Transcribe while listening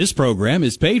This program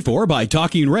is paid for by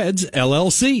Talking Reds,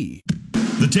 LLC.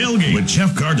 The Tailgate with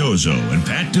Jeff Cardozo and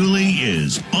Pat Dooley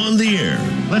is on the air.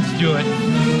 Let's do it.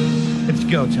 It's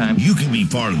go time. You can be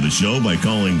part of the show by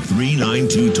calling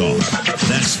 392-TALK.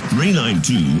 That's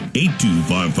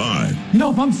 392-8255. You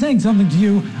know, if I'm saying something to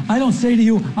you, I don't say to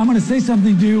you, I'm going to say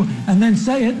something to you, and then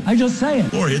say it. I just say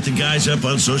it. Or hit the guys up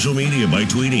on social media by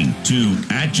tweeting to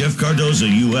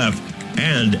 @JeffCardozoUF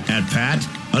and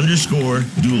 @Pat_Dooley.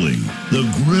 The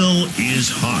grill is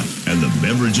hot and the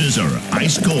beverages are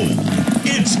ice cold.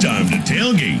 It's time to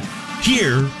tailgate.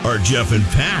 Here are Jeff and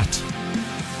Pat.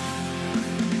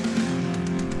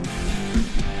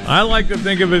 I like to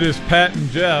think of it as Pat and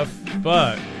Jeff,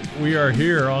 but we are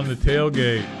here on the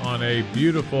tailgate on a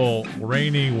beautiful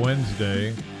rainy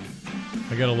Wednesday.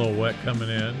 I got a little wet coming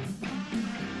in.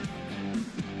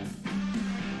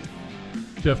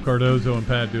 Jeff Cardozo and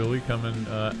Pat Dooley coming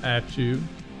at you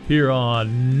here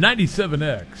on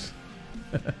 97X.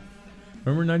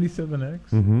 Remember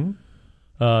 97X? Mm-hmm.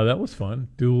 That was fun.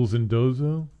 Duels and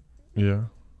Dozo. Yeah.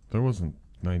 There wasn't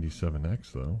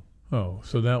 97X, though. Oh,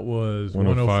 so that was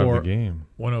 105 the game.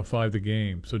 105 the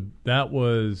game. So that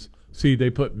was, see,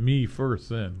 they put me first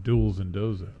then, Duels and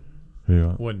Dozo.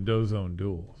 Yeah. Wasn't Dozo and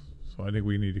Duels. So I think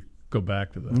we need to go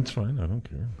back to that. That's fine. I don't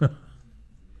care.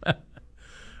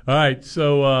 All right,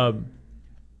 so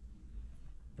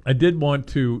I did want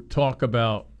to talk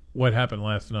about what happened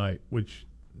last night, which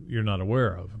you're not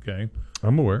aware of, okay?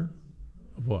 I'm aware.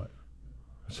 Of what?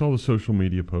 I saw the social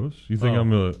media posts. You think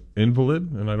I'm an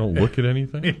invalid and I don't look at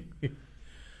anything?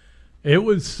 It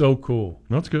was so cool.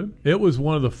 That's good. It was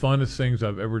one of the funnest things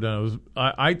I've ever done. It was,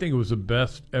 I think it was the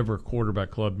best ever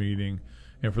quarterback club meeting.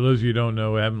 And for those of you who don't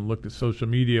know, I haven't looked at social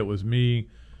media, it was me,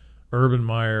 Urban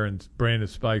Meyer, and Brandon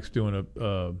Spikes doing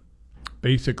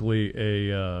basically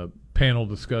a panel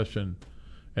discussion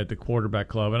at the quarterback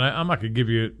club. And I'm not going to give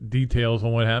you details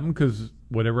on what happened because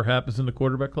whatever happens in the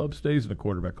quarterback club stays in the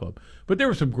quarterback club. But there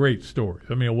were some great stories.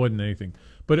 I mean, it wasn't anything.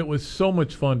 But it was so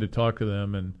much fun to talk to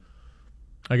them, and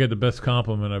I got the best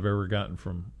compliment I've ever gotten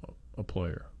from a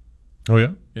player. Oh,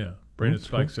 yeah? Yeah. Brandon That's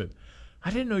Spikes cool. said, I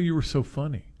didn't know you were so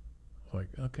funny. I was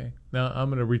like, okay. Now I'm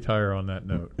going to retire on that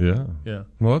note. Yeah. Yeah.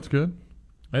 Well, that's good.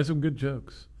 I had some good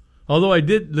jokes. Although I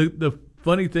did, the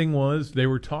funny thing was they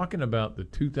were talking about the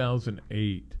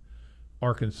 2008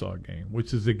 Arkansas game,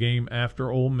 which is the game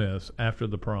after Ole Miss, after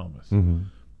the Promise. Mm-hmm.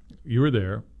 You were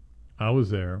there. I was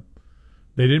there.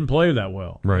 They didn't play that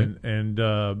well. Right. And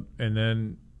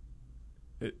then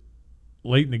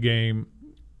late in the game,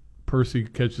 Percy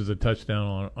catches a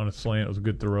touchdown on a slant. It was a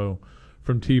good throw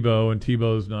from Tebow, and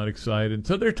Tebow's not excited.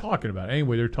 So they're talking about it.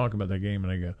 Anyway, they're talking about that game,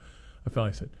 and I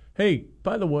finally said, hey,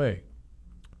 by the way,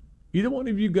 either one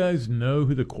of you guys know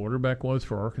who the quarterback was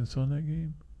for Arkansas in that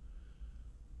game?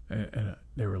 And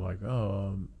they were like,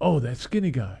 oh, that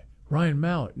skinny guy, Ryan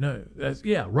Mallett. No,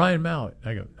 Ryan Mallett.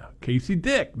 I go, no, Casey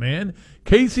Dick, man.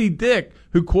 Casey Dick,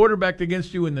 who quarterbacked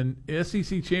against you in the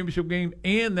SEC championship game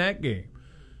and that game.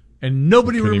 And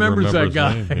nobody remembers that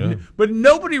guy. Name, yeah. But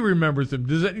nobody remembers him.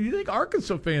 Do you think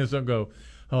Arkansas fans don't go,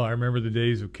 oh, I remember the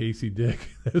days of Casey Dick.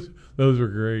 Those were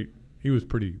great. He was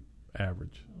pretty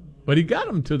average. But he got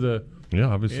him to the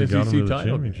obviously SEC got him to the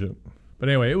title championship. Game. But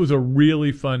anyway, it was a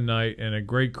really fun night and a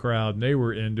great crowd, and they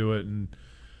were into it, and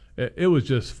it was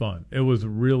just fun. It was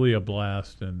really a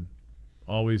blast, and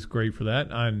always great for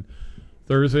that. On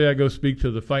Thursday, I go speak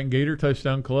to the Fighting Gator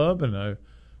Touchdown Club, and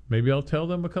maybe I'll tell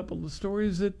them a couple of the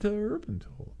stories that Urban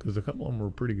told, because a couple of them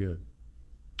were pretty good.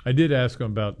 I did ask him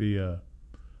about the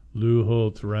Lou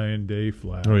Holtz, Ryan Day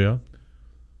flag. Oh, yeah?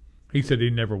 He said he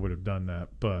never would have done that,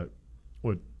 but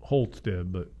what Holtz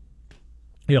did, but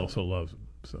he also loves him,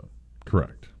 so.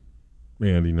 Correct.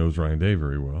 And he knows Ryan Day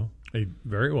very well.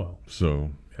 Very well.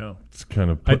 So yeah, it's kind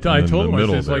of I putting told in the him,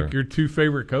 middle it's there. like your two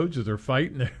favorite coaches are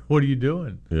fighting there. What are you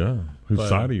doing? Yeah. Whose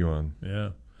side are you on? Yeah.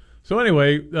 So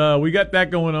anyway, we got that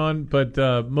going on, but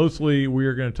mostly we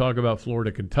are going to talk about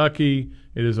Florida, Kentucky.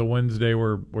 It is a Wednesday.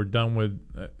 We're done with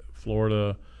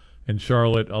Florida and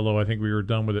Charlotte, although I think we were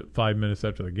done with it 5 minutes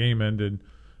after the game ended.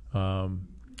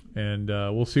 And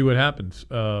we'll see what happens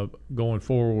going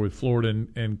forward with Florida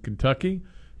and Kentucky.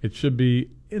 It should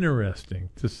be interesting,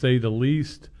 to say the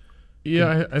least.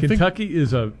 Yeah, I think Kentucky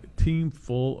is a team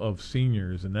full of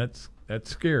seniors, and that's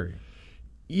scary.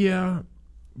 Yeah,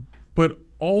 but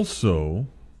also,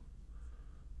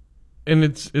 and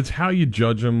it's how you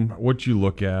judge them, what you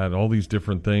look at, all these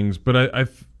different things. But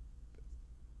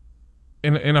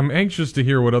and I'm anxious to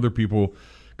hear what other people,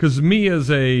 because me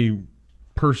as a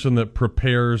person that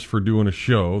prepares for doing a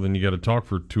show, then you got to talk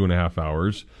for 2.5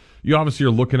 hours. You obviously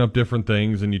are looking up different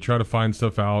things, and you try to find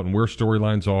stuff out and where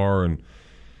storylines are, and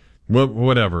Well,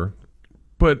 whatever.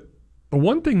 But the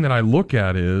one thing that I look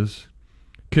at is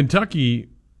Kentucky,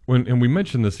 and we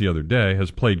mentioned this the other day,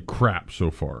 has played crap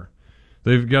so far.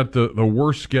 They've got the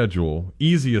worst schedule,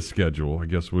 easiest schedule, I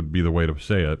guess would be the way to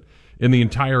say it, in the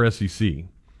entire SEC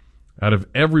out of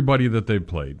everybody that they've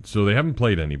played. So they haven't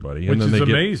played anybody. Which and then is they get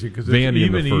amazing because it's Vandy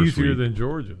even in the first easier week. than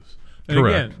Georgia's. And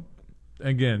Correct.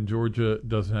 Again, Georgia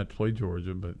doesn't have to play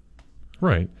Georgia, but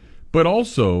Right. But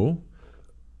also,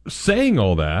 saying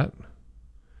all that,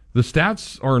 the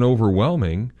stats aren't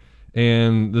overwhelming,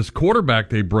 and this quarterback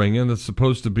they bring in that's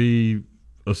supposed to be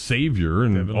a savior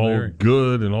and Devin all Leary.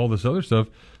 good and all this other stuff,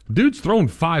 dude's thrown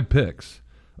 5 picks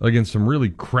against some really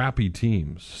crappy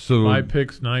teams. So 5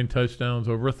 picks, 9 touchdowns,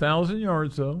 over 1,000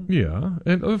 yards, though. yeah,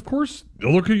 and of course,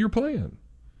 look who you're playing.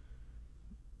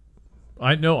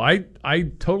 I know. I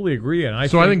totally agree, and I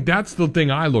think that's the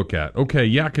thing I look at. Okay,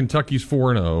 yeah, Kentucky's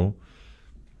 4-0.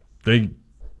 They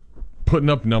putting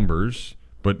up numbers,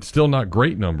 but still not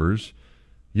great numbers.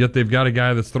 Yet they've got a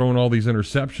guy that's throwing all these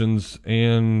interceptions,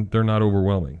 and they're not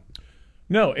overwhelming.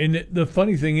 No, and the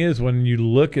funny thing is when you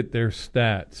look at their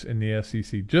stats in the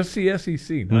SEC, just the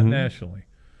SEC, not nationally,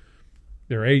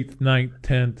 they're 8th, 9th,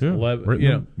 10th, 11th. Right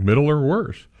in the middle or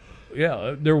worse.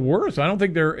 Yeah, they're worse. I don't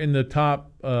think they're in the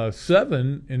top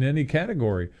 7 in any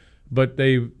category, but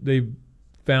they've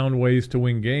found ways to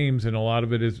win games, and a lot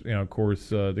of it is, of course,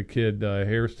 the kid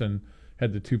Hairston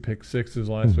had the 2 pick sixes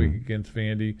last week against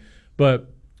Vandy.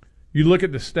 But you look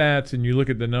at the stats and you look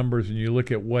at the numbers and you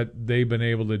look at what they've been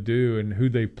able to do and who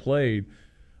they played.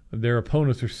 Their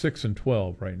opponents are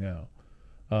 6-12 right now,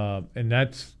 and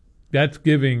that's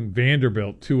giving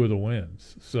Vanderbilt 2 of the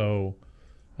wins. So.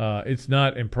 It's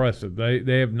not impressive.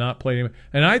 They have not played him.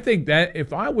 And I think that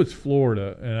if I was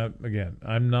Florida, and again,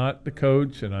 I'm not the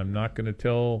coach and I'm not going to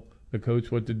tell the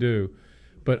coach what to do,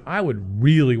 but I would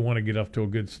really want to get off to a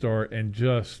good start and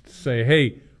just say,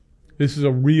 hey, this is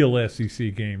a real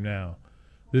SEC game now.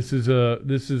 This is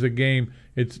a game.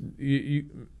 It's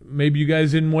maybe you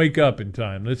guys didn't wake up in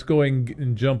time. Let's go ahead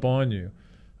and jump on you.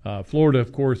 Florida,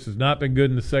 of course, has not been good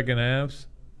in the second halves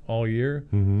all year,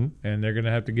 and they're going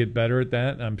to have to get better at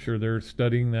that. I'm sure they're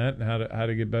studying that and how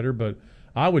to get better. But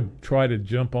I would try to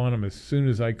jump on them as soon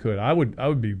as I could. I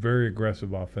would be very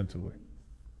aggressive offensively,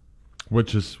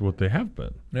 which is what they have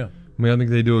been. Yeah, I mean, I think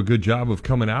they do a good job of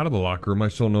coming out of the locker room. I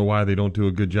still don't know why they don't do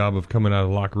a good job of coming out of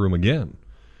the locker room again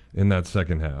in that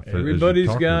second half.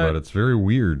 Everybody's got it's very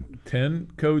weird.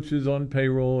 10 coaches on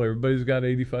payroll. Everybody's got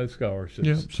 85 scholarships.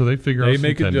 Yeah, so they figure out some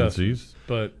make tendencies.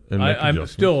 But and make I'm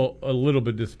adjustments. still a little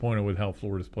bit disappointed with how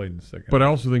Florida's played in the second. But I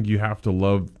half. also think you have to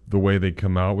love the way they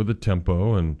come out with the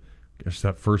tempo. And I guess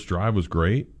that first drive was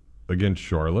great against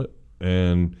Charlotte.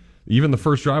 And even the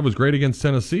first drive was great against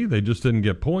Tennessee. They just didn't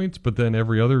get points. But then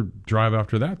every other drive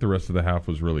after that, the rest of the half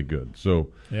was really good.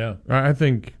 So yeah, I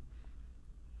think –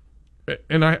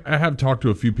 and I have talked to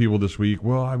a few people this week.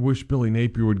 Well, I wish Billy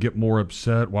Napier would get more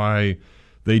upset why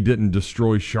they didn't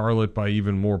destroy Charlotte by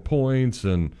even more points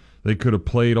and they could have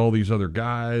played all these other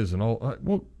guys and all.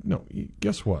 Well, no,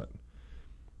 guess what?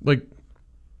 Like,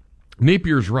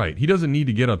 Napier's right. He doesn't need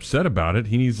to get upset about it.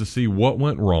 He needs to see what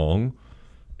went wrong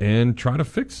and try to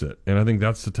fix it. And I think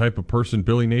that's the type of person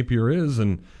Billy Napier is,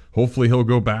 and hopefully he'll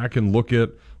go back and look at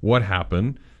what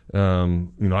happened.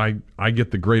 I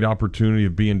get the great opportunity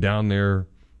of being down there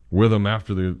with him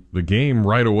after the game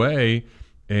right away,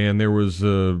 and there was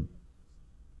a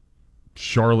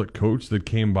Charlotte coach that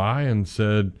came by and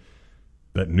said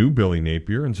that knew Billy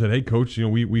Napier and said, "Hey, coach,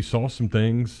 we saw some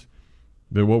things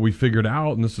that what we figured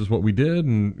out, and this is what we did,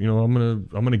 and I'm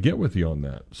gonna get with you on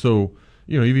that." So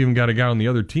you've even got a guy on the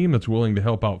other team that's willing to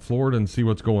help out Florida and see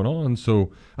what's going on.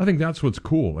 So I think that's what's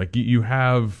cool. Like you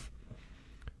have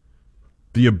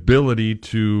the ability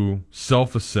to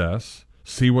self-assess,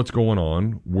 see what's going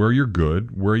on, where you're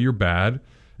good, where you're bad,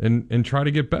 and try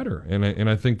to get better. And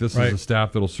I think this is a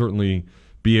staff that'll certainly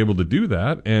be able to do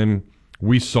that. And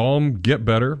we saw them get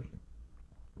better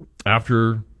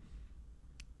after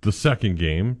the second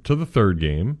game to the third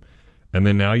game, and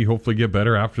then now you hopefully get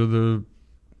better after the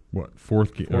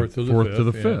fourth to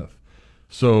the fifth.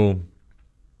 So,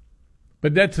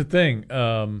 but that's the thing.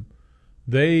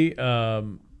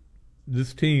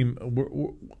 This team,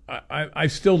 I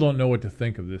still don't know what to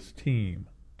think of this team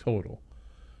total.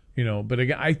 But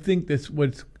again, I think that's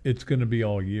what it's going to be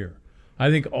all year. I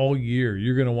think all year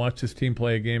you're going to watch this team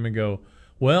play a game and go,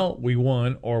 well, we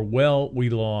won, or well, we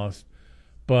lost.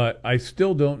 But I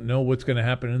still don't know what's going to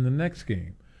happen in the next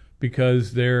game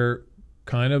because they're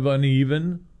kind of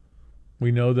uneven.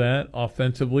 We know that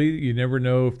offensively. You never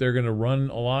know if they're going to run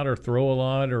a lot or throw a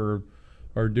lot or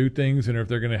do things, and if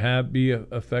they're going to be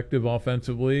effective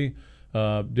offensively.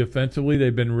 Defensively,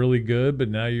 they've been really good, but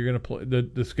now you're going to play.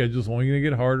 The schedule's only going to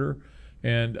get harder.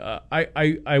 And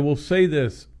I will say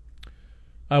this: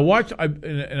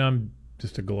 and I'm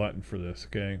just a glutton for this.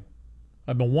 Okay,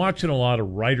 I've been watching a lot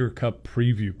of Ryder Cup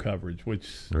preview coverage, which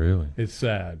really is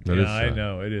sad. That is I sad.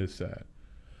 know it is sad,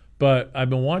 but I've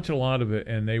been watching a lot of it,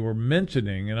 and they were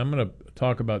mentioning, and I'm going to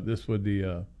talk about this with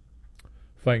the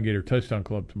Fighting Gator Touchdown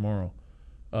Club tomorrow.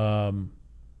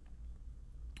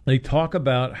 They talk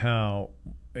about how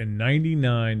in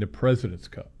 '99, the President's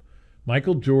Cup,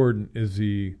 Michael Jordan is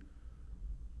the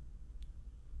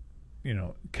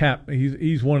cap.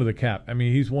 He's one of the cap. I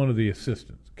mean, he's one of the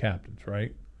assistants, captains,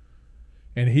 right?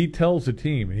 And he tells the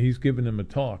team, and he's giving them a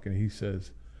talk, and he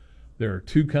says, there are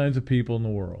two kinds of people in the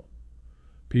world: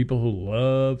 people who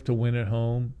love to win at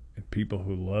home and people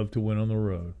who love to win on the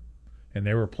road. And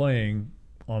they were playing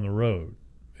on the road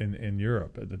in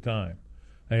Europe at the time.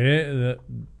 And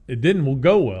it didn't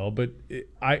go well, but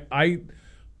I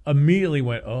immediately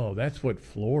went, oh, that's what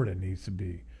Florida needs to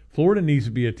be. Florida needs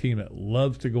to be a team that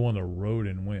loves to go on the road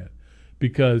and win,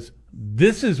 because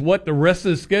this is what the rest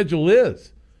of the schedule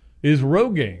is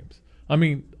road games. I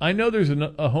mean, I know there's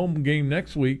a home game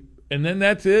next week, and then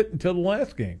that's it until the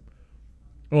last game.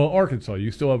 Well, Arkansas, you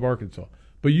still have Arkansas,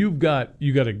 but you got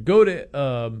to go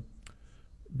to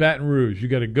Baton Rouge, you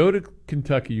got to go to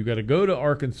Kentucky, you got to go to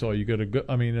Arkansas, you got to go.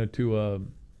 To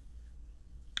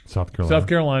South Carolina. South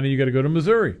Carolina, you got to go to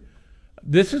Missouri.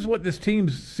 This is what this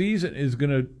team's season is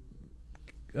going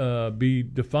to be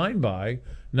defined by.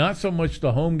 Not so much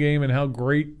the home game and how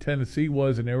great Tennessee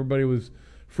was, and everybody was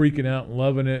freaking out and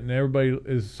loving it, and everybody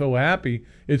is so happy.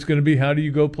 It's going to be, how do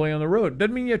you go play on the road?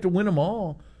 Doesn't mean you have to win them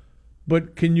all,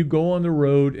 but can you go on the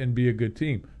road and be a good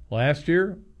team? Last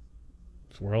year,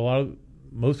 it's where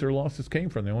most of their losses came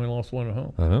from. They only lost one at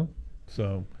home. Uh-huh.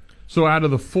 So out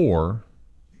of the four,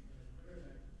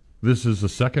 this is the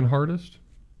second hardest,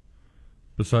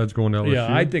 besides going to LSU?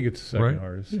 Yeah, I think it's the second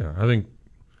hardest. Yeah,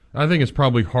 I think it's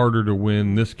probably harder to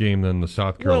win this game than the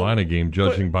South Carolina game,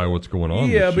 judging by what's going on.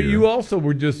 Yeah, this but year. you also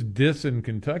were just dissing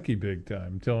Kentucky big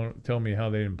time. Tell me how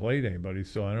they didn't play anybody.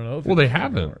 So I don't know. Well, they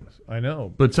haven't. I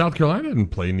know, but South Carolina didn't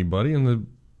play anybody, and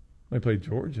they played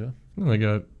Georgia. They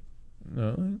got.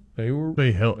 No,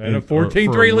 they held had a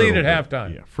 14-3 lead at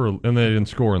halftime. Yeah, and they didn't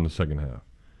score in the second half.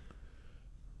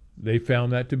 They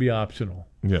found that to be optional.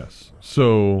 Yes,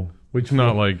 so it's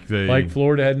not like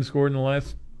Florida hadn't scored in the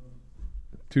last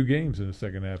two games in the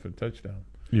second half of a touchdown.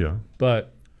 Yeah,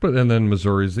 but and then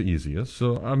Missouri's the easiest.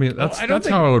 So I mean, that's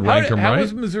how I would rank them, right? How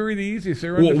is Missouri the easiest?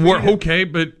 Okay,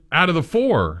 but out of the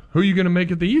four, who are you going to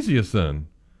make it the easiest then?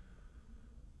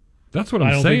 That's what I'm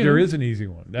saying. I don't think there is an easy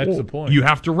one. That's the point. You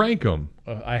have to rank them.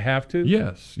 I have to?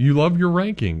 Yes. You love your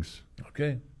rankings.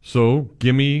 Okay. So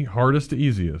give me hardest to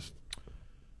easiest.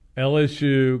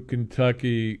 LSU,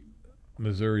 Kentucky,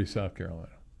 Missouri, South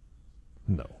Carolina.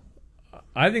 No.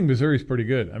 I think Missouri's pretty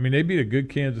good. I mean, they beat a good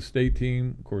Kansas State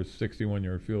team. Of course,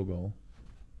 61-yard field goal.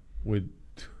 They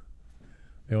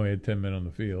only had 10 men on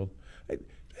the field. That's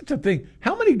the thing.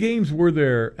 How many games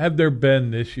have there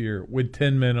been this year with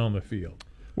 10 men on the field?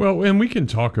 Well, and we can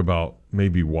talk about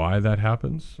maybe why that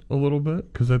happens a little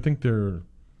bit, because I think there's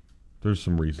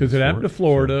some reasons. Because it happened to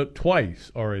Florida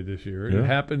twice already this year. Yeah. It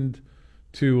happened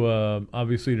to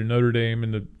obviously to Notre Dame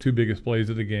in the two biggest plays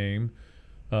of the game,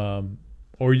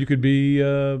 or you could be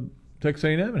Texas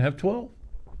A&M and have 12.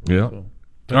 Yeah. So,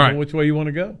 all right. Which way you want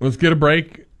to go? Let's get a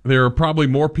break. There are probably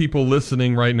more people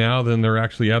listening right now than there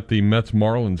actually at the Mets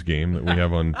Marlins game that we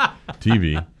have on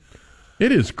TV.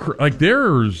 It is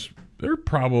there are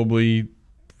probably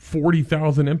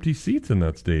 40,000 empty seats in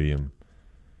that stadium.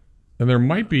 And there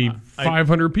might be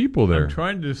 500 people there. I'm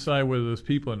trying to decide whether those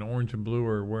people in orange and blue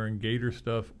are wearing Gator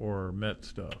stuff or Met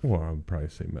stuff. Well, I would probably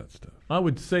say Met stuff. I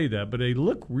would say that, but they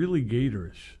look really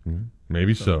Gatorish. Mm-hmm.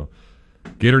 Maybe so.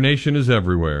 Gator Nation is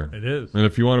everywhere. It is. And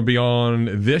if you want to be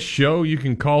on this show, you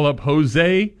can call up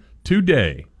Jose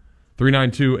today.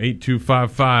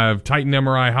 392-8255. Titan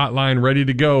MRI hotline ready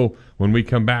to go when we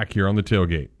come back here on the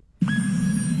Tailgate.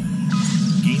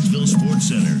 Gainesville Sports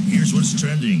Center. Here's what's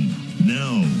trending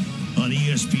now on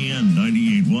ESPN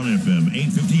 98.1 FM,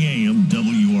 850 AM,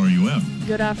 WRUF.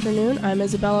 Good afternoon. I'm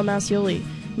Isabella Massioli.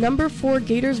 Number 4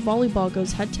 Gators volleyball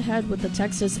goes head-to-head with the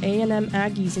Texas A&M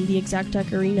Aggies in the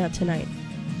Exactech Arena tonight.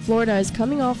 Florida is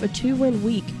coming off a 2-win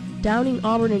week, downing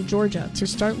Auburn and Georgia to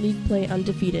start league play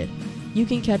undefeated. You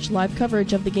can catch live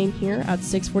coverage of the game here at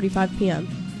 6:45 p.m.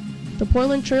 The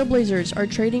Portland Trail Blazers are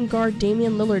trading guard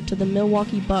Damian Lillard to the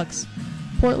Milwaukee Bucks.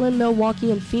 Portland, Milwaukee,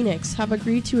 and Phoenix have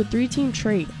agreed to a 3-team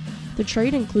trade. The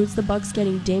trade includes the Bucks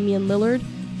getting Damian Lillard,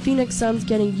 Phoenix Suns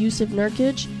getting Yusuf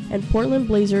Nurkic, and Portland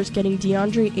Blazers getting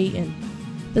DeAndre Ayton.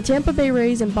 The Tampa Bay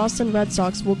Rays and Boston Red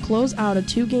Sox will close out a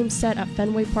 2-game set at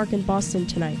Fenway Park in Boston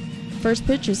tonight. First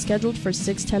pitch is scheduled for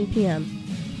 6:10 p.m.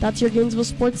 That's your Gainesville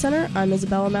Sports Center. I'm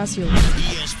Isabella Massioli.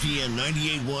 ESPN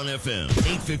 98.1 FM,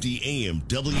 850 AM,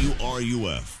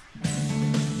 WRUF.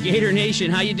 Gator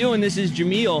Nation, how you doing? This is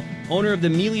Jameel, owner of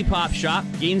the Mealy Pop Shop,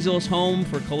 Gainesville's home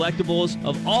for collectibles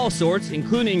of all sorts,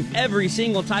 including every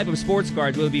single type of sports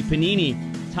cards, whether it be Panini,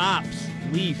 Topps,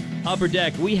 Leaf, Upper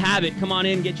Deck. We have it. Come on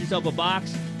in, get yourself a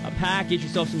box, a pack, get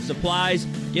yourself some supplies,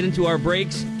 get into our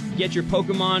breaks, get your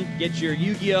Pokemon, get your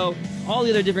Yu-Gi-Oh! All the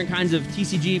other different kinds of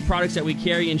TCG products that we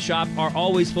carry and shop are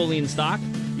always fully in stock.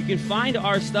 You can find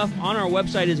our stuff on our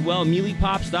website as well,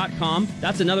 mealypops.com.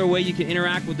 That's another way you can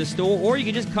interact with the store, or you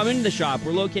can just come into the shop.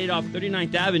 We're located off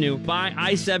 39th Avenue by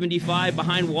I-75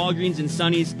 behind Walgreens and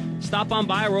Sonny's. Stop on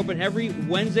by. We're open every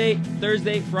Wednesday,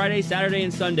 Thursday, Friday, Saturday,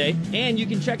 and Sunday. And you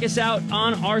can check us out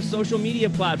on our social media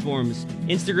platforms,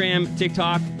 Instagram,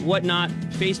 TikTok, whatnot,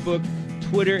 Facebook,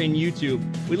 Twitter, and YouTube.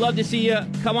 We'd love to see you.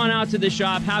 Come on out to the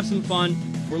shop. Have some fun.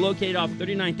 We're located off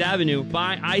 39th Avenue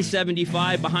by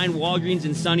I-75 behind Walgreens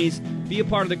and Sonny's. Be a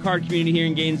part of the card community here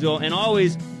in Gainesville. And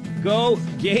always, go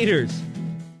Gators!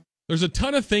 There's a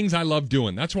ton of things I love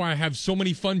doing. That's why I have so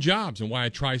many fun jobs and why I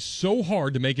try so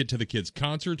hard to make it to the kids'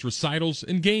 concerts, recitals,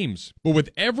 and games. But with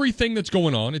everything that's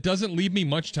going on, it doesn't leave me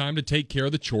much time to take care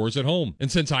of the chores at home. And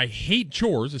since I hate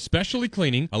chores, especially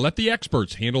cleaning, I let the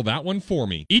experts handle that one for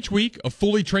me. Each week, a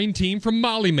fully trained team from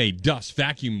Molly Maid dusts,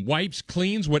 vacuum, wipes,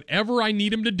 cleans, whatever I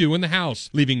need them to do in the house,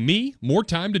 leaving me more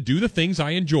time to do the things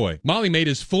I enjoy. Molly Maid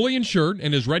is fully insured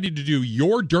and is ready to do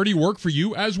your dirty work for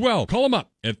you as well. Call them up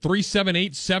at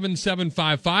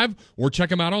 378-7755 or check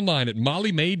them out online at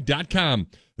mollymaid.com.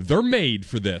 They're made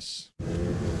for this.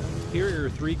 Here are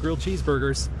your 3 grilled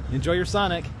cheeseburgers. Enjoy your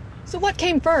Sonic. So what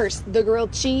came first, the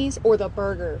grilled cheese or the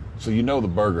burger? So you know the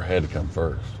burger had to come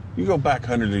first. You go back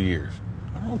hundreds of years.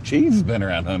 Oh, cheese has been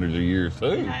around hundreds of years,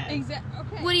 too. Exactly.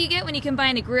 Okay. What do you get when you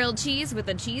combine a grilled cheese with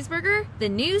a cheeseburger? The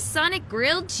new Sonic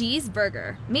Grilled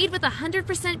Cheeseburger. Made with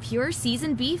 100% pure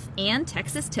seasoned beef and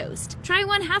Texas toast. Try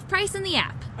one half price in the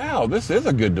app. Wow, this is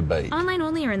a good debate. Online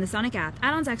only or in the Sonic app.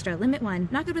 Add-ons extra. Limit 1.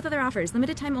 Not good with other offers.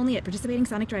 Limited time only at participating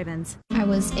Sonic drive-ins. I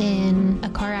was in a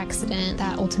car accident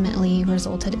that ultimately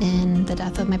resulted in the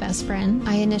death of my best friend.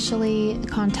 I initially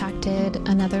contacted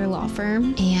another law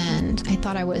firm, and I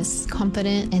thought I was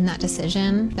confident in that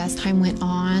decision. As time went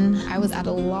on, I was at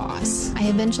a loss. I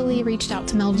eventually reached out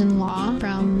to Meldon Law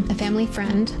from a family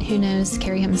friend who knows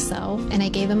Kerry himself, and I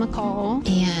gave him a call,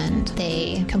 and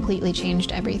they completely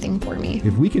changed everything for me.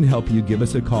 If we can help you, give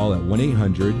us a call at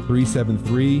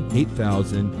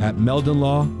 1-800-373-8000. At Meldon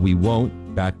Law, we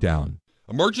won't back down.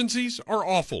 Emergencies are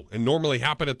awful and normally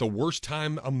happen at the worst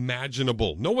time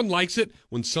imaginable. No one likes it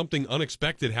when something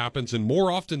unexpected happens, and more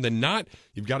often than not,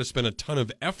 you've got to spend a ton of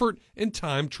effort and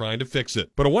time trying to fix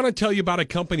it. But I want to tell you about a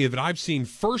company that I've seen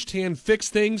firsthand fix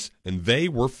things, and they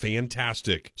were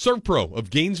fantastic. ServPro of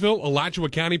Gainesville, Alachua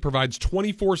County provides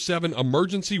 24/7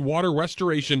 emergency water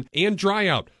restoration and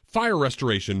dryout, fire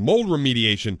restoration, mold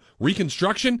remediation,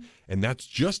 reconstruction, and that's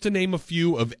just to name a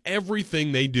few of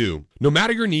everything they do. No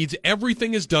matter your needs,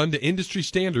 everything is done to industry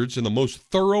standards in the most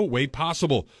thorough way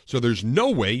possible. So there's no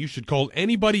way you should call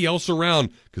anybody else around,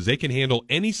 because they can handle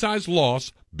any size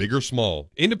loss, big or small.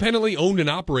 Independently owned and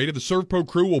operated, the ServPro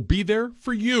crew will be there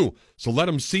for you. So let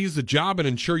them seize the job and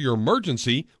ensure your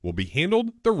emergency will be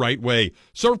handled the right way.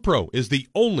 ServPro is the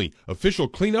only official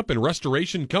cleanup and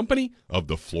restoration company of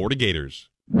the Florida Gators.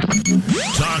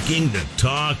 Talking the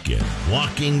talk and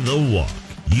walking the walk.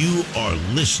 You are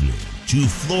listening to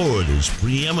Florida's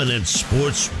preeminent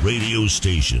sports radio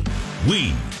station.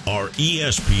 We are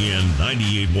ESPN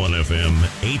 98.1 FM,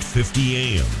 850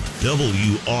 AM,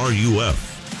 WRUF.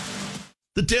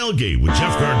 The Tailgate with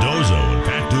Jeff Cardozo and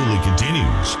Pat Dooley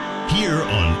continues here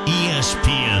on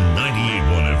ESPN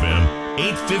 98.1 FM,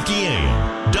 850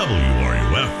 AM,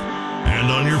 WRUF.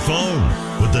 And on your phone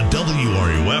with the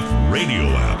WRUF radio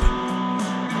app.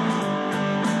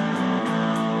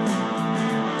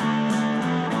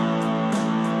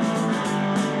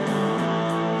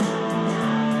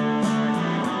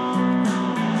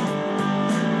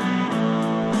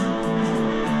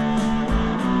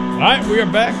 All right, we are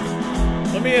back.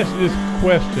 Let me ask you this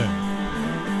question.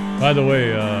 By the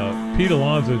way, Pete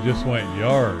Alonso just went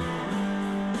yard.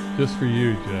 Just for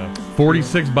you, Jeff.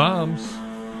 46 bombs.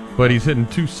 But he's hitting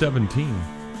 217.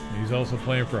 He's also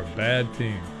playing for a bad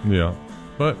team. Yeah.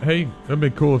 But, hey, that'd be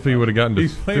cool if he would have gotten to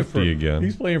 50 again.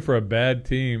 He's playing for a bad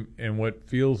team in what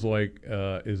feels like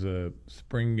is a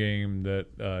spring game that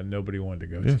nobody wanted to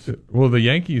go to. Well, the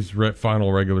Yankees'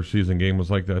 final regular season game was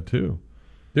like that, too.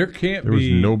 There can't There was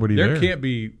nobody there. There can't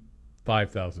be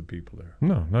 5,000 people there.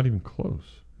 No, not even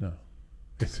close. No.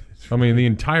 I mean, the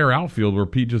entire outfield where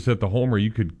Pete just hit the homer,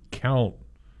 you could count.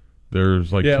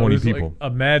 There's like 20 people. Like a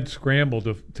mad scramble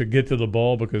to get to the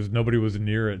ball because nobody was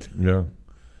near it. Yeah,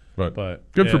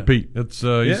 but good for Pete. It's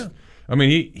I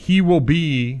mean, he will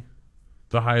be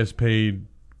the highest paid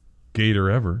Gator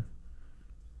ever,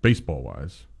 baseball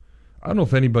wise. I don't know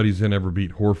if anybody's ever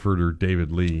beat Horford or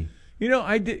David Lee. You know,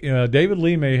 I did. David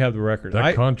Lee may have the record.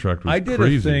 That contract was crazy. I did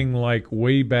a thing like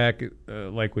way back,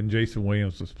 like when Jason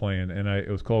Williams was playing, and it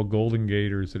was called Golden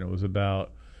Gators, and it was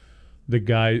about the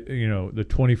guy, the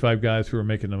 25 guys who were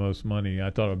making the most money. I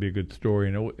thought it would be a good story,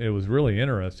 and it was really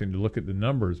interesting to look at the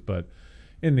numbers. But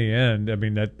in the end, I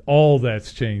mean, all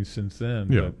that's changed since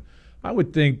then. Yeah. But I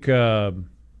would think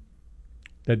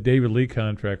that David Lee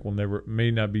contract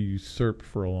may not be usurped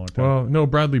for a long time. Well, no,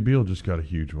 Bradley Beal just got a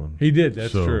huge one. He did.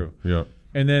 That's true. Yeah.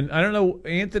 And then I don't know,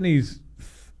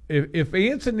 if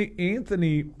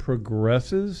Anthony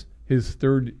progresses, his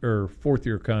third or fourth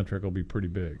year contract will be pretty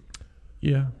big.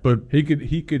 Yeah, but he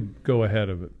could go ahead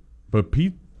of it. But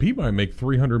Pete might make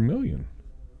 $300 million.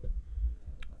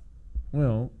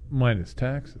 Well, minus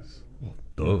taxes.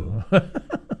 Duh. All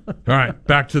right,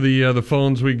 back to the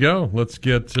phones we go. Let's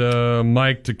get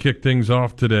Mike to kick things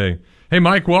off today. Hey,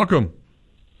 Mike, welcome.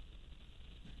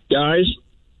 Guys.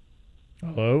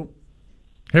 Hello.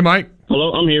 Hey, Mike.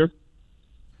 Hello, I'm here.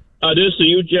 This is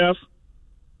you, Jeff.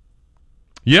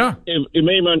 Yeah. You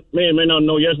may or may not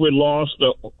know, yes, we lost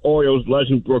the Orioles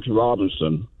legend Brooks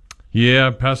Robinson.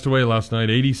 Yeah, passed away last night,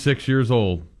 86 years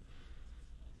old.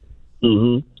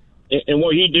 Mm-hmm. And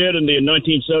what he did in the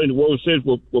 1970 World Series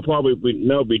will probably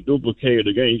never be duplicated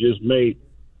again. He just made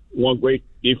one great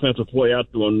defensive play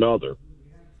after another.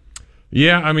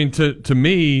 Yeah, I mean, to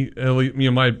me,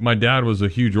 my dad was a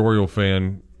huge Oriole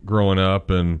fan growing up,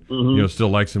 and still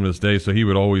likes him to this day. So he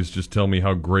would always just tell me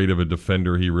how great of a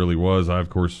defender he really was. I, of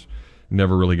course,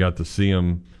 never really got to see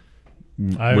him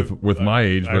with my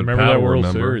age. I remember that World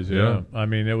Series. Yeah, I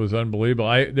mean, it was unbelievable.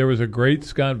 There was a great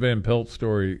Scott Van Pelt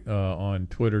story on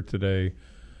Twitter today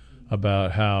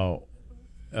about how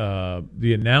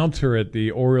the announcer at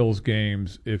the Orioles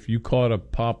games, if you caught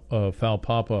a foul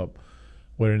pop up,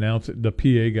 would announce it. The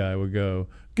PA guy would go,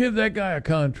 "Give that guy a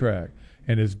contract."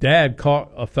 And his dad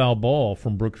caught a foul ball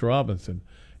from Brooks Robinson,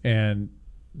 and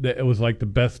it was like the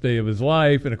best day of his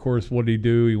life. And of course, what did he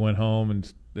do? He went home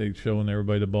and they showing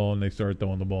everybody the ball, and they started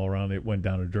throwing the ball around. It went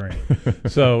down a drain.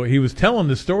 So he was telling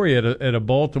the story at a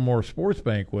Baltimore sports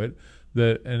banquet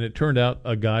and it turned out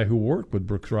a guy who worked with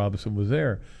Brooks Robinson was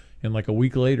there. And like a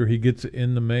week later, he gets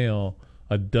in the mail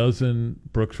a dozen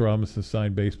Brooks Robinson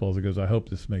signed baseballs. He goes, "I hope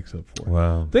this makes up for it."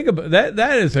 Wow. Think about that.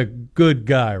 That is a good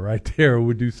guy right there who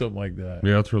would do something like that.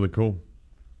 Yeah, that's really cool.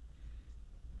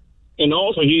 And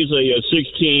also, he's a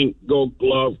 16 Gold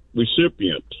Glove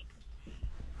recipient.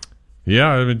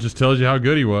 Yeah, it just tells you how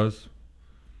good he was.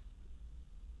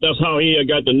 That's how he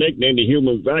got the nickname the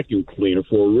human vacuum cleaner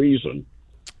for a reason.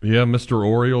 Yeah, Mr.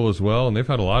 Oriole as well, and they've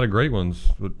had a lot of great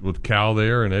ones with Cal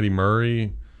there and Eddie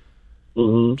Murray,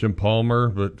 Jim Palmer.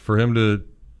 But for him to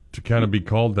kind of be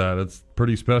called that, it's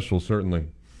pretty special, certainly.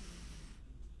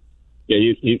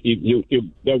 Yeah,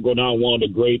 they'll go down one of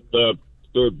the great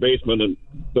third baseman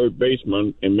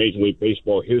in Major League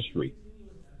Baseball history.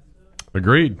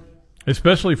 Agreed.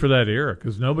 Especially for that era,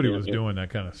 because nobody was doing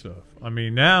that kind of stuff. I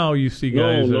mean, now you see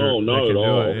guys that can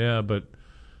do it. Yeah, but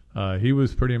he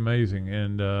was pretty amazing,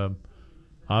 and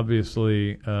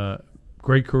obviously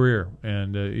great career.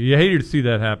 And you hated to see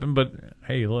that happen, but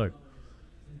hey, look,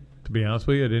 to be honest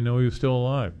with you, I didn't know he was still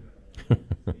alive.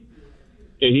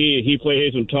 He played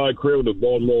his entire career with the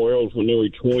Baltimore Orioles for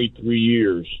nearly 23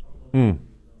 years.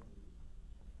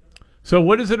 So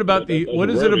what is it about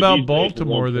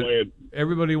Baltimore that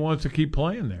everybody wants to keep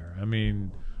playing there? I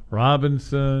mean,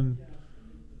 Robinson,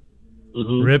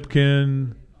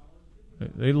 Ripken,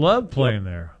 they love playing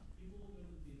there.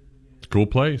 It's a cool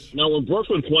place. Now, when Brooks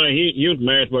was playing, he was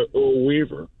managed by Earl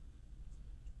Weaver.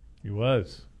 He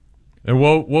was. And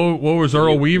what was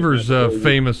Earl Weaver's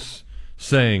famous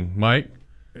saying, Mike?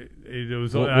 It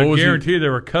was. I guarantee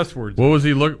there were cuss words. What was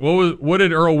he What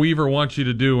did Earl Weaver want you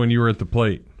to do when you were at the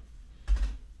plate?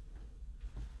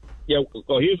 Yeah,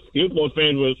 well, he was most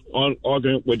famous was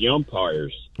arguing with the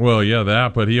umpires. Well, yeah,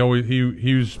 that. But he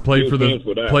was played for the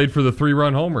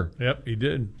 3-run homer. Yep, he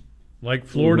did. Like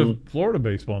Florida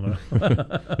baseball now.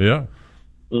 Yeah.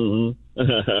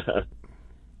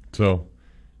 So,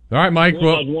 all right, Mike.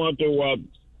 Well, I want to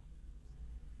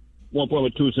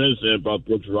 1.2 cents about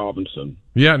Brooks Robinson.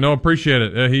 Yeah, no, appreciate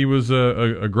it. He was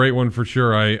a great one for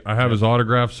sure. I have his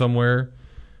autograph somewhere.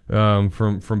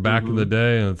 from back in the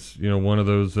day, and it's one of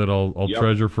those that I'll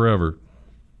treasure forever.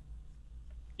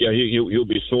 Yeah, he'll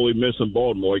be sorely missing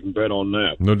Baltimore. You can bet on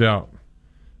that. No doubt.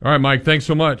 All right, Mike. Thanks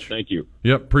so much. Thank you.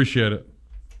 Yep, appreciate it.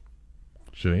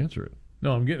 Should answer it.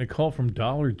 No, I'm getting a call from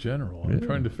Dollar General. I'm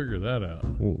trying to figure that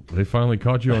out. Well, they finally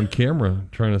caught you on camera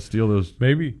trying to steal those.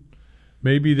 Maybe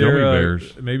they're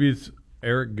bears. Maybe it's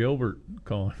Eric Gilbert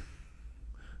calling.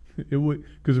 It would,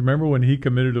 because remember when he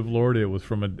committed to Florida, it was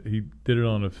he did it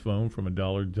on his phone from a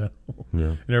Dollar General. Yeah,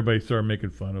 and everybody started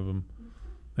making fun of him,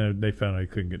 and they found out he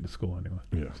couldn't get to school anyway.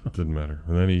 Yeah, it didn't matter.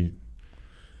 And then he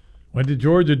went to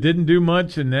Georgia, didn't do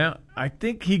much, and now I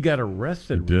think he got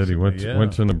arrested. He did. Recently. He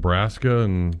went to Nebraska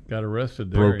and got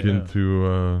arrested there. Broke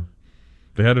into.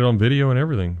 They had it on video and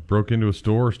everything. Broke into a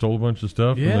store, stole a bunch of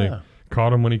stuff, and they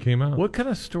caught him when he came out. What kind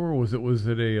of store was it? Was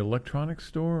it a electronics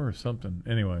store or something?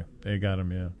 Anyway, they got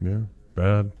him. Yeah,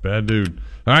 bad dude.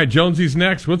 All right, Jonesy's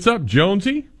next. What's up,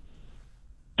 Jonesy?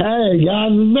 Hey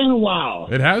guys, it's been a while.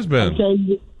 It has been.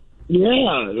 Okay,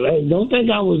 yeah, don't think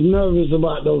I was nervous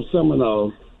about those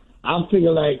Seminoles. I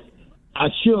figure I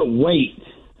should wait.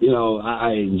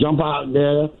 I jump out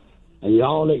there, and you're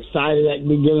all excited at the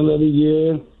beginning of the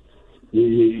year.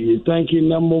 You think you're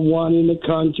number one in the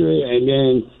country, and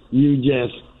then you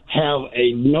just have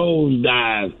a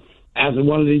nosedive after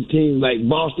one of these teams like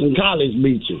Boston College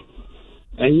beat you.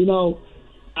 And,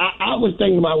 I was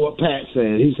thinking about what Pat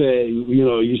said. He said,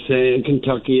 you saying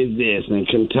Kentucky is this and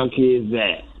Kentucky is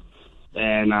that.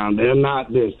 And they're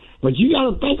not this. But you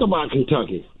got to think about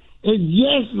Kentucky. It's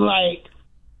just like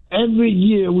every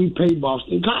year we play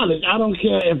Boston College. I don't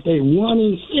care if they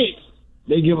 1-6,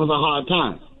 they give us a hard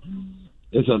time.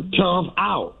 It's a tough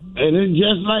out. And it's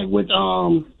just like with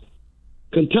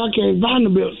Kentucky and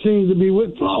Vanderbilt seems to be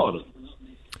with Florida.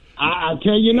 I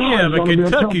tell you now. Yeah, but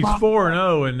Kentucky's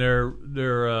 4-0, and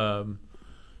they're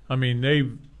I mean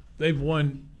they've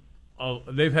won.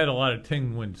 They've had a lot of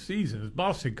 10-win seasons.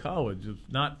 Boston College is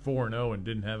not 4-0 and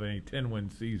didn't have any 10-win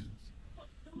seasons.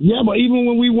 Yeah, but even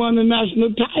when we won the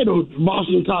national title,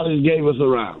 Boston College gave us a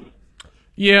round.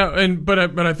 Yeah, but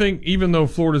I think even though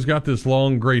Florida's got this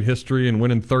long, great history and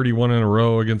winning 31 in a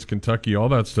row against Kentucky, all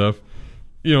that stuff,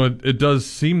 it does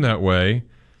seem that way,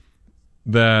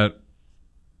 that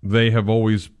they have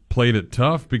always played it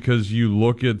tough, because you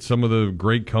look at some of the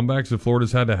great comebacks that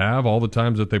Florida's had to have, all the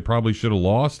times that they probably should have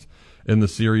lost in the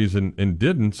series and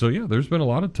didn't. So, yeah, there's been a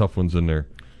lot of tough ones in there.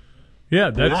 Yeah,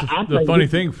 that's the funny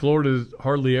thing. Florida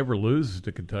hardly ever loses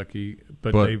to Kentucky,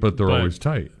 but they're always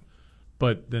tight.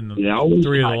 But then 3 of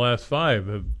the last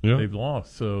 5 they've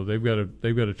lost, so they've got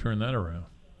to turn that around.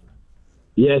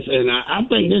 Yes, and I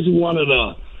think this is one of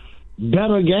the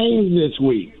better games this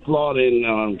week, Florida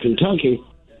and Kentucky.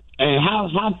 And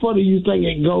how far do you think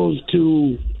it goes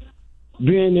to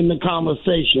being in the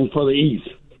conversation for the East?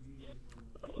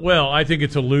 Well, I think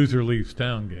it's a loser leaves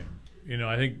town game.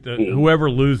 I think that whoever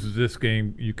loses this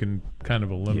game, you can kind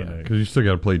of eliminate. Because you still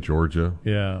got to play Georgia.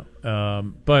 Yeah,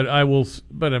 but I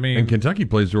mean, and Kentucky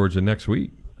plays Georgia next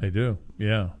week. They do.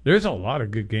 Yeah, there's a lot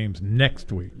of good games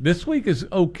next week. This week is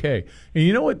okay, and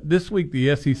you know what? This week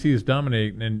the SEC is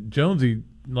dominating, and Jonesy,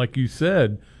 like you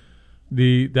said,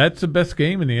 that's the best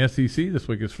game in the SEC this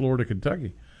week is Florida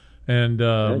Kentucky, and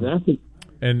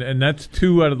and that's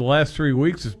 2 out of the last 3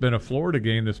 weeks. It's been a Florida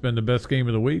game that's been the best game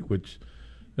of the week, which.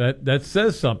 That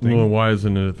says something. Well, why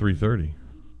isn't it at 3:30?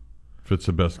 If it's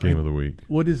the best game of the week.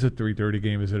 What is a 3:30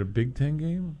 game? Is it a Big Ten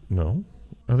game? No,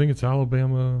 I think it's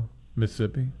Alabama,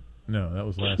 Mississippi. No, that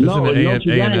was last. Isn't it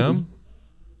A&M?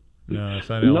 No, it's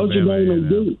not Alabama.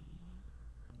 A&M.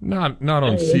 Not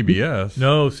on CBS.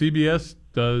 No, CBS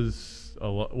does a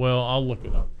lot. Well, I'll look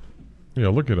it up. Yeah,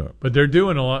 look it up. But they're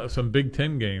doing some Big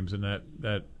Ten games in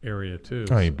that area too.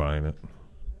 I ain't buying it.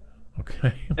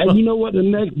 Okay. And you know what the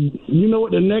next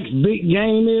big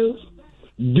game is?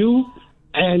 Duke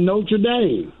and Notre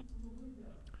Dame.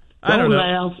 I don't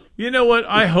know. You know what?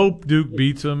 I hope Duke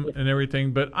beats them and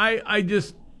everything, but I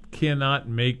just cannot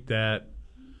make that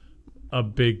a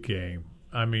big game.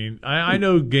 I mean, I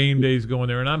know game day's going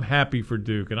there, and I'm happy for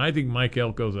Duke, and I think Mike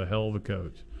Elko's a hell of a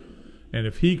coach. And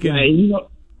if he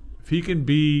can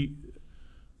be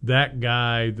that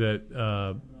guy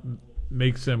that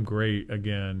makes them great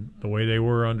again, the way they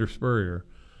were under Spurrier,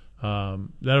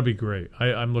 that'll be great.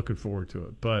 I'm looking forward to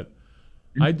it. But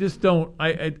I just don't.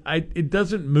 It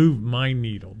doesn't move my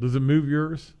needle. Does it move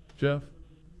yours, Jeff?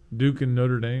 Duke and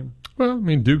Notre Dame. Well, I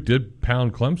mean, Duke did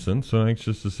pound Clemson, so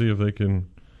anxious to see if they can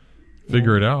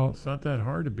figure it out. It's not that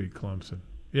hard to beat Clemson.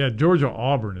 Yeah,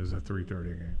 Georgia-Auburn is a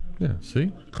 3:30 game. Yeah,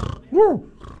 see? Yeah,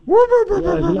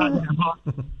 it's not that hard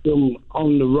to beat them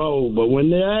on the road, but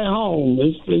when they're at home,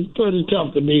 it's pretty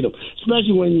tough to beat them,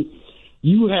 especially when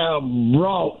you have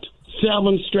brought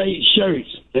 7 straight shirts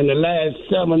in the last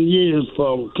 7 years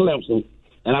from Clemson.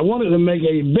 And I wanted to make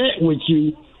a bet with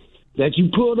you that you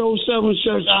pull those 7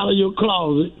 shirts out of your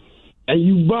closet and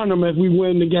you burn them if we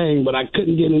win the game, but I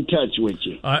couldn't get in touch with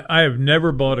you. I have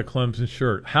never bought a Clemson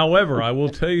shirt. However, I will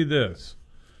tell you this.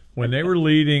 When they were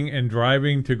leading and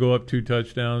driving to go up 2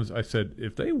 touchdowns, I said,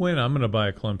 if they win, I'm going to buy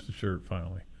a Clemson shirt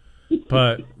finally.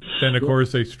 But then, of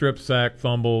course, they strip sack,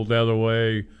 fumbled the other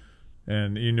way,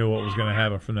 and you knew what was going to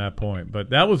happen from that point.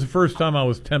 But that was the first time I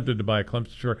was tempted to buy a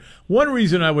Clemson shirt. One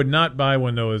reason I would not buy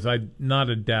one, though, is I'm not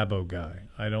a Dabo guy.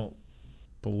 I don't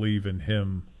believe in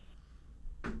him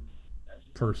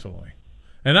personally.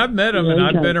 And I've met him, and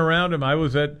I've been around him.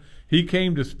 He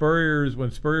came to Spurrier's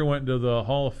when Spurrier went to the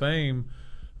Hall of Fame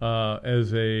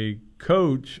as a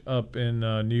coach up in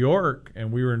New York,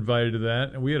 and we were invited to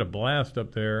that, and we had a blast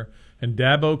up there. And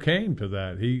Dabo came to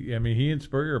that. He and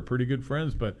Spurrier are pretty good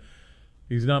friends, but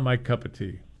he's not my cup of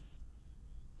tea.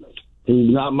 He's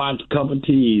not my cup of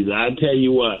tea. I tell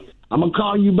you what, I'm gonna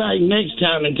call you back next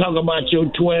time and talk about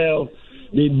your 12,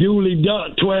 the Dooley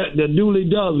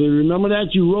Dozen. Remember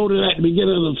that you wrote it at the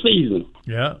beginning of the season.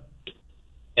 Yeah.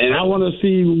 And I want to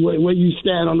see where you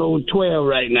stand on those 12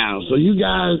 right now. So you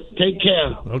guys take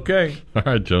care. Okay. All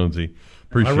right, Jonesy.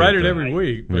 Appreciate I write it that. every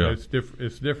week, but Yeah.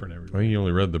 it's different every week. I think you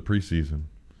only read the preseason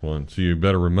one, so you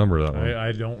better remember that one.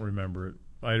 I don't remember it.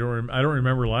 I don't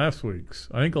remember last week's.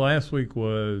 I think last week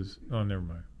was. Oh, never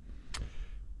mind.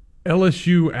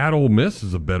 LSU at Ole Miss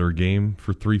is a better game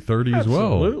for 3:30 as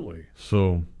well. Absolutely.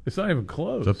 So it's not even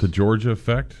close. Is that the Georgia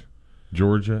effect?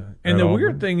 Georgia. And the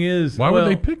weird thing is, why would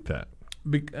they pick that?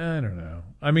 I don't know.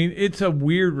 I mean, it's a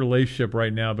weird relationship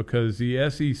right now because the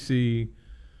SEC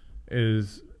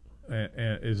is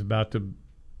about to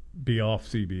be off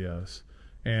CBS,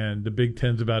 and the Big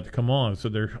Ten's about to come on. So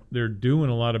they're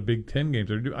doing a lot of Big Ten games.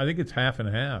 I think it's half and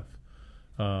half.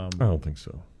 I don't think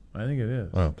so. I think it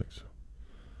is. I don't think so.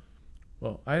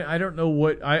 Well, I don't know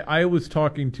what I was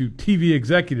talking to TV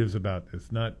executives about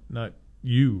this, not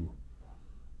you.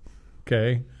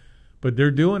 Okay. But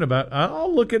they're doing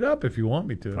I'll look it up if you want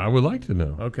me to. I would like to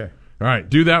know. Okay. All right.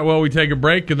 Do that while we take a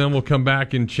break, and then we'll come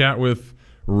back and chat with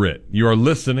Rit. You are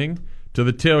listening to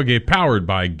The Tailgate, powered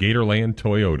by Gatorland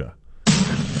Toyota.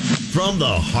 From the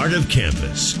heart of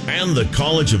campus and the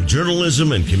College of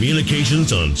Journalism and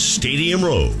Communications on Stadium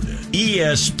Road,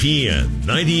 ESPN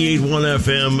 98.1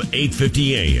 FM,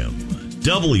 850 AM,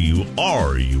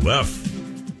 WRUF.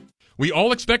 We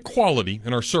all expect quality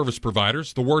in our service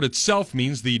providers. The word itself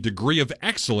means the degree of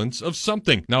excellence of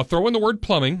something. Now throw in the word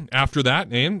plumbing after that,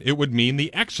 and it would mean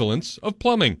the excellence of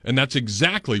plumbing. And that's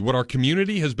exactly what our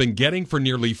community has been getting for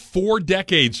nearly 4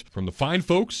 decades from the fine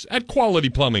folks at Quality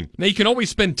Plumbing. Now you can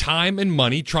always spend time and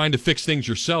money trying to fix things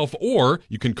yourself, or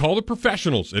you can call the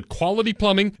professionals at Quality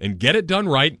Plumbing and get it done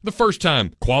right the first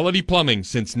time. Quality Plumbing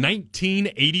since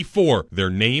 1984.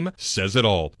 Their name says it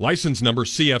all. License number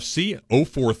CFC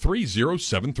 043073.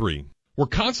 We're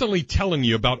constantly telling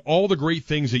you about all the great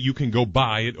things that you can go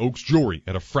buy at Oaks Jewelry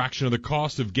at a fraction of the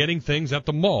cost of getting things at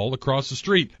the mall across the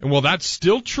street. And while that's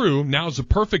still true, now's the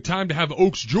perfect time to have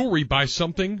Oaks Jewelry buy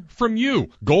something from you.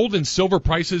 Gold and silver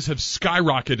prices have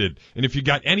skyrocketed. And if you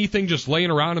got anything just laying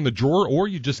around in the drawer or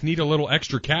you just need a little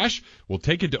extra cash, we'll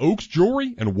take it to Oaks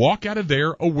Jewelry and walk out of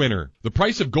there a winner. The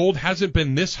price of gold hasn't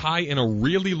been this high in a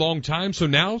really long time, so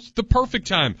now's the perfect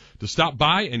time to stop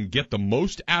by and get the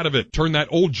most out of it. Turn that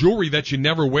old jewelry that you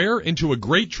never wear into a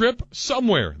great trip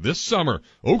somewhere this summer.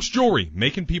 Oaks Jewelry,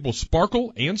 making people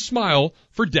sparkle and smile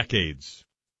for decades.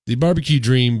 The barbecue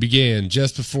dream began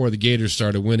just before the Gators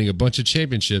started winning a bunch of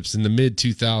championships in the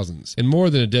mid-2000s. And more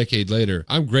than a decade later,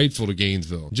 I'm grateful to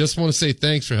Gainesville. Just want to say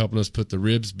thanks for helping us put the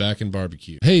ribs back in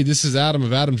barbecue. Hey, this is Adam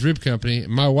of Adam's Rib Company,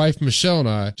 and my wife Michelle and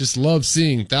I just love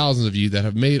seeing thousands of you that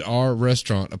have made our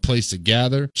restaurant a place to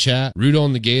gather, chat, root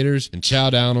on the Gators, and chow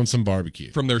down on some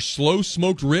barbecue. From their slow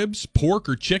smoked ribs, pork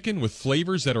or chicken with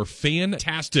flavors that are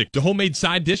fantastic, to homemade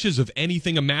side dishes of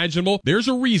anything imaginable, there's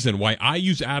a reason why I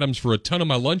use Adam's for a ton of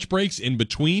my lunch breaks in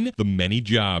between the many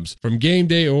jobs. From game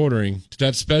day ordering to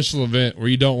that special event where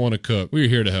you don't want to cook, we're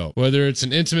here to help. Whether it's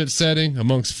an intimate setting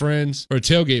amongst friends or a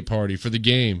tailgate party for the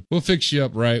game, we'll fix you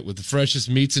up right with the freshest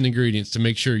meats and ingredients to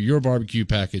make sure your barbecue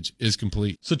package is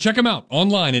complete. So check them out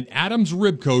online at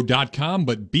adamsribco.com,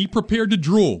 but be prepared to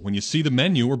drool when you see the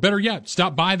menu, or better yet,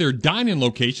 stop by their dine-in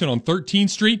location on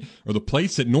 13th Street, or the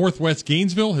place that Northwest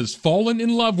Gainesville has fallen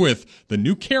in love with, the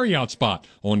new carryout spot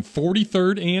on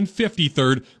 43rd and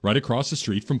 53rd, backyard right across the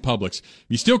street from Publix. If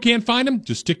you still can't find them,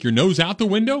 just stick your nose out the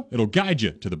window. It'll guide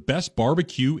you to the best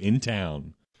barbecue in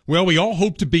town. Well, we all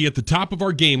hope to be at the top of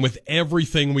our game with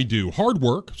everything we do. Hard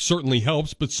work certainly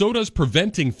helps, but so does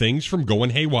preventing things from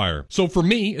going haywire. So for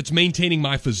me, it's maintaining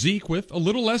my physique with a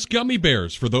little less gummy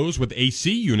bears. For those with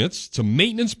AC units, it's a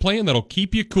maintenance plan that'll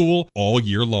keep you cool all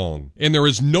year long. And there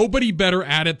is nobody better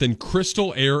at it than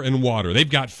Crystal Air and Water. They've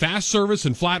got fast service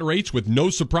and flat rates with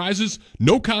no surprises,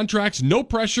 no contracts, no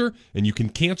pressure, and you can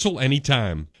cancel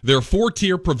anytime. Their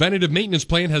 4-tier preventative maintenance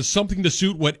plan has something to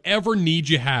suit whatever need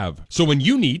you have. So when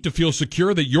you need to feel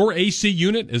secure that your AC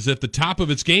unit is at the top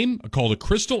of its game, a call to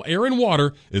Crystal Air and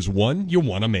Water is one you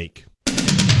want to make.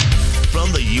 From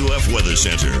the UF Weather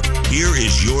Center, here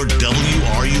is your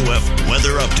WRUF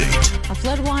weather update. A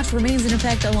flood watch remains in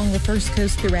effect along the first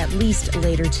coast through at least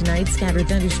later tonight. Scattered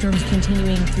thunderstorms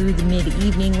continuing through the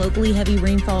mid-evening. Locally, heavy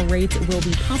rainfall rates will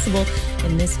be possible,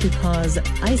 and this could cause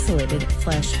isolated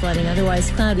flash flooding.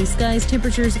 Otherwise, cloudy skies,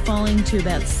 temperatures falling to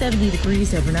about 70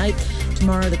 degrees overnight.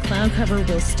 Tomorrow, the cloud cover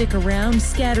will stick around.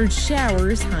 Scattered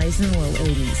showers, highs in the low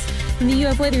 80s. From the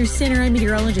UF Weather Center, I'm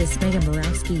meteorologist Megan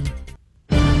Borowski.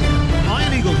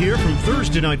 Ian Eagle here from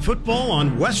Thursday Night Football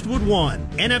on Westwood One.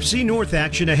 NFC North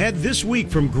action ahead this week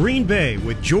from Green Bay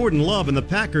with Jordan Love and the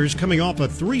Packers coming off a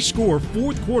 3-score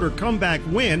fourth-quarter comeback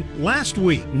win last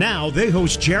week. Now they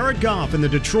host Jared Goff and the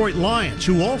Detroit Lions,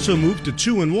 who also moved to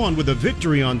 2-1 with a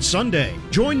victory on Sunday.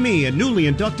 Join me and newly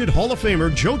inducted Hall of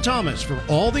Famer Joe Thomas for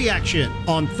all the action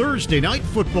on Thursday Night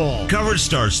Football. Coverage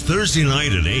starts Thursday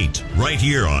night at 8, right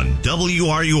here on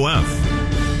WRUF.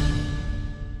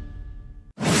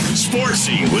 Sports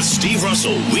Scene with Steve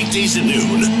Russell, weekdays at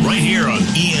noon, right here on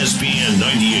ESPN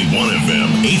 98.1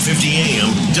 FM, 850 AM,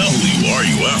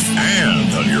 WRUF,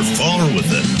 and on your phone with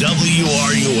the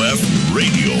WRUF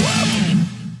radio app.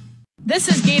 This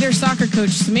is Gator soccer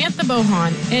coach Samantha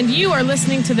Bohan, and you are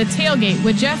listening to The Tailgate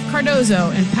with Jeff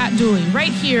Cardozo and Pat Dooley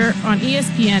right here on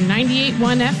ESPN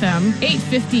 98.1 FM,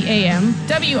 850 AM,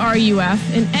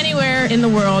 WRUF, and anywhere in the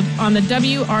world on the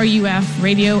WRUF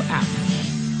radio app.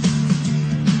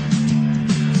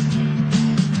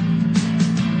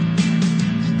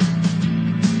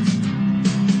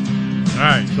 All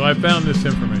right, so I found this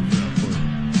information out for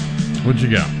you. What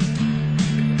you got?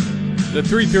 The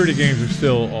 3:30 games are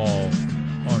still all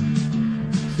on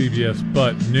CBS,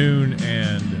 but noon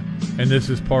and this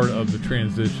is part of the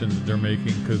transition that they're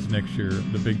making because next year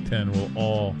the Big Ten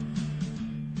will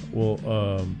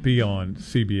be on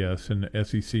CBS and the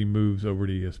SEC moves over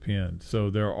to ESPN.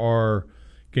 So there are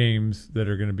games that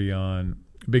are going to be on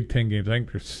Big Ten games. I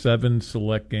think there's 7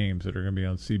 select games that are going to be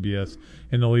on CBS,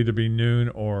 and they'll either be noon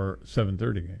or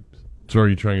 7:30 games. So are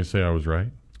you trying to say I was right?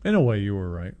 In a way, you were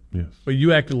right. Yes. But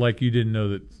you acted like you didn't know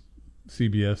that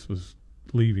CBS was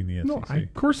leaving the SEC. No,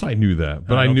 of course I knew that.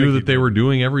 But I knew that they were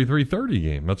doing every 3:30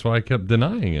 game. That's why I kept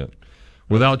denying it.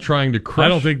 Without trying to crush. I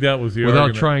don't think that was the argument.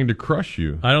 Without trying to crush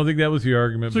you. I don't think that was the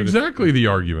argument. It's exactly the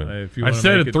argument. I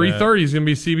said at 3:30 is going to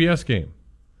be a CBS game.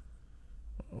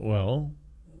 Well,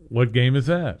 what game is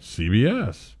that?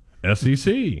 CBS.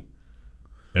 SEC.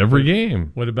 Every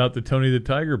game. What about the Tony the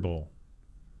Tiger Bowl?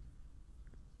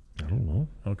 I don't know.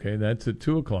 Okay, that's at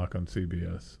 2 o'clock on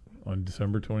CBS on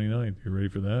December 29th. You ready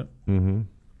for that? Mm-hmm.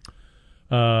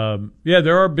 Yeah,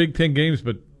 there are Big Ten games,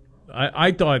 but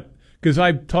I thought, because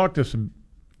I've talked to some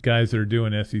guys that are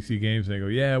doing SEC games, and they go,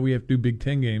 yeah, we have to do Big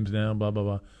Ten games now, blah, blah,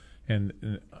 blah.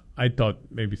 And I thought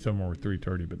maybe some were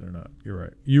 3:30, but they're not. You're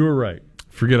right. You were right.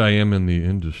 Forget I am in the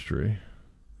industry.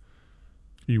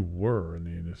 You were in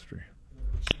the industry.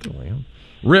 Still am.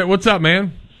 Rit, what's up,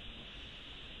 man?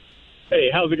 Hey,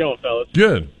 how's it going, fellas?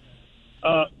 Good.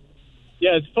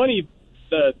 Yeah, it's funny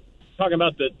talking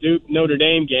about the Duke Notre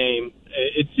Dame game.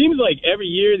 It seems like every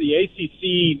year the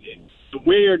ACC, the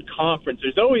weird conference,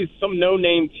 there's always some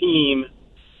no-name team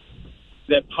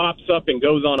that pops up and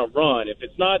goes on a run. If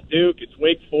it's not Duke, it's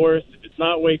Wake Forest. If it's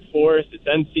not Wake Forest, it's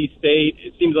NC State.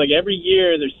 It seems like every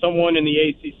year there's someone in the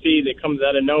ACC that comes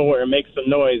out of nowhere and makes some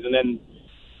noise, and then,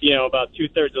 about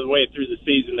 2/3 of the way through the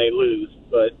season they lose.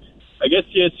 But I guess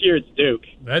this year it's Duke.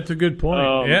 That's a good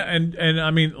point. Yeah, and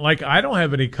I mean, I don't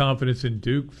have any confidence in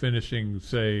Duke finishing,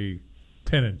 say,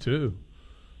 10-2.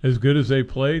 As good as they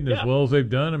played and as well as they've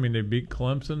done. I mean, they beat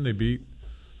Clemson. Who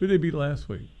did they beat last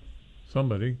week?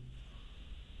 Somebody.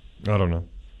 I don't know.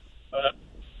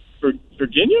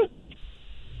 Virginia?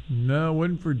 No, it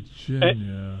wasn't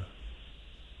Virginia.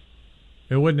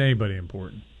 It wasn't anybody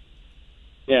important.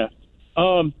 Yeah.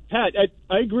 Pat,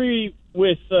 I agree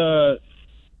with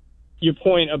your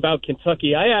point about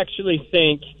Kentucky. I actually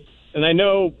think, and I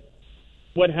know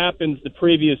what happens the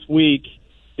previous week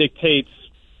dictates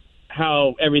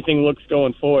how everything looks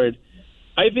going forward.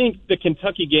 I think the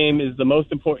Kentucky game is the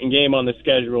most important game on the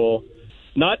schedule.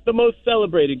 Not the most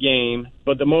celebrated game,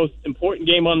 but the most important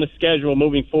game on the schedule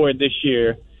moving forward this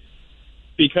year,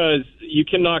 because you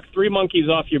can knock 3 monkeys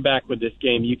off your back with this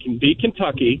game. You can beat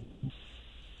Kentucky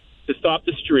to stop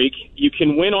the streak. You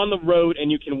can win on the road,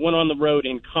 and you can win on the road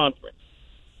in conference.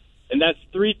 And that's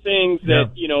 3 things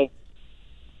that,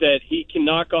 that he can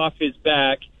knock off his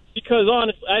back, because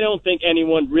honestly, I don't think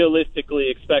anyone realistically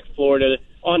expects Florida,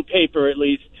 on paper at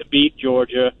least, to beat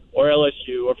Georgia or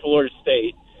LSU or Florida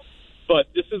State. But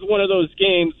this is one of those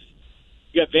games.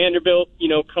 You got Vanderbilt,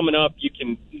 coming up. You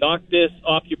can knock this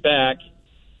off your back,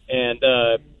 and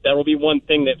that will be one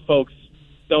thing that folks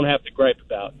don't have to gripe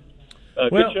about.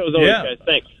 Good show as always, guys.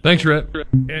 Thanks. Thanks, Rhett.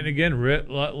 And again, Rhett,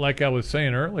 like I was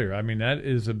saying earlier, I mean, that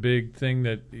is a big thing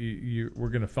that we're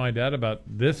going to find out about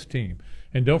this team.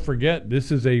 And don't forget,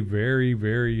 this is a very,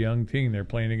 very young team. They're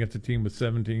playing against a team with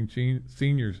 17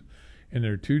 seniors, and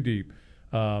they're 2 deep.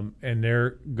 And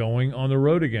they're going on the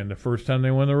road again. The first time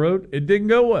they went on the road, it didn't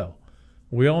go well.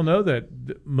 We all know that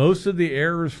most of the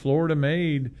errors Florida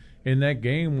made in that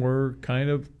game were kind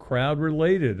of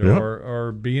crowd-related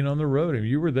or being on the road. And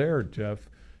you were there, Jeff.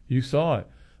 You saw it.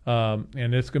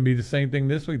 And it's going to be the same thing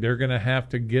this week. They're going to have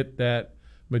to get that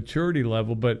maturity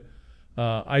level. But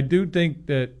I do think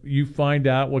that you find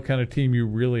out what kind of team you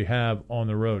really have on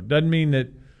the road. Doesn't mean that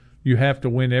you have to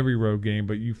win every road game,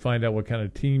 but you find out what kind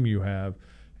of team you have.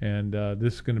 And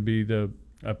this is going to be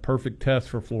a perfect test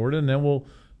for Florida. And then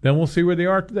we'll see where they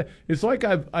are today. It's like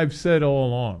I've said all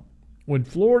along. When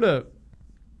Florida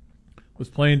was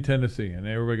playing Tennessee, and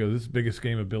everybody goes, this is the biggest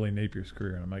game of Billy Napier's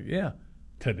career. And I'm like, yeah,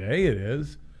 today it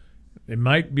is. It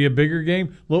might be a bigger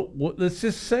game. Look, let's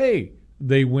just say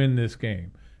they win this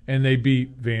game and they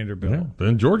beat Vanderbilt. Yeah,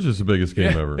 then Georgia's the biggest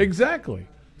game ever. Exactly.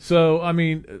 So, I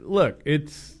mean, look,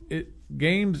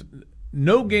 games.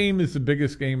 No game is the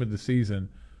biggest game of the season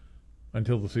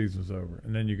until the season's over.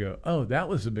 And then you go, oh, that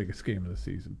was the biggest game of the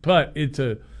season. But it's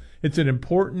an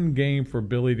important game for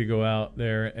Billy to go out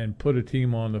there and put a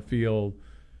team on the field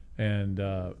and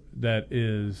that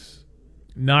is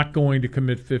not going to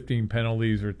commit 15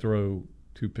 penalties or throw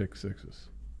 2 pick sixes.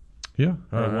 Yeah.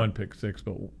 Or 1 pick six,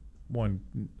 but 1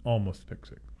 almost pick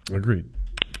six. Agreed.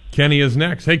 Kenny is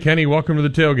next. Hey, Kenny, welcome to the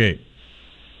tailgate.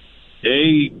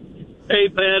 Hey,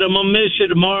 Pat, I'm going to miss you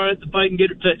tomorrow at the Fight and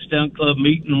Gator Touchdown Club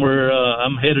meeting where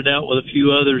I'm headed out with a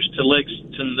few others to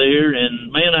Lexington there.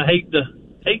 And, man, I hate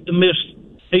to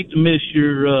miss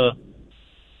your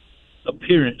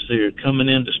appearance there coming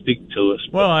in to speak to us.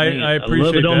 Well, I appreciate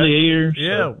love it that. On the air.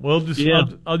 Yeah,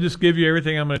 So, I'll just give you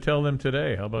everything I'm going to tell them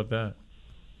today. How about that?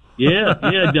 Yeah.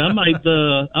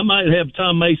 I might have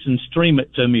Tom Mason stream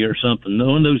it to me or something.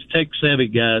 One of those tech savvy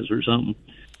guys or something,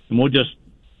 and we'll just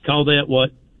call that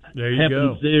what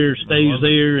happens there stays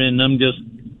there. And I'm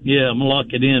gonna lock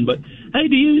it in. But hey,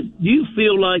 do you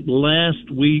feel like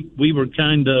last week we were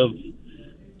kind of,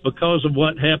 because of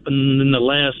what happened in the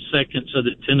last seconds of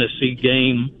the Tennessee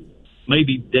game,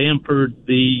 maybe dampered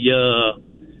the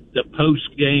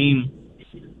post game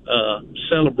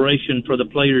celebration for the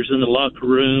players in the locker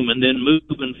room, and then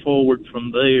moving forward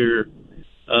from there,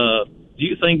 do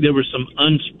you think there were some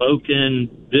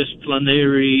unspoken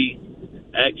disciplinary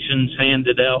actions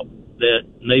handed out that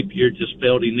Napier just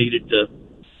felt he needed to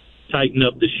tighten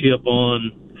up the ship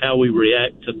on how we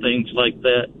react to things like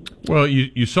that? Well,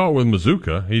 you saw it with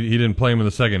Mazuka. He didn't play him in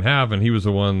the second half, and he was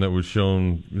the one that was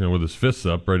shown, with his fists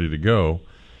up, ready to go.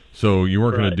 So you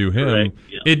weren't going to do him. Right,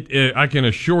 yeah. I can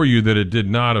assure you that it did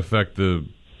not affect the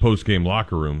post-game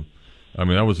locker room. I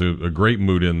mean, that was a great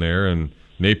mood in there, and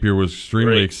Napier was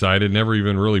extremely excited, never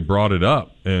even really brought it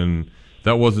up. And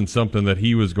that wasn't something that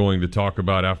he was going to talk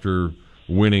about after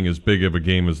winning as big of a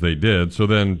game as they did. So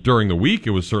then during the week,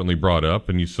 it was certainly brought up,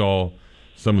 and you saw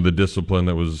some of the discipline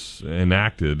that was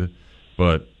enacted.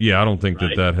 But, yeah, I don't think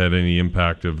that had any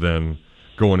impact of then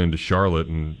going into Charlotte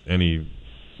and any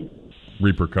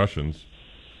repercussions.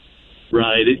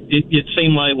 Right. It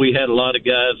seemed like we had a lot of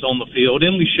guys on the field,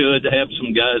 and we should have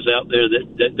some guys out there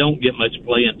that don't get much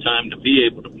playing time to be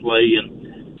able to play.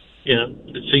 And,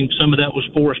 it seemed some of that was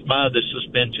forced by the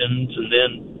suspensions. And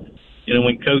then,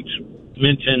 when Coach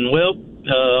mentioned, I'm going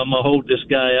to hold this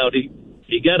guy out,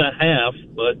 he got a half,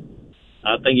 but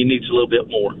I think he needs a little bit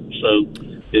more. So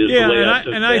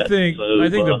I think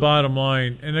the bottom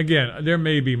line, and again, there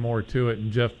may be more to it,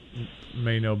 and Jeff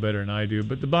may know better than I do,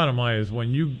 but the bottom line is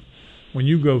when you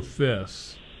go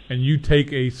fists and you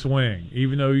take a swing,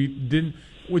 even though you didn't,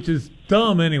 which is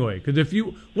dumb anyway, because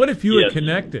what if you had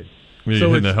connected? You're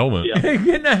hitting the helmet.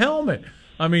 Getting a helmet.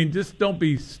 I mean, just don't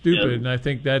be stupid, and I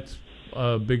think that's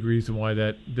a big reason why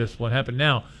that discipline happened.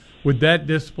 Now, would that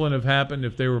discipline have happened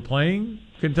if they were playing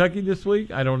Kentucky this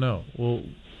week? I don't know. Well,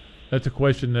 that's a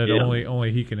question that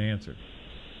only he can answer.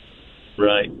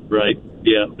 Right.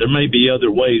 Yeah, there may be other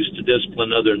ways to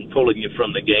discipline other than pulling you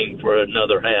from the game for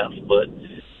another half. But,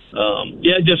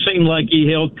 it just seemed like he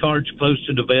held cards close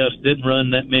to the vest, didn't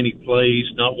run that many plays,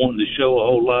 not wanting to show a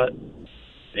whole lot,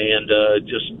 and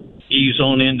just ease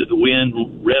on into the wind,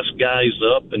 rest guys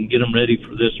up, and get them ready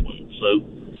for this one. So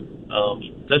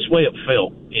that's the way it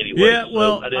felt anyway. Yeah,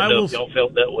 well, so I didn't know if y'all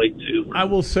felt that way too. I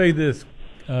will say this,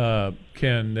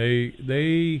 Ken.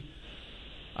 They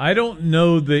I don't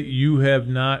know that you have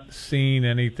not seen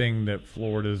anything that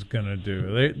Florida's going to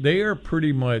do. They are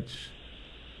pretty much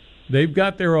 – they've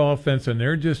got their offense, and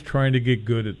they're just trying to get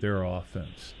good at their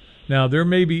offense. Now, there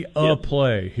may be a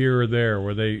play here or there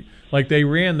where they – like they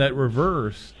ran that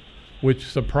reverse, which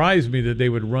surprised me that they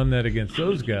would run that against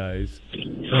those guys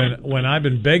when I've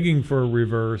been begging for a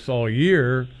reverse all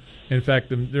year. In fact,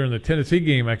 during the Tennessee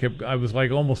game, I was like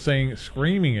almost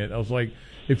screaming it. I was like –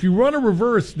 if you run a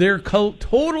reverse, they're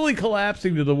totally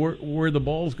collapsing to where the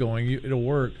ball's going. It'll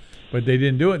work, but they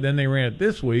didn't do it. Then they ran it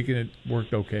this week, and it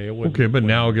worked okay. But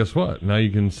now guess what? Now you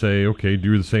can say, okay,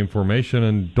 do the same formation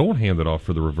and don't hand it off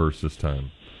for the reverse this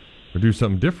time, or do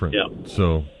something different. Yeah.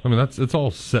 So I mean, it's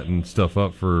all setting stuff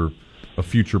up for a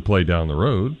future play down the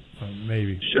road.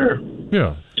 Maybe. Sure.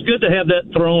 Yeah. It's good to have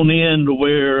that thrown in to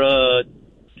where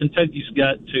Kentucky's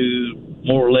got to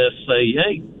more or less say,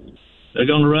 hey, they're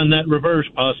going to run that reverse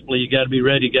possibly. You got to be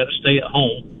ready. You got to stay at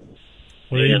home.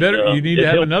 Well, you need to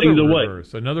have another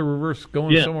reverse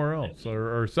going somewhere else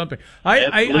or something.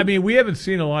 I mean, we haven't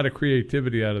seen a lot of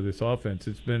creativity out of this offense.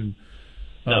 It's been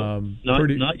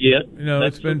not yet. No,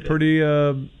 it's been pretty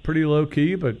low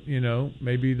key. But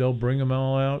maybe they'll bring them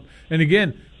all out. And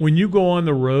again, when you go on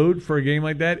the road for a game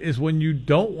like that, is when you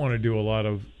don't want to do a lot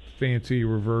of fancy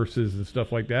reverses and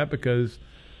stuff like that because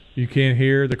you can't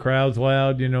hear, the crowd's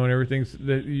loud, and everything.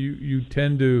 That you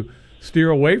tend to steer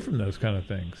away from those kind of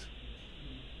things.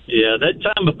 Yeah, that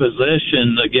time of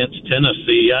possession against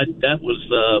Tennessee, that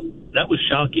was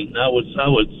shocking. I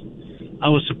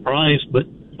was surprised, but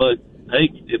hey,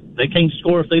 they can't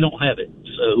score if they don't have it.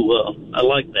 So I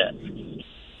like that.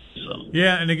 So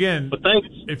yeah, and again, but thanks.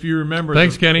 If you remember,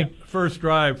 Kenny. First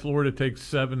drive, Florida takes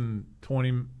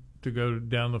 7:20 to go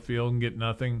down the field and get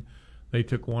nothing. They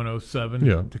took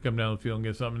 107 to come down the field and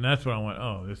get something. And that's when I went,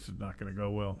 oh, this is not going to go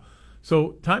well.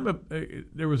 So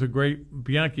there was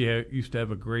Bianchi used to have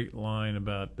a great line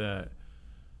about that.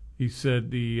 He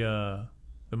said the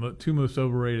two most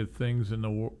overrated things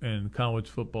in college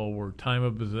football were time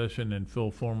of possession and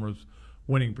Phil Fulmer's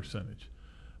winning percentage,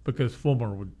 because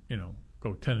Fulmer would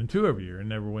go 10-2 every year and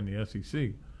never win the SEC.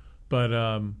 But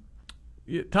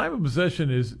time of possession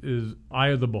is eye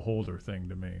of the beholder thing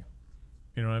to me.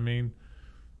 You know what I mean?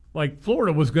 Like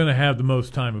Florida was going to have the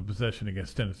most time of possession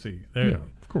against Tennessee. Yeah,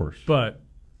 of course. But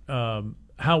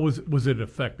how was it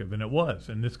effective? And it was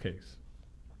in this case.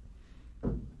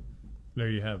 There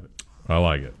you have it. I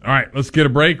like it. All right, let's get a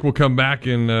break. We'll come back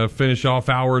and finish off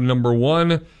hour number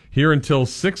 1 here until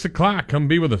 6 o'clock. Come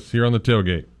be with us here on the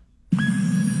Tailgate.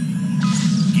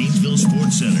 Gainesville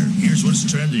Sports Center. Here's what's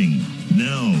trending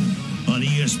now on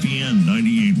ESPN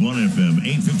 98.1 FM,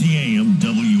 850 AM,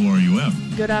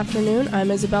 WRUF. Good afternoon. I'm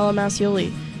Isabella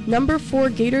Massioli. Number 4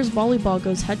 Gators volleyball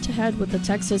goes head-to-head with the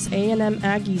Texas A&M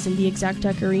Aggies in the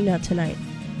Exactech Arena tonight.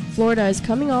 Florida is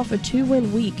coming off a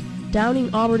 2-win week,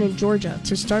 downing Auburn and Georgia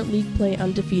to start league play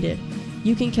undefeated.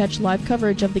 You can catch live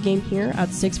coverage of the game here at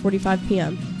 6:45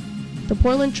 p.m. The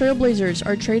Portland Trail Blazers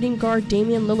are trading guard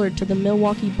Damian Lillard to the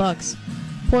Milwaukee Bucks.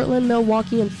 Portland,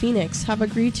 Milwaukee, and Phoenix have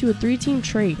agreed to a 3-team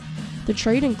trade. The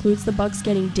trade includes the Bucks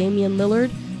getting Damian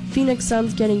Lillard, Phoenix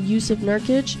Suns getting Yusuf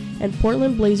Nurkic, and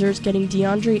Portland Blazers getting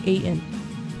DeAndre Ayton.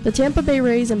 The Tampa Bay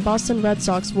Rays and Boston Red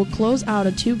Sox will close out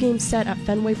a 2-game set at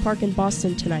Fenway Park in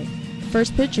Boston tonight.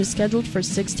 First pitch is scheduled for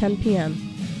 6:10 p.m.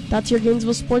 That's your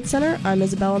Gainesville Sports Center. I'm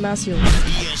Isabella Massioli.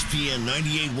 ESPN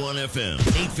 98.1 FM,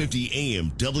 850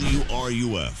 AM,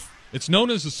 WRUF. It's known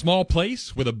as a small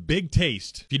place with a big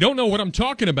taste. If you don't know what I'm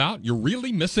talking about, you're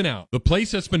really missing out. The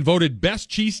place that's been voted best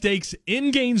cheesesteaks in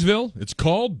Gainesville, it's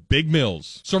called Big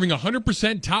Mills. Serving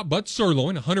 100% top butt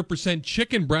sirloin, 100%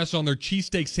 chicken breast on their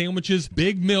cheesesteak sandwiches,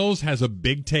 Big Mills has a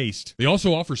big taste. They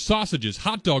also offer sausages,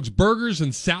 hot dogs, burgers,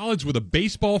 and salads with a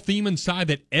baseball theme inside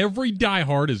that every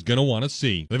diehard is going to want to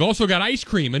see. They've also got ice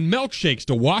cream and milkshakes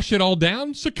to wash it all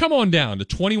down, so come on down to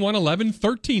 2111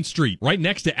 13th Street, right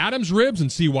next to Adams Ribs, and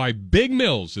see why Big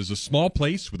Mills is a small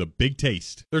place with a big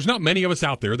taste. There's not many of us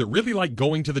out there that really like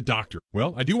going to the doctor.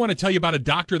 Well, I do want to tell you about a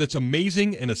doctor that's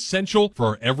amazing and essential for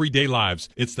our everyday lives.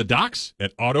 It's the docs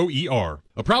at Auto ER.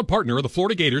 A proud partner of the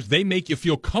Florida Gators, they make you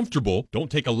feel comfortable, don't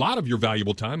take a lot of your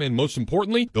valuable time, and most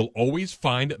importantly, they'll always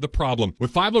find the problem.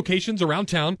 With 5 locations around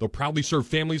town, they'll proudly serve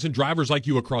families and drivers like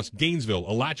you across Gainesville,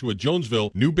 Alachua,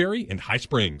 Jonesville, Newberry, and High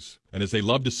Springs. And as they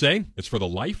love to say, it's for the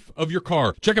life of your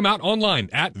car. Check them out online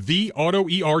at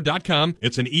theautoer.com.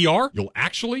 It's an ER you'll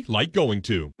actually like going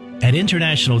to. At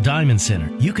International Diamond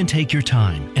Center, you can take your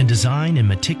time and design and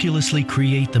meticulously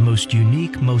create the most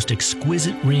unique, most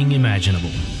exquisite ring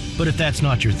imaginable. But if that's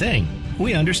not your thing,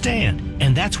 we understand.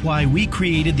 And that's why we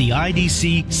created the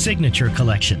IDC Signature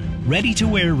Collection.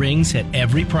 Ready-to-wear rings at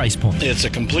every price point. It's a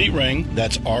complete ring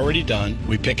that's already done.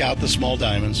 We pick out the small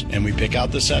diamonds, and we pick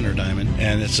out the center diamond,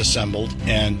 and it's assembled,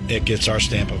 and it gets our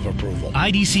stamp of approval.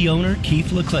 IDC owner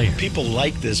Keith LeClaire. People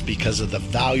like this because of the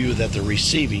value that they're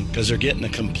receiving, because they're getting a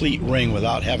complete ring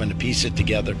without having to piece it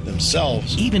together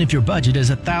themselves. Even if your budget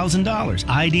is $1,000,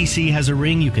 IDC has a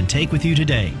ring you can take with you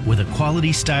today with a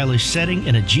quality, stylish setting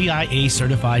and a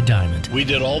GIA-certified diamond. We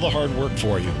did all the hard work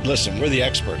for you. Listen, we're the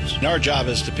experts, and our job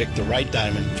is to pick the right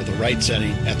diamond for the right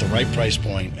setting at the right price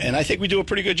point, and I think we do a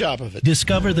pretty good job of it.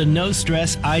 Discover the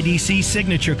no-stress IDC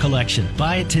Signature Collection.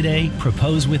 Buy it today,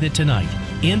 propose with it tonight.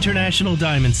 International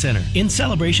Diamond Center in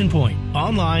Celebration Point.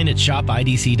 Online at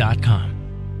shopidc.com.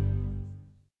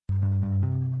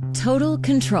 Total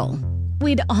control.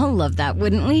 We'd all love that,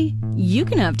 wouldn't we? You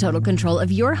can have total control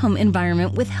of your home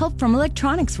environment with help from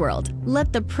Electronics World.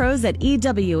 Let the pros at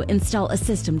EW install a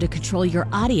system to control your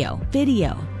audio,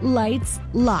 video, lights,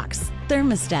 locks,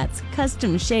 thermostats,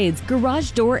 custom shades, garage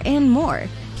door, and more.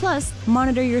 Plus,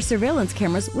 monitor your surveillance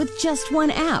cameras with just one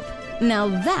app. Now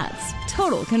that's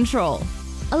total control.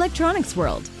 Electronics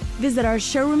World. Visit our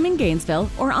showroom in Gainesville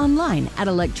or online at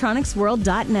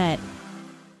electronicsworld.net.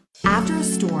 After a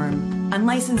storm,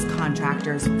 unlicensed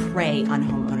contractors prey on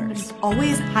homeowners.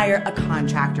 Always hire a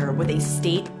contractor with a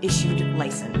state-issued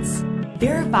license.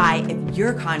 Verify if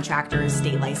your contractor is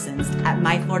state licensed at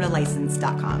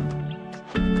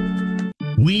myfloridalicense.com.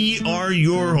 We are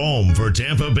your home for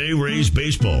Tampa Bay Rays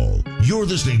baseball. You're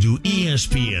listening to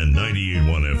ESPN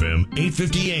 98.1 FM,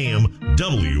 850 AM,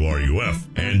 WRUF,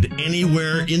 and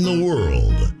anywhere in the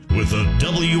world with the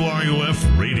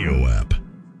WRUF radio app.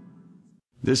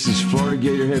 This is Florida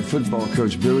Gator head football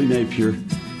coach Billy Napier,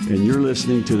 and you're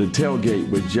listening to The Tailgate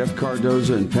with Jeff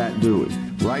Cardozo and Pat Dooley,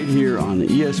 right here on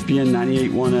ESPN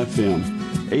 98.1 FM,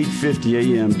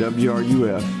 850 AM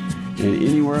WRUF, and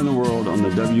anywhere in the world on the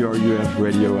WRUF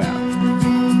radio app.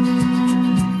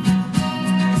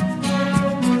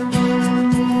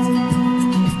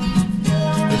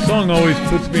 This song always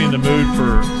puts me in the mood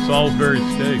for Salisbury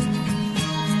steak.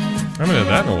 I haven't had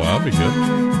that in a while. That'd be good.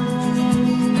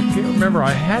 I can't remember.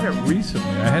 I had it recently.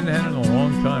 I hadn't had it in a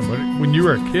long time. But when you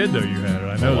were a kid, though, you had it.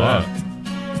 I know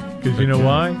that. Because you know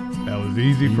why? That was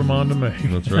easy for Mom to make.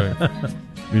 That's right.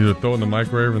 You either throw it in the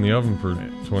microwave or in the oven for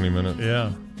 20 minutes.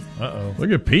 Yeah. Uh-oh.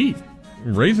 Look at Pete.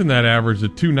 Raising that average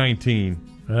at 219.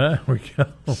 There we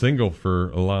go. Single for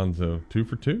Alonzo. 2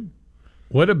 for 2.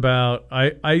 What about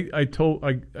I told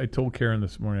Karen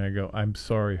this morning, I go, I'm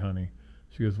sorry, honey.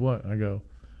 She goes, what? I go,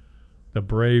 the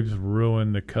Braves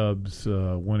ruined the Cubs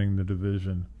winning the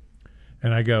division.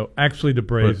 And I go, actually, the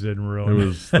Braves didn't ruin it. It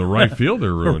was the right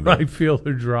fielder ruined the it. right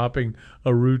fielder dropping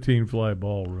a routine fly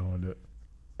ball ruined it.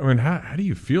 I mean, how do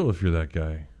you feel if you're that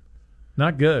guy?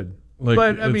 Not good. Like,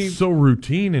 but, I it's mean, so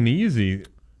routine and easy.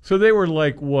 So they were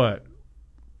like, what?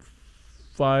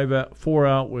 4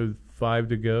 out with 5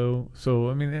 to go.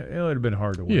 So, I mean, it would have been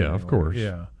hard to win. Yeah, anyway. of course.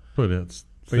 Yeah. But it's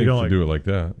but you don't to do it like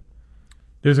that.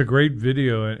 There's a great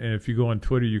video, and if you go on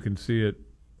Twitter, you can see it,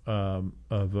 of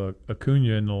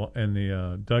Acuna in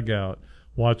the dugout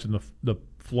watching the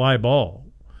fly ball,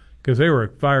 because they were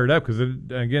fired up because,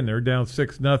 again, they're down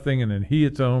 6-0, and then he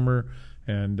hits a homer,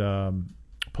 and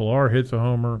Pilar hits a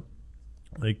homer.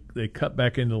 They cut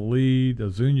back into the lead.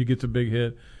 Ozuna gets a big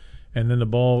hit, and then the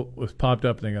ball was popped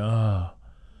up, and they go,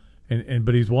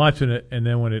 but he's watching it, and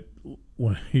then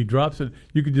when he drops it,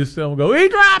 you could just tell him, go, he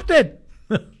dropped it!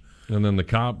 And then the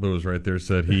cop who was right there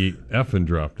said he effing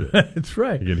dropped it. That's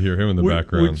right. You could hear him in the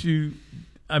background.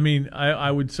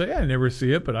 I would say I never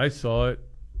see it, but I saw it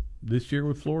this year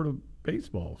with Florida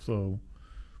baseball. So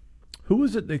who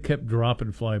was it that kept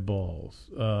dropping fly balls?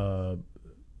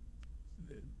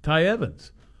 Ty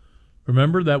Evans.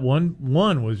 Remember that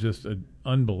one was just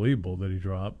unbelievable that he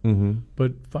dropped. Mm-hmm.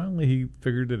 But finally he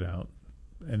figured it out.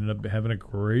 Ended up having a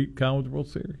great College World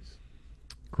Series.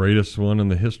 Greatest one in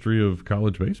the history of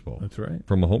college baseball. That's right.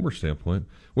 From a homer standpoint,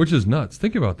 which is nuts.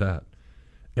 Think about that.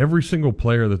 Every single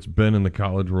player that's been in the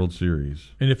College World Series.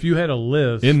 And if you had a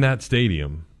list in that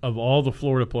stadium of all the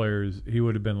Florida players, he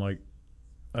would have been like,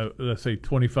 let's say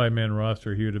 25-man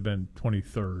roster, he would have been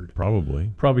 23rd.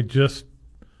 Probably just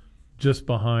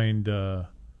behind Hudson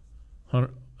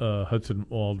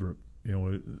Waldrop.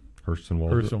 Hurston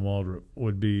Waldrop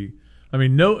would be.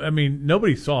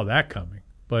 Nobody saw that coming,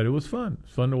 but it was fun.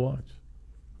 It's fun to watch.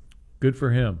 Good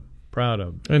for him. Proud of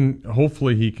him. And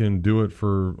hopefully he can do it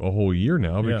for a whole year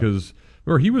now because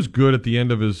he was good at the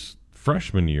end of his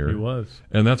freshman year. He was.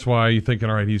 And that's why you're thinking,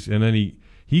 all right,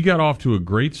 he got off to a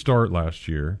great start last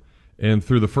year, and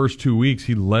through the first 2 weeks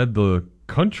he led the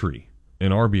country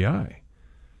in RBI.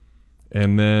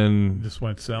 And then just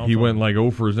went south. He went like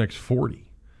 0 for his next 40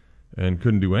 and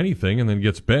couldn't do anything, and then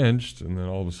gets benched, and then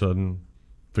all of a sudden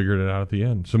figured it out at the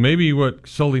end. So maybe what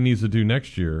Sully needs to do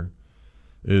next year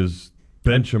is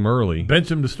bench him early.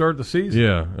 Bench him to start the season.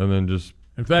 Yeah, and then just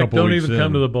in fact, don't even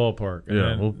come to the ballpark. And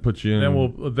then we'll put you in. Then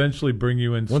we'll eventually bring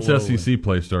you in once slowly. SEC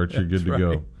play starts, you're good to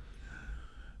go.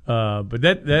 But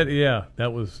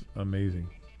that was amazing.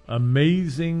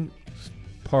 Amazing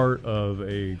part of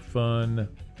a fun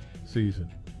season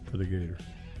for the Gators.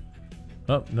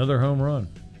 Another home run.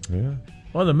 Yeah.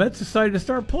 Well, the Mets decided to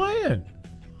start playing.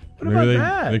 What Maybe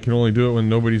about that? They can only do it when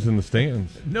nobody's in the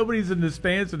stands. Nobody's in the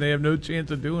stands, and they have no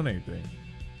chance of doing anything.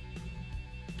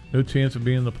 No chance of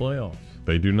being in the playoffs.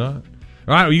 They do not.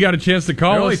 All right, well, you got a chance to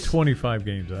call They're only us. 25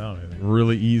 games out, I think.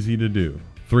 Really easy to do.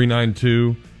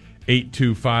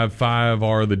 392-8255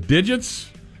 are the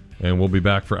digits, and we'll be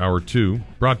back for hour 2.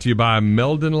 Brought to you by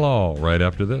Meldon Law right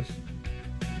after this.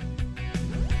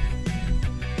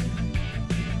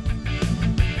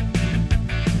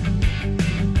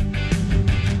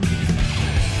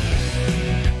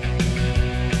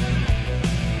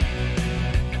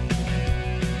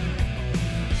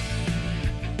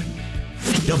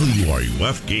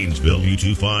 WRUF Gainesville,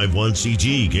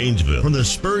 U251CG Gainesville, from the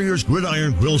Spurrier's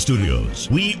Gridiron Grill Studios.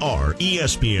 We are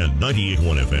ESPN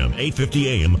 98.1 FM, 850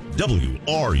 AM,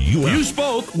 WRUF. You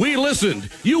spoke, we listened.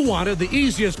 You wanted the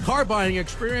easiest car buying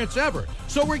experience ever.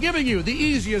 So we're giving you the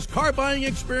easiest car buying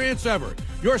experience ever.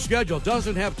 Your schedule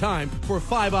doesn't have time for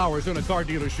 5 hours in a car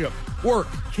dealership. Work,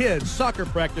 kids, soccer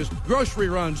practice, grocery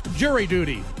runs, jury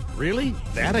duty. Really?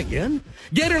 That again?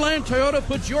 Gatorland Toyota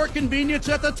puts your convenience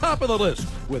at the top of the list.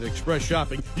 With Express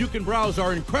Shopping, you can browse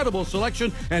our incredible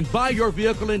selection and buy your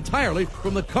vehicle entirely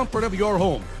from the comfort of your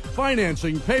home.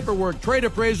 Financing, paperwork, trade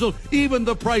appraisal, even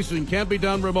the pricing can be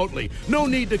done remotely. No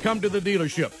need to come to the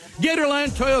dealership.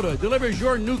 Gatorland Toyota delivers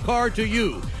your new car to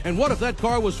you. And what if that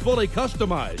car was fully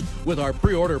customized? With our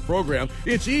pre-order program,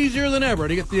 it's easier than ever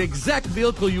to get the exact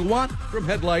vehicle you want, from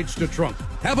headlights to trunk.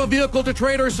 Have a vehicle to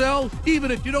trade or sell? Even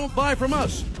if you don't buy from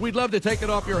us, we'd love to take it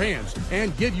off your hands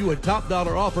and give you a top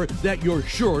dollar offer that you're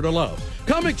sure to love.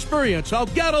 Come experience how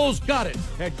Gatto's got it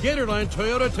at Gatorland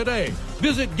Toyota today.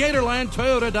 Visit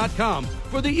GatorlandToyota.com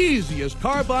for the easiest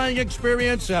car buying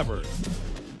experience ever.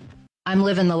 I'm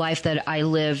living the life that I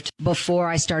lived before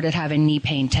I started having knee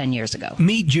pain 10 years ago.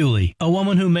 Meet Julie, a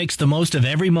woman who makes the most of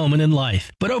every moment in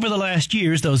life. But over the last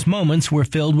years, those moments were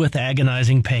filled with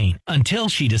agonizing pain until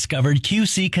she discovered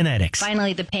QC Kinetics.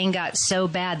 Finally, the pain got so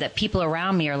bad that people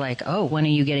around me are like, oh, when are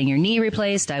you getting your knee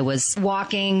replaced? I was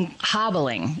walking,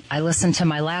 hobbling. I listened to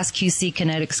my last QC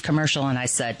Kinetics commercial and I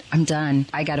said, I'm done.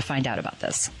 I got to find out about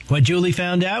this. What Julie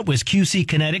found out was QC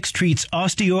Kinetics treats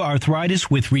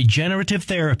osteoarthritis with regenerative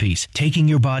therapies, taking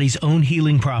your body's own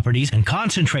healing properties and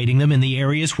concentrating them in the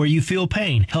areas where you feel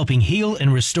pain, helping heal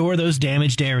and restore those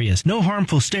damaged areas. No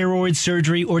harmful steroids,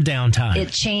 surgery, or downtime.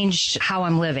 It changed how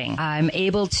I'm living. I'm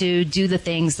able to do the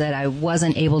things that I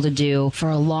wasn't able to do for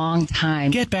a long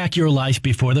time. Get back your life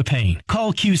before the pain.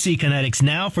 Call QC Kinetics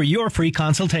now for your free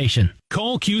consultation.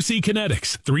 Call QC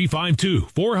Kinetics,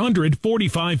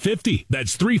 352-400-4550.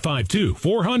 That's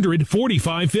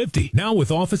 352-400-4550. Now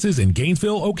with offices in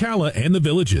Gainesville, Ocala, and the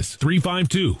Villages.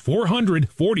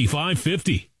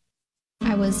 352-400-4550.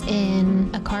 I was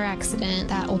in a car accident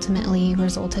that ultimately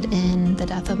resulted in the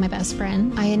death of my best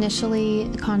friend. I initially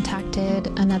contacted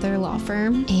another law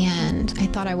firm and I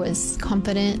thought I was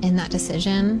confident in that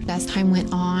decision. As time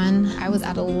went on, I was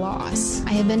at a loss.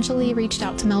 I eventually reached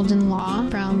out to Meldon Law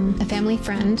from a family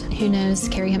friend who knows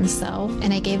Kerry himself,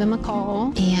 and I gave him a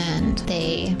call and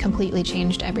they completely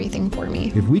changed everything for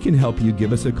me. If we can help you,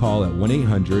 give us a call at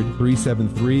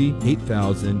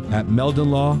 1-800-373-8000. At Meldon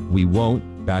Law, we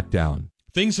won't back down.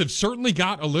 Things have certainly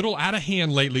got a little out of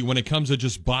hand lately when it comes to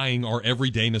just buying our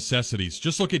everyday necessities.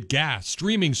 Just look at gas,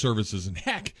 streaming services, and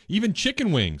heck, even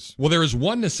chicken wings. Well, there is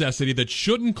one necessity that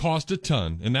shouldn't cost a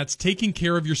ton, and that's taking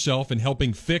care of yourself and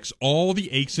helping fix all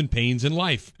the aches and pains in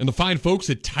life. And the fine folks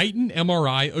at Titan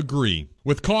MRI agree.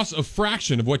 With costs a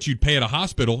fraction of what you'd pay at a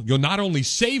hospital, you'll not only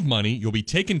save money, you'll be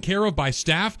taken care of by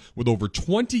staff with over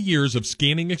 20 years of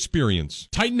scanning experience.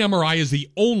 Titan MRI is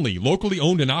the only locally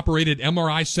owned and operated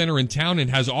MRI center in town and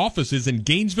has offices in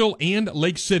Gainesville and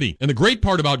Lake City. And the great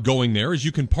part about going there is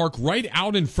you can park right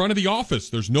out in front of the office.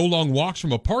 There's no long walks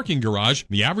from a parking garage.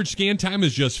 The average scan time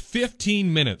is just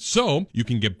 15 minutes. So you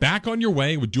can get back on your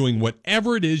way with doing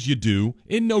whatever it is you do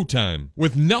in no time.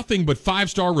 With nothing but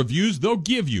 5-star reviews, they'll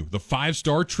give you the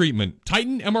 5-star treatment.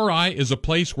 Titan MRI is a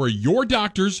place where your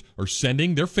doctors are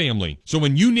sending their family. So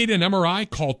when you need an MRI,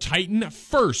 call Titan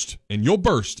first, and you'll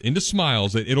burst into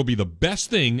smiles that it'll be the best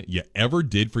thing you ever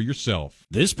did for yourself.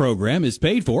 This program is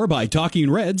paid for by Talking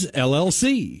Reds,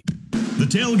 LLC. The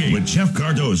Tailgate with Jeff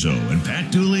Cardozo and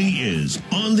Pat Dooley is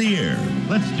on the air.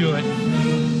 Let's do it.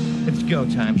 It's go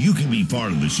time. You can be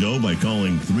part of the show by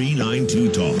calling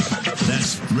 392-TALK.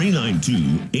 That's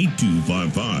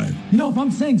 392-8255. You know, if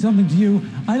I'm saying something to you,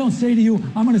 I don't say to you,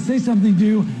 I'm going to say something to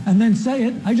you and then say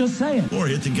it. I just say it. Or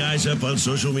hit the guys up on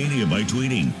social media by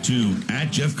tweeting to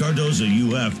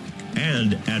 @JeffCardozaUF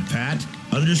and @Pat_Dooley.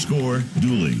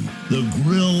 The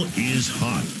grill is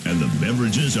hot and the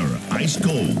beverages are ice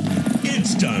cold.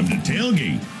 It's time to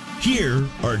tailgate. Here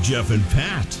are Jeff and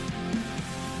Pat.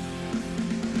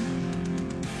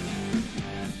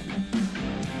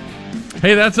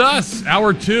 Hey, that's us.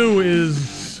 Hour 2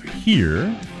 is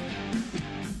here.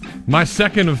 My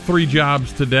second of 3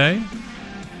 jobs today.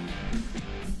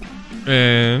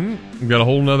 And we've got a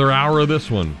whole nother hour of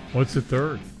this one. What's the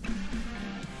third?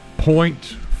 Point,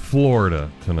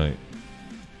 Florida tonight.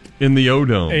 In the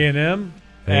O-Dome. A&M?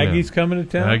 Aggies coming to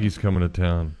town? Aggies coming to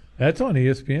town. That's on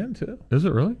ESPN, too. Is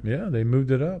it really? Yeah, they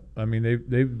moved it up. I mean,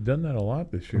 they've done that a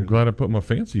lot this year. I'm glad I put my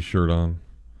fancy shirt on.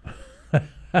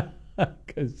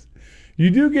 Because you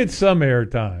do get some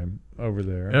airtime over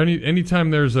there.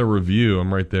 Anytime there's a review,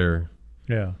 I'm right there.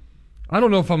 Yeah. I don't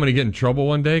know if I'm going to get in trouble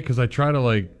one day because I try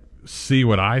to, see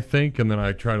what I think, and then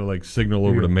I try to, signal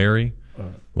over to Mary.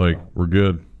 We're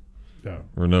good. No.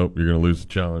 Or nope, you're going to lose the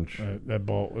challenge. That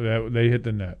ball, they hit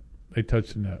the net. They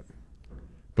touched the net.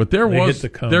 But there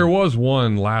was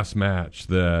one last match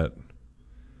that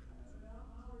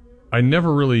I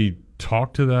never really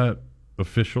talked to that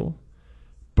official,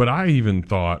 but I even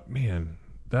thought, man,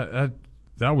 that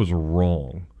was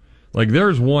wrong.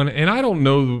 There's one, and I don't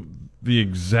know the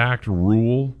exact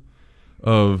rule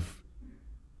of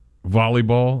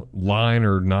volleyball, line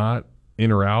or not,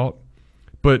 in or out,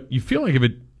 but you feel like if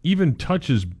it even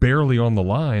touches barely on the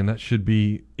line, that should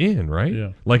be in, right? Yeah.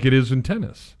 Like it is in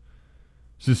tennis.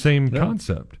 It's the same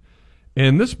concept.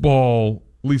 And this ball,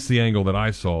 at least the angle that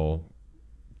I saw,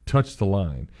 touched the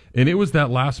line. And it was that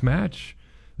last match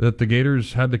that the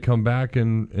Gators had to come back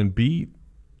and beat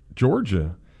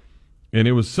Georgia. And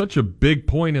it was such a big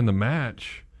point in the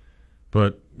match,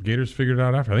 but Gators figured it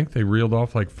out after. I think they reeled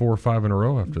off 4 or 5 in a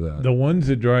row after that. The ones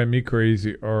that drive me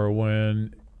crazy are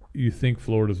when you think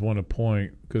Florida's won a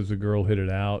point because the girl hit it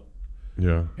out.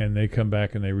 Yeah. And they come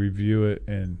back and they review it,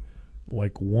 and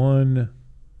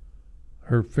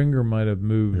her finger might have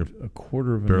moved a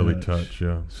quarter of an barely inch. touched,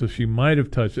 yeah. So she might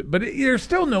have touched it. But there's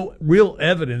still no real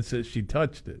evidence that she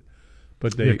touched it.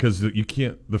 But because you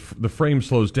can't, the frame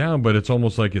slows down, but it's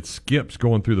almost like it skips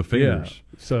going through the fingers.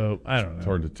 Yeah. So, I don't know. It's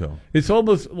hard to tell. It's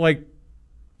almost like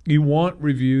you want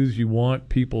reviews, you want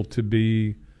people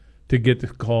to get the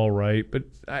call right. But,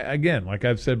 again, like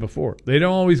I've said before, they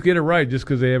don't always get it right just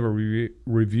because they have a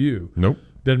review. Nope.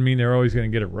 Doesn't mean they're always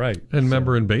going to get it right. And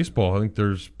remember, in baseball, I think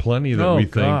there's plenty that we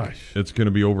think it's going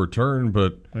to be overturned,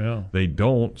 but they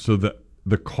don't. So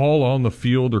the call on the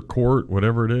field or court,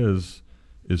 whatever it is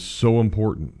so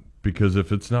important. Because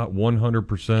if it's not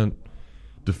 100%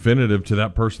 definitive to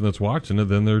that person that's watching it,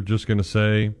 then they're just going to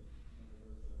say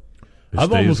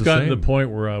I've almost gotten to the point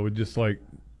where I would just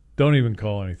don't even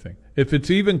call anything. If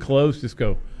it's even close, just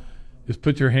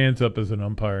put your hands up as an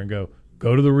umpire and go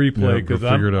to the replay because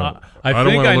figure it out. I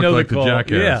think I know the call. The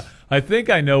jackass. Yeah, I think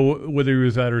I know whether he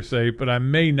was out or safe, but I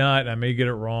may not. I may get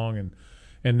it wrong,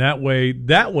 and that way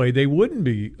they wouldn't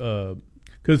be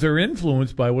because they're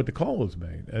influenced by what the call is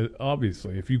made.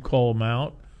 Obviously, if you call them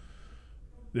out,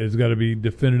 there's got to be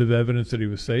definitive evidence that he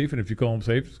was safe, and if you call him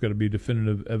safe, there's got to be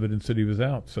definitive evidence that he was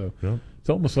out. So it's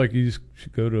almost like you just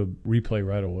should go to replay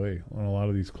right away on a lot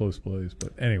of these close plays.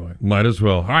 But anyway. Might as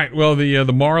well. All right, well, the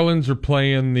Marlins are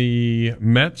playing the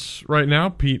Mets right now.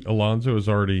 Pete Alonso has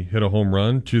already hit a home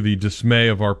run to the dismay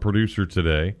of our producer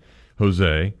today,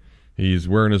 Jose. He's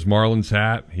wearing his Marlins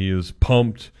hat. He is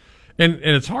pumped. And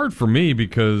it's hard for me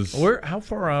because how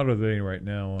far out are they right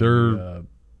now?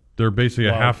 They're basically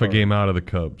a half a game out of the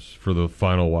Cubs for the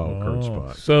final wild card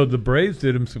spot. So the Braves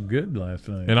did him some good last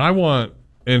night.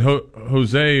 And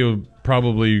Jose will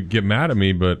probably get mad at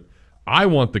me, but I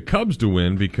want the Cubs to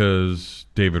win because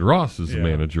David Ross is the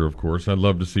manager, of course. I'd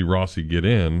love to see Rossi get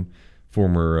in,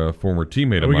 former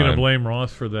teammate of mine. Are we going to blame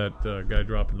Ross for that guy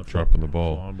dropping the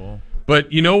ball?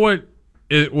 But you know what?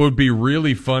 It would be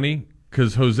really funny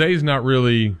because Jose's not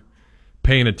really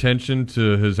paying attention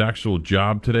to his actual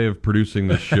job today of producing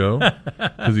this show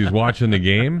because he's watching the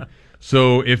game.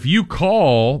 So if you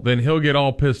call, then he'll get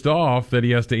all pissed off that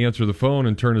he has to answer the phone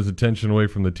and turn his attention away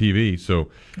from the TV. So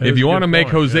if you want to make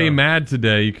Jose mad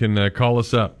today, you can call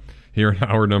us up here in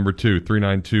hour number 2,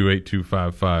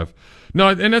 392-8255. No,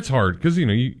 and that's hard because,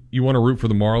 you want to root for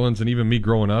the Marlins, and even me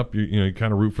growing up, you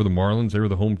kind of root for the Marlins. They were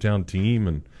the hometown team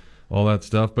and all that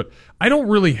stuff. But I don't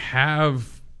really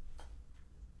have...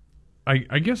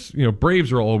 I guess,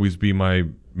 Braves will always be my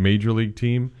major league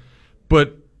team,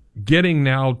 but getting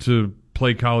now to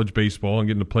play college baseball and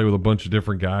getting to play with a bunch of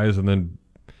different guys and then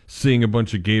seeing a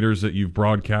bunch of Gators that you've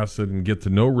broadcasted and get to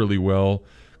know really well,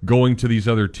 going to these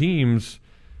other teams,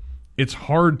 it's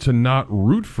hard to not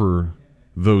root for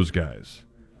those guys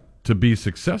to be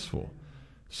successful.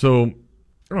 So,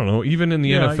 I don't know, even in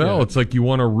the NFL, it's like you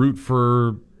want to root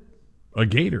for a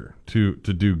Gator to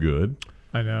do good.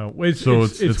 I know. It's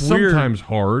sometimes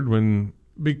hard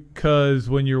because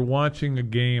when you're watching a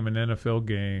game, an NFL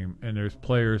game, and there's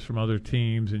players from other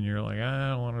teams, and you're like,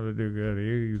 I don't want him to do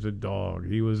good. He's a dog.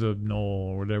 He was a knoll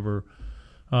or whatever.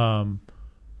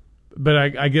 But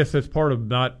I guess that's part of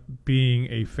not being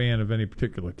a fan of any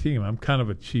particular team. I'm kind of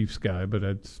a Chiefs guy, but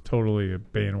it's totally a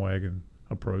bandwagon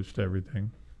approach to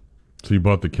everything. So you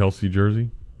bought the Kelsey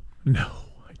jersey? No,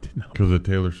 I did not. Because of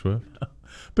Taylor Swift? No.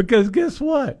 Because guess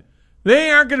what?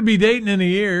 They aren't going to be dating in a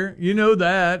year. You know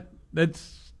that.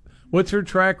 What's her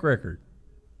track record?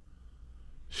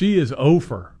 She is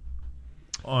over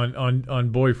on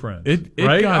boyfriends.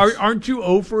 Right? Aren't you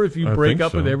over if you break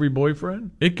up with every boyfriend?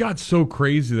 It got so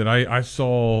crazy that I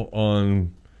saw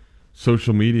on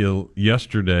social media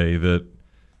yesterday that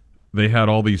they had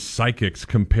all these psychics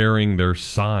comparing their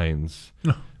signs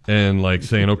and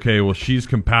saying, okay, well, she's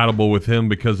compatible with him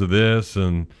because of this,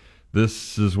 and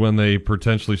this is when they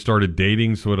potentially started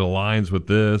dating, so it aligns with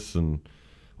this and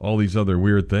all these other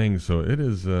weird things. So it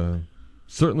has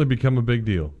certainly become a big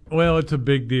deal. Well, it's a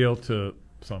big deal to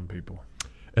some people.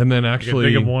 And then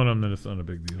actually, think of one of them, then it's not a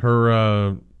big deal.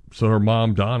 Her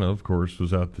mom, Donna, of course,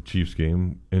 was at the Chiefs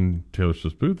game in Taylor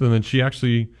Swift's booth, and then she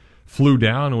actually flew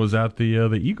down and was at the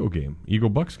Eagle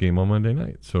Bucks game on Monday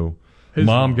night. So his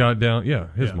mom got down. Yeah,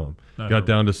 his mom got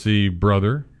down to see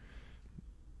brother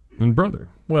and brother.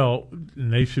 Well,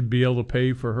 and they should be able to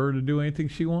pay for her to do anything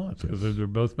she wants because they're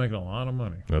both making a lot of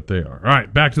money. That they are. All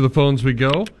right, back to the phones we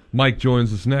go. Mike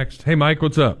joins us next. Hey, Mike,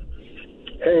 what's up?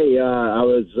 Hey, I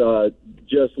was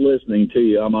just listening to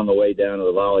you. I'm on the way down to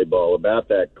the volleyball about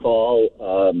that call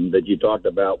that you talked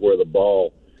about where the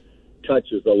ball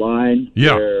touches the line.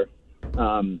 Yeah. Where,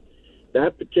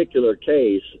 that particular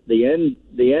case, the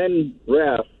end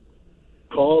ref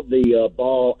called the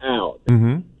ball out.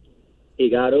 Mm-hmm. He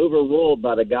got overruled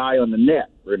by the guy on the net,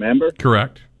 remember?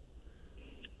 Correct.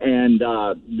 And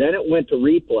then it went to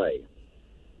replay.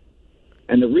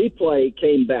 And the replay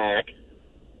came back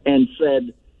and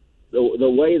said the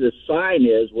way the sign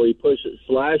is, where he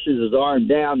slashes his arm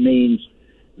down, means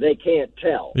they can't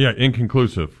tell. Yeah,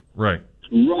 inconclusive. Right.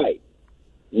 Right.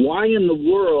 Why in the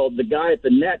world the guy at the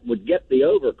net would get the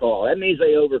overcall? That means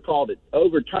they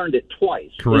overturned it twice.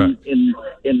 Correct. In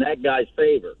that guy's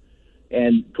favor.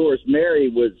 And, of course, Mary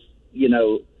was,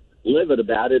 livid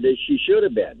about it, as she should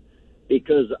have been.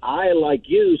 Because I, like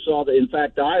you, saw that. In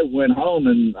fact, I went home,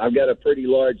 and I've got a pretty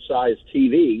large-sized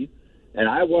TV, and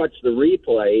I watched the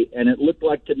replay, and it looked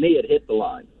like, to me, it hit the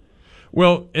line.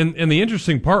 Well, and the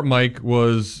interesting part, Mike,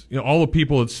 was all the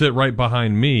people that sit right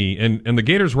behind me, and the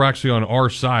Gators were actually on our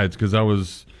sides because I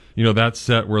was, that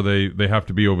set where they have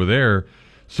to be over there.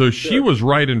 So she was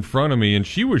right in front of me, and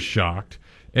she was shocked.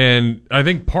 And I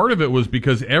think part of it was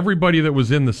because everybody that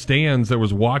was in the stands that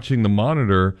was watching the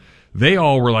monitor, they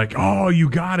all were like, oh, you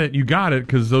got it,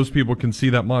 because those people can see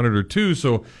that monitor too.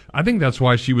 So I think that's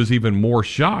why she was even more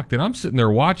shocked. And I'm sitting there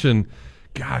watching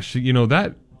gosh,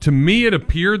 that to me it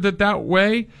appeared that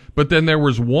way, but then there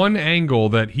was one angle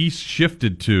that he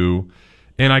shifted to,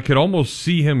 and I could almost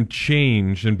see him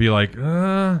change and be like,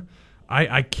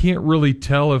 I can't really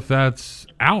tell if that's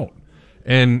out.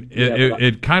 And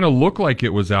it kind of looked like it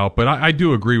was out, but I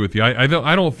do agree with you. I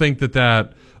don't think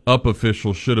that up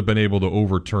official should have been able to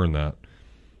overturn that.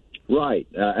 Right.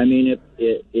 I mean,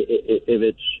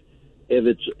 if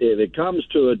it comes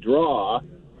to a draw,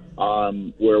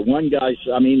 where one guy,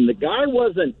 the guy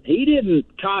he didn't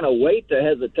kind of wait to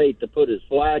hesitate to put his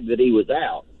flag that he was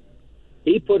out.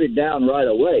 He put it down right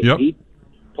away. Yep. He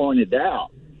pointed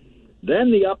out.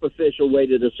 Then the up official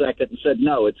waited a second and said,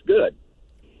 "No, it's good."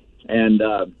 And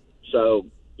so,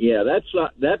 yeah, that's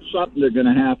something they're going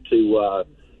to have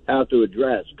to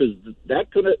address, because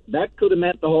that could have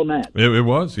meant the whole match. It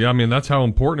was, yeah. I mean, that's how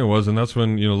important it was, and that's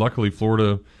when luckily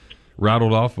Florida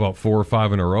rattled off about 4 or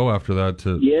 5 in a row after that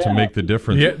to make the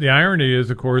difference. Yeah, the irony is,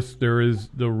 of course, there is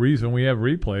the reason we have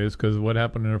replays because of what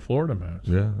happened in a Florida match.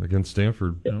 Yeah, against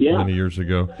Stanford many years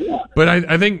ago. Yeah. But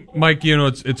I think, Mike,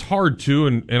 it's hard too,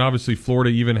 and obviously Florida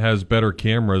even has better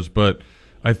cameras, but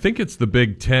I think it's the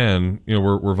Big Ten,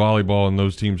 where volleyball and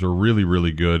those teams are really,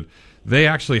 really good. They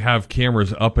actually have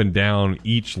cameras up and down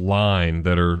each line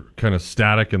that are kind of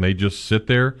static, and they just sit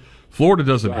there. Florida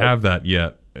doesn't have that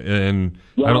yet. And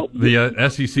the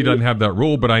SEC doesn't have that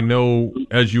rule, but I know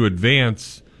as you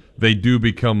advance, they do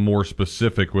become more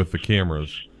specific with the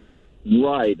cameras.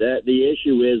 Right. The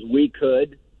issue is we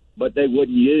could, but they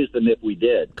wouldn't use them if we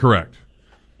did. Correct.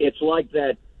 It's like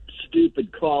that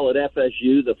stupid call at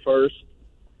FSU, the first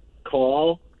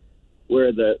call,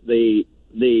 where the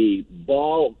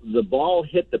ball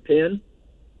hit the pin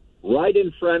right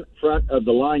in front of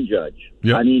the line judge.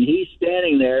 Yep. I mean, he's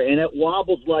standing there, and it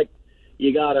wobbles like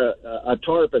you got a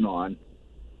tarpon on,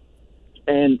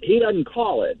 and he doesn't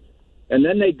call it. And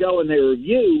then they go and they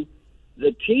review.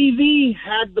 The TV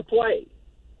had the play.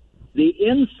 The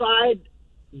inside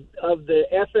of the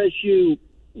FSU,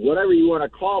 whatever you want to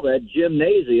call that,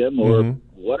 gymnasium or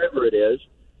whatever it is,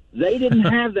 they didn't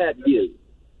have that view.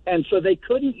 And so they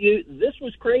couldn't use – this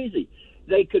was crazy.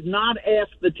 They could not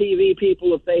ask the TV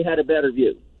people if they had a better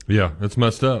view. Yeah, it's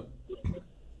messed up.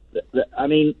 I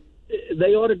mean –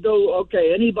 they ought to go,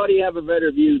 okay, anybody have a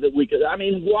better view that we could – I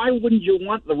mean, why wouldn't you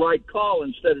want the right call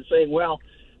instead of saying, well,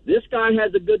 this guy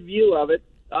has a good view of it.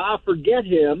 Forget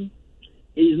him.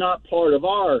 He's not part of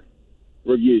our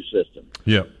review system.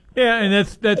 Yeah. Yeah, and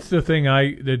that's the thing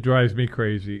that drives me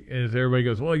crazy is everybody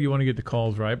goes, well, you want to get the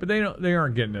calls right, but they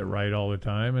aren't getting it right all the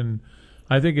time. And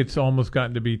I think it's almost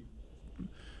gotten to be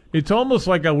 – it's almost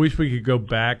like I wish we could go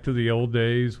back to the old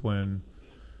days when –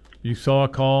 you saw a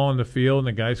call on the field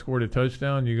and the guy scored a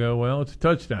touchdown, you go, well, it's a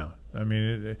touchdown. I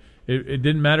mean, it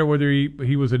didn't matter whether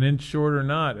he was an inch short or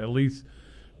not, at least.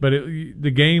 But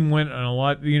the game went on a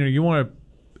lot. You want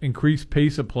to increase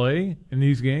pace of play in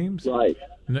these games. Right.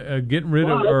 Getting rid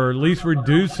of, or at least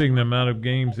reducing the amount of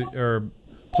games or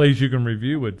plays you can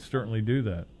review would certainly do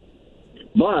that.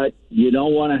 But you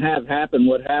don't want to have happen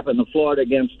what happened to Florida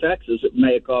against Texas. It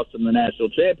may have cost them the national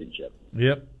championship.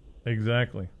 Yep,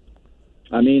 exactly.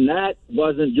 I mean, that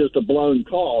wasn't just a blown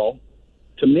call.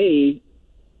 To me,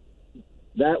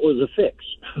 that was a fix.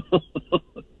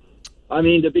 I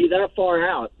mean, to be that far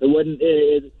out,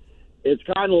 it's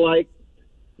kind of like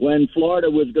when Florida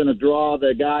was going to draw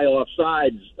the guy off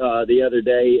sides the other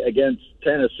day against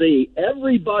Tennessee.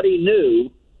 Everybody knew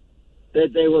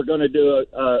that they were going to do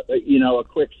a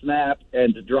quick snap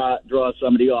and to draw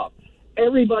somebody off.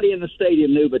 Everybody in the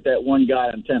stadium knew, but that one guy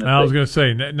in Tennessee. I was going to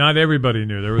say, not everybody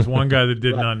knew. There was one guy that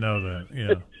did not know that.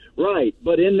 Yeah. Right,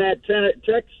 but in that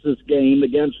Texas game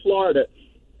against Florida,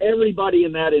 everybody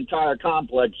in that entire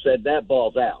complex said that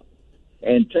ball's out.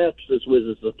 And Texas was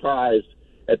as surprised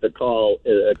at the call,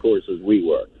 of course, as we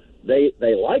were. They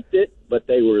liked it, but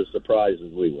they were as surprised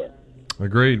as we were.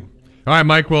 Agreed. All right,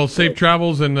 Mike, well, safe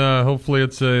travels, and hopefully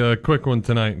it's a quick one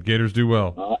tonight. Gators do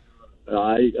well.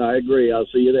 I agree. I'll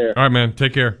see you there. All right, man.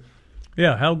 Take care.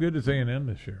 Yeah, how good is A&M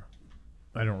this year?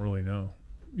 I don't really know.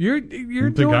 You're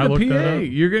doing the PA.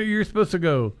 You're supposed to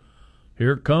go.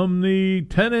 Here come the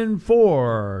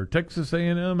 10-4 Texas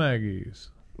A&M Aggies.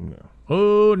 No.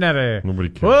 Oh, Natty. Nobody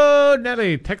cares. Oh,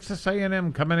 Natty. Texas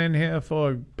A&M coming in here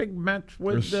for a big match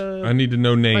with the I need to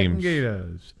know names.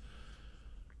 Gators.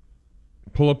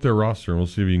 Pull up their roster, and we'll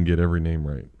see if you can get every name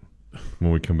right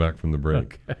when we come back from the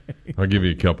break. Okay. I'll give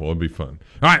you a couple. It'll be fun.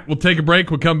 All right, we'll take a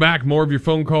break. We'll come back. More of your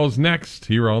phone calls next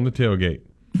here on the Tailgate.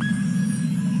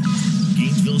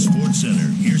 Gainesville Sports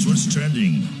Center. Here's what's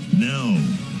trending now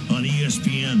on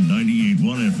ESPN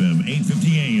 98.1 FM,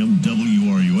 850 AM,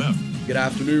 WRUF. Good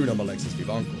afternoon. I'm Alexis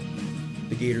Vivanco.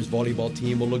 The Gators volleyball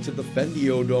team will look to defend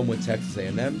the O-Dome when Texas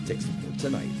A&M takes the court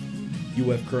tonight.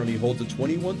 UF currently holds a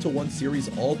 21-1 series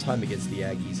all-time against the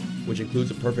Aggies, which includes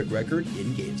a perfect record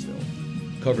in Gainesville.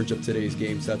 Coverage of today's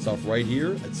game sets off right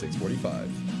here at 6:45.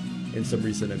 In some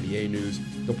recent NBA news,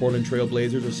 the Portland Trail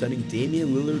Blazers are sending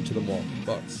Damian Lillard to the Milwaukee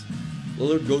Bucks.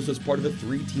 Lillard goes as part of a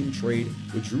 3-team trade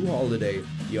with Drew Holiday,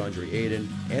 DeAndre Ayton,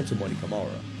 and Toumani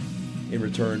Camara. In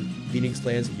return, Phoenix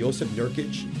lands Joseph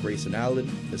Nurkic, Grayson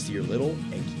Allen, Nasir Little,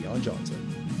 and Keon Johnson.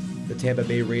 The Tampa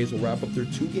Bay Rays will wrap up their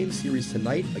 2-game series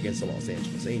tonight against the Los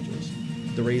Angeles Angels.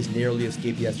 The Rays narrowly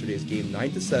escaped yesterday's game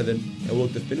 9-7 and will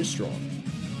look to finish strong.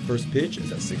 First pitch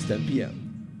is at 6:10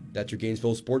 p.m. That's your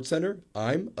Gainesville Sports Center.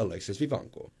 I'm Alexis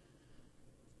Vivanco.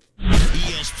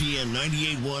 ESPN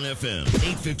 98.1 FM,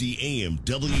 850 AM,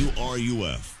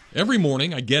 WRUF. Every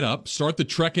morning I get up, start the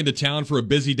trek into town for a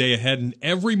busy day ahead, and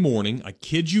every morning, I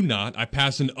kid you not, I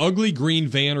pass an ugly green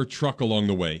van or truck along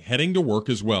the way, heading to work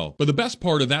as well. But the best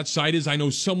part of that sight is I know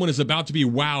someone is about to be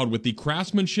wowed with the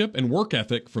craftsmanship and work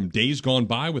ethic from days gone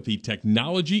by with the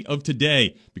technology of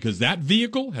today, because that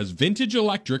vehicle has Vintage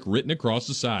Electric written across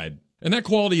the side. And that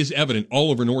quality is evident all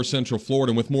over North Central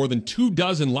Florida, and with more than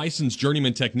 24 licensed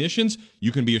journeyman technicians,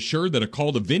 you can be assured that a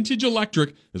call to Vintage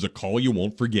Electric is a call you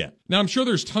won't forget. Now, I'm sure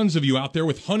there's tons of you out there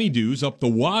with honeydews up the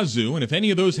wazoo, and if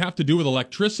any of those have to do with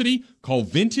electricity, call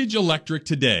Vintage Electric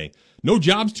today. No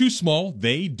job's too small,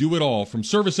 they do it all, from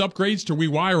service upgrades to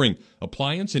rewiring,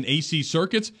 appliance and AC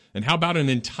circuits, and how about an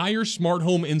entire smart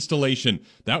home installation?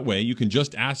 That way you can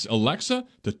just ask Alexa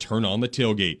to turn on the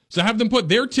tailgate. So have them put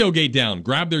their tailgate down,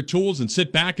 grab their tools, and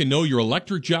sit back and know your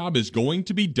electric job is going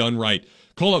to be done right.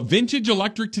 Call up Vintage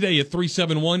Electric today at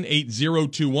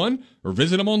 371-8021 or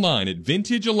visit them online at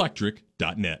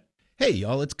vintageelectric.net. Hey,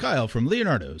 y'all, it's Kyle from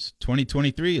Leonardo's.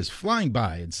 2023 is flying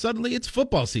by, and suddenly it's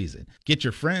football season. Get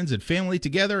your friends and family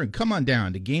together and come on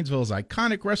down to Gainesville's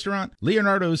iconic restaurant,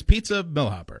 Leonardo's Pizza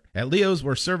Millhopper. At Leo's,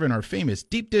 we're serving our famous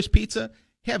deep dish pizza,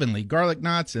 heavenly garlic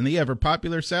knots, and the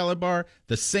ever-popular salad bar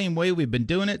the same way we've been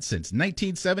doing it since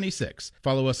 1976.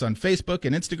 Follow us on Facebook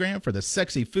and Instagram for the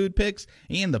sexy food pics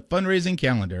and the fundraising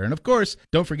calendar. And, of course,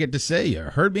 don't forget to say you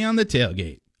heard me on the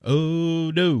tailgate. Oh,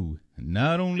 no,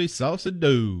 not only salsa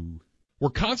dough. We're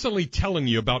constantly telling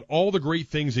you about all the great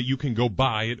things that you can go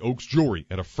buy at Oaks Jewelry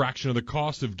at a fraction of the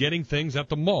cost of getting things at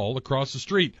the mall across the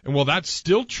street. And while that's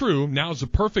still true, now's the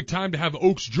perfect time to have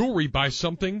Oaks Jewelry buy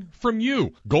something from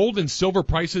you. Gold and silver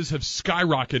prices have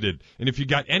skyrocketed. And if you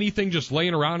got anything just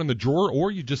laying around in the drawer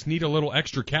or you just need a little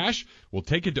extra cash, we'll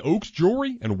take it to Oaks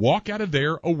Jewelry and walk out of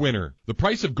there a winner. The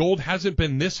price of gold hasn't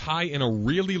been this high in a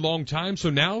really long time,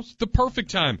 so now's the perfect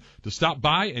time to stop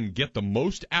by and get the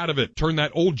most out of it. Turn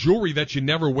that old jewelry that you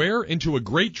never wear into a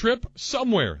great trip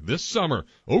somewhere this summer.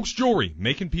 Oaks Jewelry,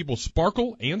 making people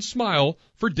sparkle and smile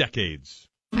for decades.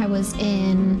 I was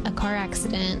in a car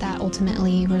accident that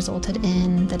ultimately resulted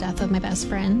in the death of my best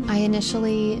friend. I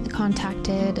initially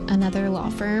contacted another law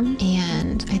firm,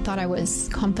 and I thought I was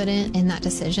confident in that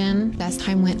decision. As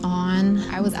time went on,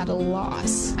 I was at a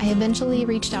loss. I eventually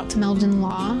reached out to Meldon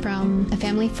Law from a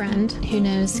family friend who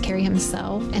knows Kerry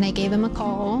himself, and I gave him a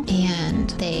call, and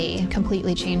they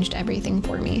completely changed everything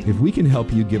for me. If we can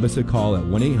help you, give us a call at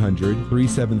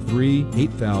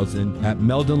 1-800-373-8000. At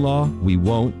Meldon Law, we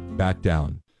won't back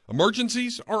down.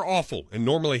 Emergencies are awful and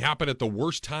normally happen at the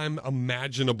worst time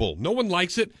imaginable. No one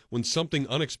likes it when something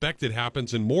unexpected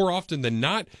happens, and more often than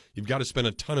not, you've got to spend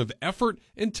a ton of effort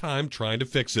and time trying to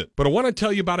fix it. But I want to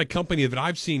tell you about a company that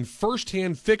I've seen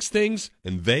firsthand fix things,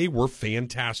 and they were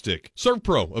fantastic.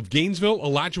 ServPro of Gainesville,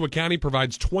 Alachua County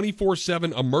provides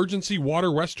 24/7 emergency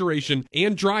water restoration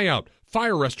and dryout,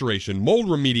 fire restoration, mold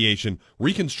remediation,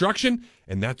 reconstruction,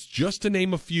 and that's just to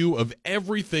name a few of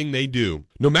everything they do.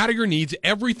 No matter your needs,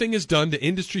 everything is done to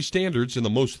industry standards in the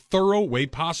most thorough way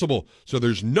possible. So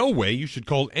there's no way you should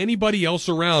call anybody else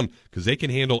around, because they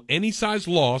can handle any size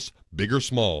loss, big or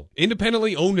small.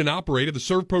 Independently owned and operated, the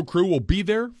ServPro crew will be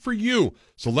there for you.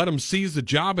 So let them seize the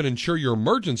job and ensure your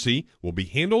emergency will be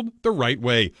handled the right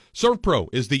way. ServPro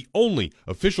is the only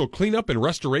official cleanup and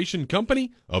restoration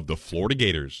company of the Florida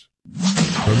Gators.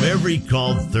 From every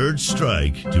called third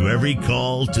strike to every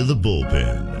call to the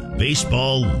bullpen,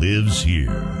 baseball lives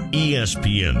here.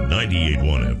 ESPN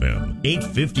 98.1 FM,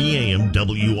 850 AM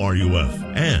WRUF,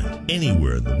 and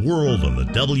anywhere in the world on the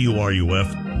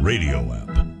WRUF radio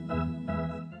app.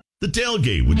 The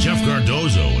Tailgate with Jeff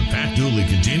Cardozo and Pat Dooley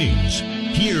continues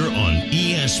here on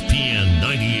ESPN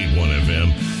 98.1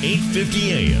 FM,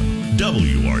 850 AM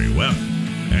WRUF,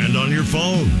 and on your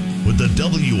phone with the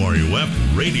WRUF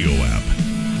radio app.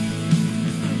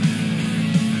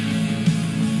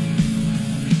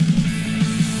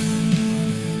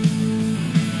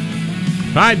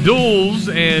 Hi, Duels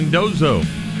and Dozo.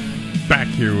 Back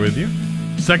here with you.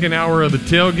 Second hour of the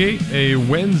Tailgate, a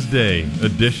Wednesday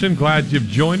edition. Glad you've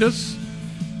joined us.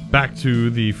 Back to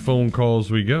the phone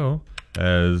calls we go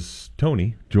as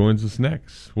Tony joins us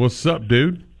next. What's up,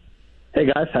 dude? Hey,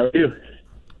 guys. How are you?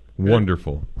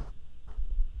 Wonderful.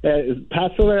 Is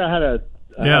Pat still there?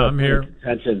 I'm here.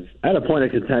 I had a point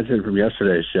of contention from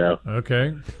yesterday's show.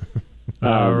 Okay.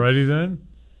 Alrighty then.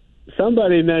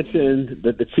 Somebody mentioned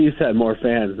that the Chiefs had more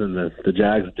fans than the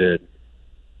Jags did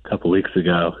a couple weeks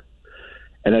ago.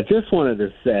 And I just wanted to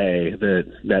say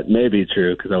that may be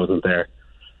true because I wasn't there.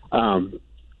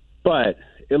 But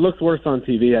it looks worse on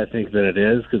TV, I think, than it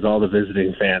is because all the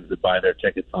visiting fans that buy their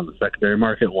tickets on the secondary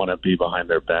market want to be behind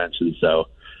their bench. And so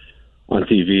on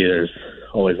TV, there's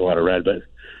always a lot of red. But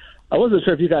I wasn't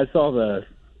sure if you guys saw the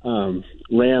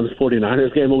Rams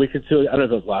 49ers game a week or two. I don't know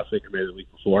if it was last week or maybe the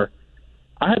week before.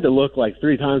 I had to look like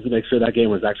 3 times to make sure that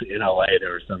game was actually in LA. There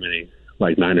were so many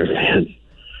Niners fans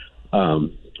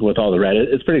with all the red.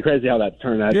 It's pretty crazy how that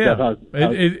turned out. Yeah,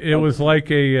 it was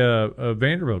like a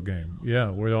Vanderbilt game.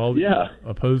 Yeah, where all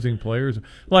opposing players.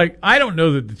 I don't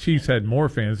know that the Chiefs had more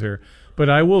fans there, but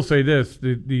I will say this: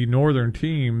 the northern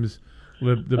teams,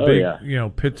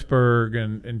 big Pittsburgh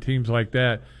and teams like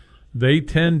that, they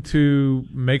tend to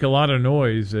make a lot of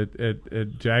noise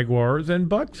at Jaguars and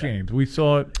Bucs games. We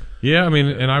saw it. Yeah, I mean,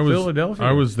 and I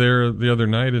Philadelphia. was there the other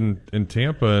night in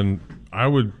Tampa, and I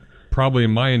would probably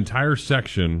in my entire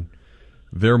section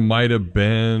there might have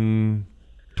been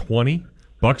 20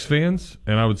 Bucs fans,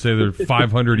 and I would say there are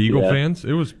 500 Eagle fans.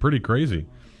 It was pretty crazy.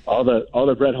 All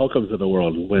the Brett Holcombs of the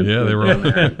world. They were on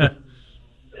there.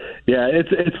 Yeah,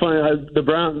 it's funny. The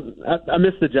Browns. I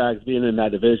miss the Jags being in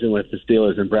that division with the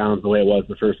Steelers and Browns the way it was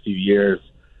the first few years.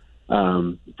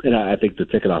 And I think the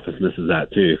ticket office misses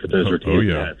that too, because those were teams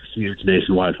that had huge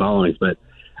nationwide followings. But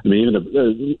I mean,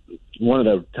 even one of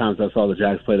the times I saw the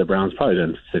Jags play the Browns, probably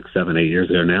been 6, 7, 8 years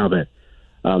ago now. But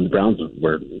the Browns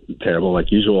were terrible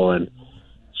like usual, and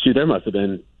there must have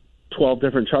been 12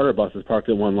 different charter buses parked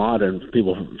in one lot, and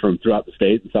people from throughout the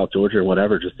state, South Georgia or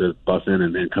whatever, just to bus in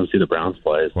and come see the Browns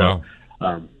play. So wow.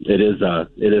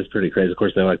 It is pretty crazy. Of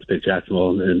course, they like to pick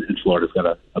Jacksonville, and Florida's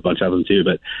got a bunch of them too.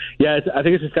 But yeah, I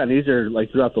think it's just gotten easier,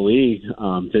 throughout the league,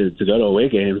 to go to away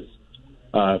games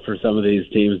for some of these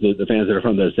teams, the fans that are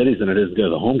from those cities, than it is to go to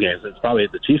the home games. It's probably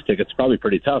the Chiefs tickets probably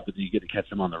pretty tough, but you get to catch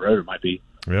them on the road. It might be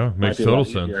makes total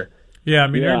sense. Yeah, I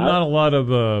mean, there's not a lot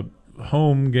of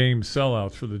home game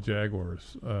sellouts for the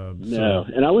Jaguars. No,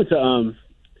 and I went to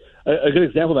a good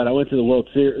example of that. I went to the World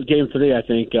Series Game 3, I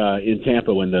think, in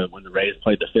Tampa when the Rays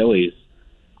played the Phillies,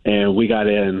 and we got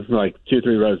in 2 or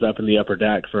 3 rows up in the upper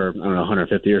deck for I don't know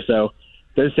 $150 or so.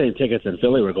 Those same tickets in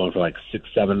Philly were going for $600,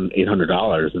 $700,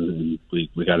 $800, and we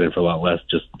got in for a lot less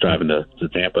just driving to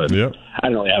Tampa. Yep. I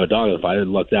didn't really have a dog in the fight. I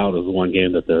lucked out. It was the one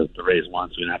game that the Rays won,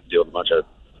 so we didn't have to deal with a bunch of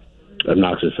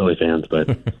obnoxious Philly fans. But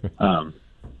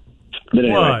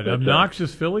anyway, what,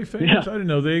 obnoxious Philly fans? Yeah. I didn't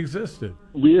know they existed.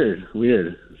 Weird.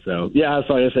 So yeah, that's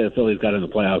why I say the Phillies got in the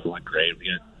playoffs. I'm great. We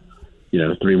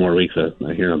get 3 more weeks of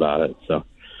hearing about it. So,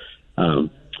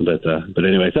 but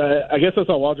anyway, so I guess I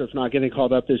saw Waldrop's not getting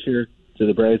called up this year to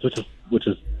the Braves, which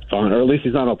is fine, or at least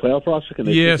he's not on a playoff roster.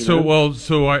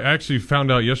 So I actually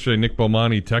found out yesterday. Nick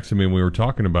Bomani texted me and we were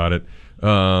talking about it,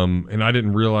 and I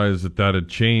didn't realize that had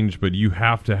changed. But you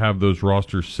have to have those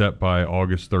rosters set by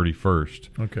August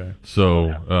 31st. Okay.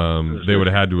 So they would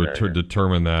have had to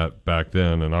determine that back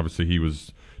then, and obviously he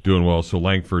was doing well. So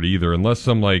Langford either, unless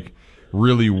some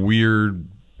really weird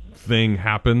thing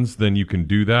happens, then you can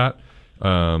do that.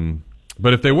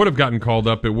 But if they would have gotten called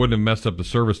up, it wouldn't have messed up the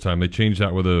service time. They changed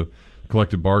that with a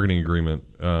collective bargaining agreement.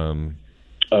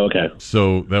 Okay.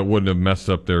 So that wouldn't have messed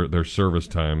up their service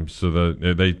time. So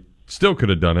that they still could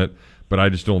have done it, but I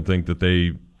just don't think that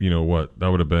they, that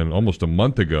would have been almost a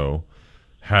month ago,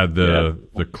 had the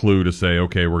clue to say,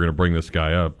 okay, we're going to bring this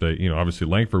guy up. They, obviously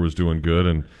Langford was doing good,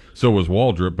 and so was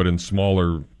Waldrop, but in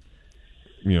smaller,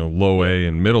 low A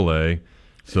and middle A.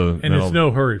 So it's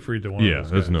no hurry for either one. Yeah,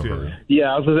 there's no hurry.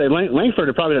 Yeah, I was going to say Langford,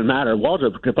 it probably doesn't matter.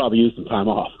 Waldrop could probably use some time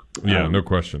off. Yeah, no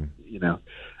question.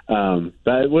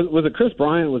 But was it Chris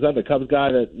Bryant? Was that the Cubs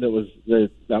guy that was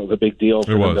a big deal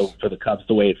for the Cubs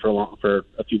to wait for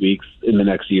a few weeks in the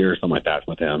next year or something like that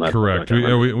with him? Correct.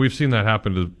 We've seen that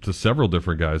happen to several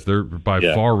different guys. They're by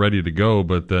far ready to go,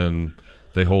 but then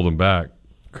they hold them back.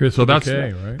 So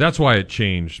that's why it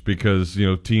changed, because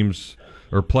teams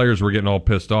or players were getting all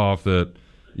pissed off that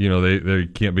they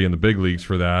can't be in the big leagues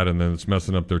for that, and then it's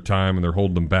messing up their time, and they're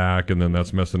holding them back, and then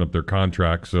that's messing up their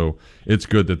contract. So it's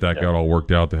good that got all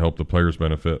worked out to help the players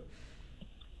benefit.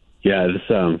 Yeah,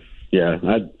 Yeah,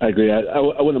 I agree. I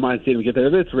wouldn't mind seeing him get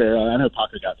there. It's rare. I know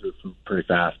Parker got through pretty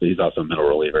fast, but he's also a middle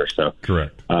reliever. So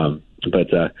correct.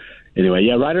 But anyway,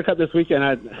 yeah, Ryder Cup this weekend.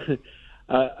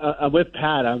 I'm with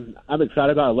Pat. I'm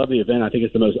excited about it. I love the event. I think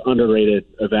it's the most underrated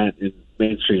event in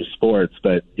mainstream sports.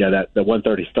 But yeah, that the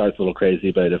 1:30 start's a little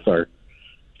crazy. But if our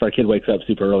kid wakes up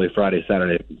super early Friday,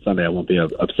 Saturday, Sunday, I won't be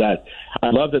upset. I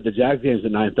love that the Jags game's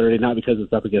at 9:30, not because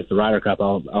it's up against the Ryder Cup.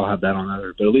 I'll have that on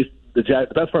other. But at least the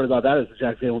best part about that is the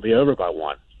Jags game will be over by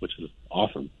 1, which is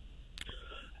awesome.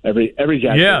 Every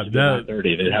Jags game should be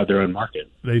 9:30. They have their own market.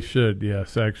 They should,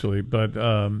 yes, actually. But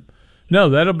no,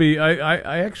 that'll be.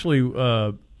 I actually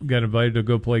got invited to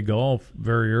go play golf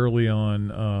very early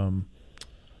on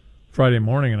Friday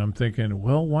morning, and I'm thinking,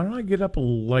 well, why don't I get up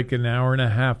like an hour and a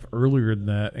half earlier than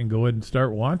that and go ahead and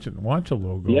start watch a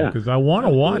little golf, because I want to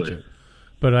watch it,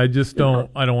 but I just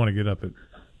don't. I don't want to get up at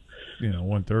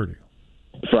 1:30.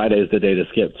 Friday is the day to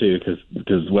skip too,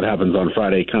 because what happens on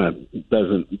Friday kind of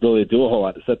doesn't really do a whole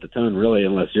lot to set the tone, really,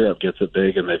 unless Europe gets it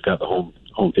big and they've got the home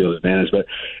field advantage. But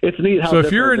it's neat how. So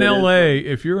if you're in LA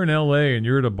and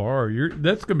you're at a bar,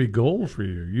 that's going to be gold for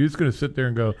you. You're just going to sit there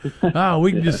and go,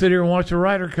 we can just sit here and watch the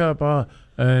Ryder Cup,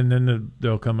 and then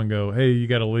they'll come and go, hey, you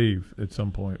got to leave at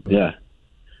some point. But, yeah.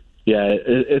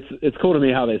 It's cool to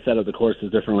me how they set up the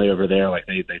courses differently over there. Like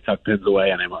they tuck pins away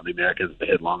and they want the Americans to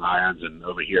hit long irons, and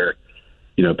over here,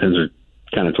 pins are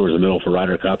kind of towards the middle for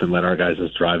Ryder Cup, and let our guys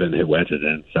just drive in and hit wedges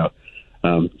in. So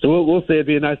we'll see. It'd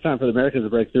be a nice time for the Americans to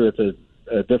break through. It's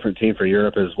a different team for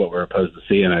Europe is what we're opposed to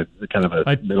seeing, a kind of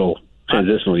a middle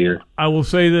transitional year. I will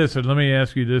say this, and let me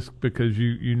ask you this, because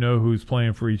you know who's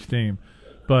playing for each team.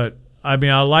 But, I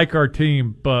mean, I like our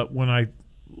team, but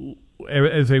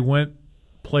as they went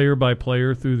player by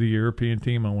player through the European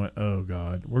team, I went, oh,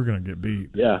 God, we're going to get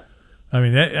beat. Yeah.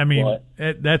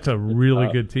 That's a really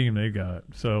good team they got.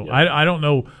 So yeah. I don't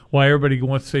know why everybody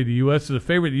wants to say the U.S. is a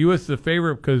favorite. The U.S. is a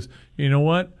favorite because you know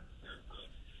what?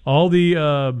 All the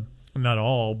not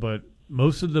all, but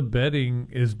most of the betting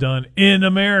is done in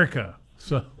America.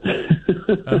 So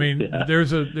I mean, yeah.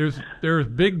 there's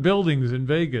big buildings in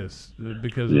Vegas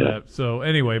because of that. So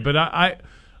anyway, but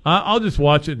I'll just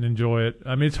watch it and enjoy it.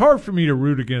 I mean, it's hard for me to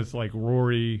root against like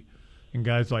Rory and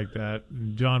guys like that.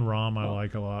 And John Rahm I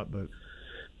like a lot, but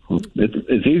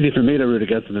it's easy for me to root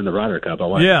against them in the Ryder Cup. I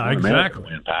want exactly.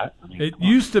 Win, Pat. I mean, it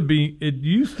used to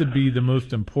be the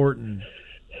most important.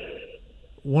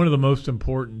 One of the most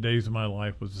important days of my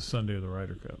life was the Sunday of the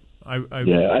Ryder Cup.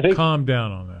 I think calmed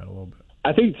down on that a little bit.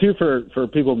 I think too for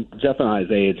people Jeff and I's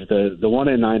age, the one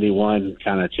in '91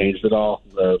 kind of changed it all.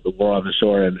 The War on the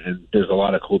Shore, and there's a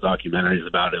lot of cool documentaries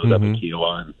about it. It was up in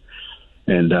Kiowa,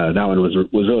 and that one was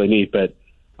really neat. But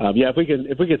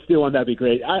if we could steal one, that'd be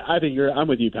great. I think I'm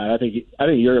with you, Pat. I think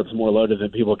Europe's more loaded than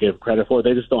people give credit for.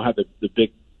 They just don't have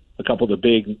a couple of the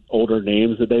big older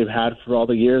names that they've had for all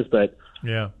the years. But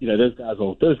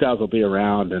those guys will be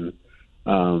around, and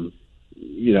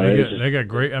they got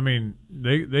great. I mean,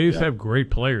 they just have great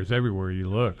players everywhere you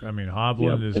look. I mean,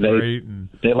 Hovland is great, and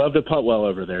they love to putt well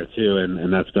over there too,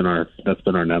 and that's been our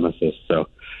nemesis. So.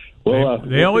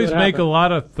 They always make a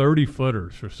lot of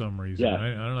 30-footers for some reason. Yeah.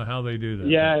 I don't know how they do that.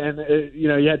 Yeah, and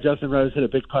you had Justin Rose hit a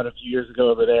big putt a few years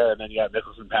ago over there, and then you got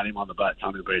Mickelson patting him on the butt,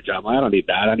 telling him a great job. I don't need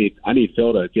that. I need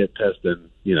Phil to get pissed, and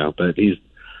but he's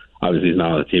obviously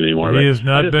not on the team anymore. He has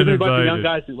not been invited. A bunch of young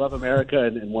guys who love America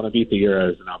and want to beat the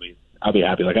Euros, and I'll be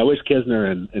happy. Like I wish Kisner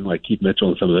and like Keith Mitchell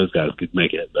and some of those guys could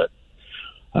make it, but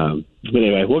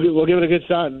anyway, we'll give it a good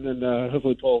shot, and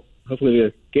hopefully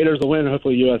the Gators will win.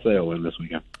 Hopefully USA will win this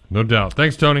weekend. No doubt.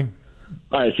 Thanks, Tony.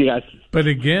 All right, see you guys. But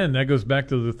again, that goes back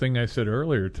to the thing I said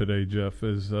earlier today, Jeff,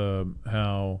 is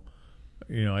how,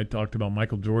 I talked about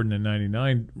Michael Jordan in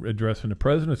 '99 addressing the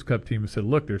President's Cup team and said,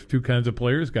 look, there's two kinds of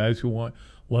players, guys who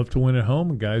love to win at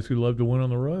home and guys who love to win on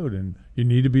the road, and you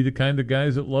need to be the kind of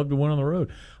guys that love to win on the road.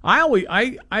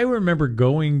 I remember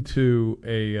going to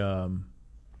a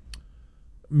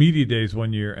media days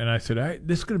one year, and I said,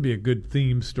 this is going to be a good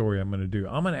theme story I'm going to do.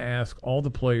 I'm going to ask all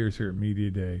the players here at media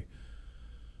day,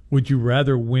 would you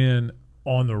rather win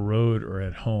on the road or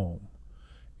at home?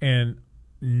 And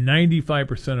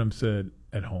 95% of them said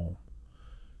at home.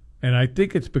 And I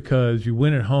think it's because you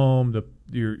win at home,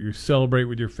 you celebrate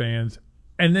with your fans,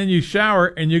 and then you shower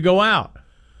and you go out.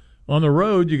 On the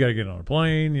road, you got to get on a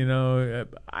plane.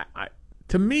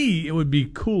 To me, it would be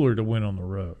cooler to win on the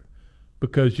road,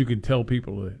 because you can tell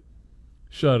people to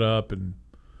shut up, and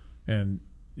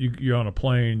you're on a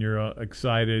plane, you're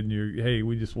excited, and hey,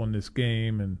 we just won this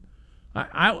game, and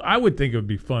I would think it would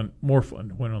be more fun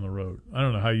to win on the road. I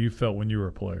don't know how you felt when you were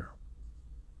a player.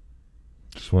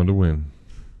 Just wanted to win.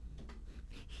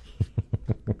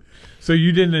 So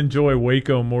you didn't enjoy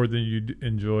Waco more than you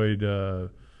enjoyed, a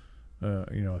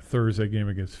Thursday game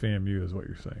against FAMU, is what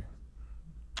you're saying.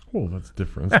 Well, that's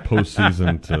different. It's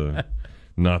postseason to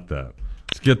not that.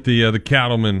 Let's get the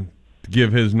cattleman to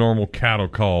give his normal cattle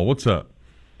call. What's up?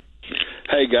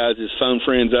 Hey, guys, it's phone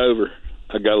friends over.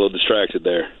 I got a little distracted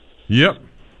there. Yep.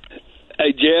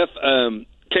 Hey, Jeff,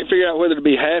 can't figure out whether to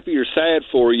be happy or sad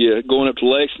for you going up to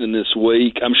Lexington this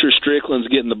week. I'm sure Strickland's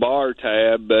getting the bar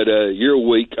tab, but you're a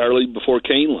week early before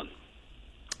Keeneland.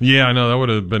 Yeah, I know. That would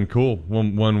have been cool.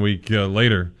 One week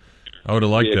later. I would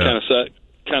have liked that.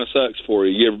 Kind of sucks for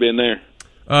you. You ever been there?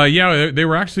 Yeah, they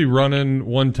were actually running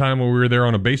one time when we were there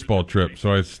on a baseball trip,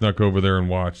 so I snuck over there and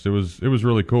watched. It was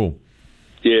really cool.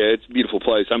 Yeah, it's a beautiful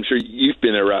place. I'm sure you've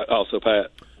been there, right? Also,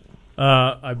 Pat.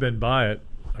 I've been by it.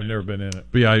 I've never been in it.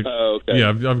 But yeah, okay.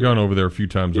 I've gone over there a few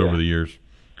times over the years.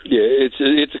 Yeah,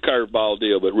 it's a curveball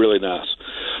deal, but really nice.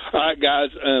 All right, guys,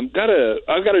 I've got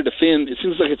to defend. It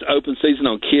seems like it's open season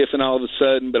on Kiffin all of a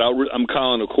sudden, but I'm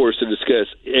calling, of course, to discuss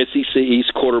SEC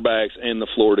East quarterbacks and the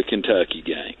Florida-Kentucky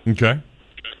game. Okay.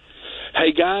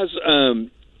 Hey, guys,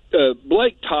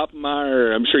 Blake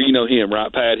Toppmeyer, I'm sure you know him,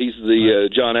 right, Pat? He's the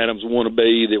John Adams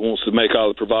wannabe that wants to make all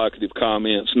the provocative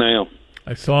comments now.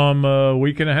 I saw him a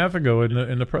week and a half ago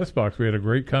in the press box. We had a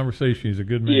great conversation. He's a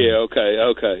good man. Yeah, okay.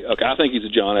 I think he's a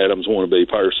John Adams wannabe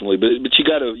personally, but you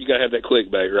got to have that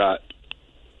clickbait, right?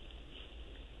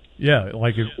 Yeah,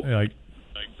 Well,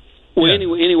 yeah.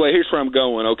 Anyway, here's where I'm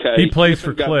going. Okay, he plays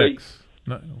for clicks.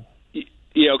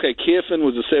 Yeah, okay. Kiffin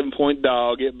was a 7-point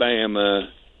dog at Bama,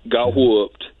 got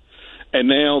whooped, and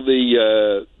now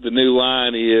the new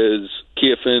line is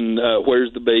Kiffin.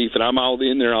 Where's the beef? And I'm all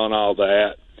in there on all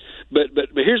that. But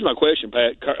here's my question,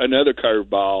 Pat. Another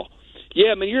curveball.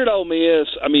 Yeah, I mean, you're at Ole Miss.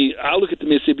 I mean, I look at the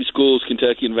Mississippi schools,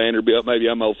 Kentucky and Vanderbilt. Maybe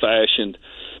I'm old-fashioned.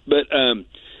 But,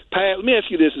 Pat, let me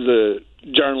ask you this as a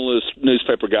journalist,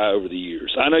 newspaper guy over the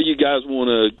years. I know you guys want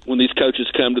to, when these coaches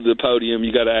come to the podium,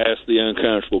 you got to ask the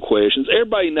uncomfortable questions.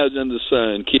 Everybody knows under the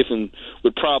sun Kiffin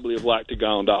would probably have liked to go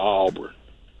on to Auburn.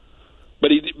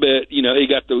 But he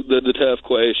got the tough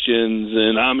questions,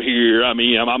 and I'm here. I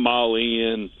mean, I'm all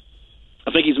in. I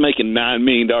think he's making $9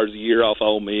 million a year off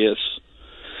Ole Miss.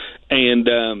 And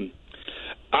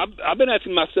I've been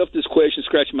asking myself this question,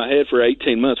 scratching my head for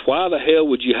 18 months. Why the hell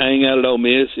would you hang out at Ole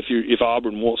Miss if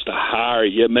Auburn wants to hire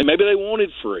you? Maybe they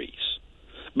wanted Freeze.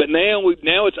 But now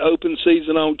it's open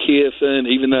season on Kiffin,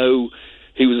 even though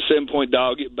he was a 7-point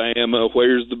dog at Bama.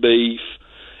 Where's the beef?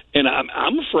 And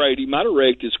I'm afraid he might have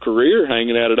wrecked his career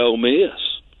hanging out at Ole Miss.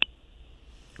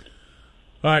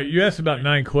 All right, you asked about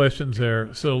 9 questions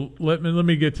there, so let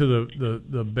me get to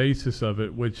the basis of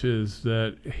it, which is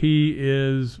that he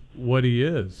is what he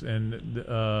is,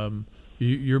 and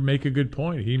you make a good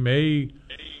point. He may,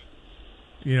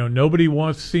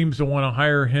 nobody seems to want to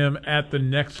hire him at the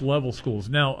next level schools.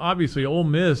 Now, obviously, Ole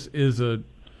Miss is a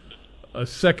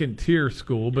second tier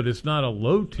school, but it's not a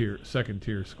low tier second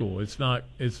tier school. It's not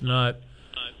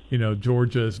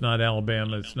Georgia, it's not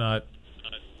Alabama, it's not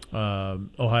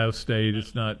Ohio State,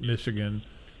 it's not Michigan,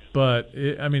 but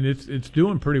it's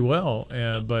doing pretty well.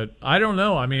 But I don't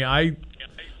know. I mean, I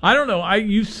don't know.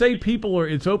 You say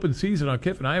it's open season on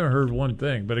Kiffin. I haven't heard one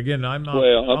thing. But again, I'm not.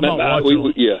 Well, I'm not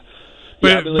watching.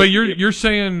 But you're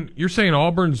saying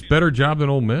Auburn's better job than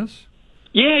Ole Miss?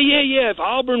 Yeah. If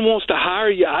Auburn wants to hire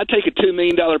you, I'd take a $2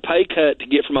 million pay cut to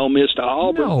get from Ole Miss to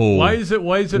Auburn. No. Why is it?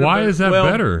 Why is that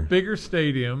better? Bigger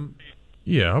stadium.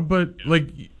 Yeah, but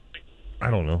I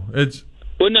don't know. It's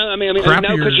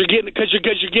because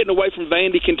you're getting away from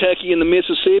Vandy, Kentucky, and the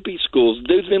Mississippi schools.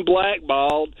 Dude's been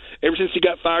blackballed ever since he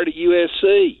got fired at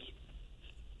USC.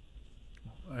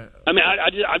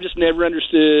 I just never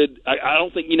understood. I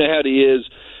don't think you know how it is.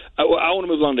 I want to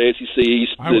move on to SEC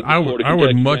East. I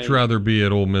would much rather be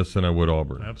at Ole Miss than I would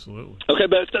Auburn. Absolutely. Okay,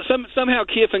 but somehow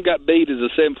Kiffin got beat as a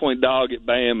 7-point dog at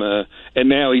Bama, and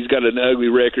now he's got an ugly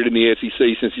record in the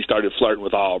SEC since he started flirting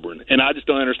with Auburn. And I just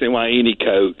don't understand why any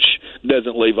coach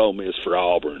doesn't leave Ole Miss for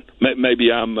Auburn.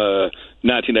 Maybe I'm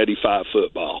 1985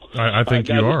 football. I think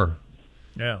you are.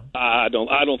 Yeah. I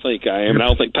don't think I am, and I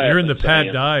don't think Pat. You're in the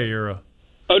Pat Dye era.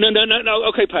 Oh no.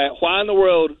 Okay, Pat. Why in the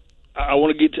world? I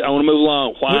want to move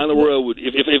along. Why in the world would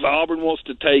if Auburn wants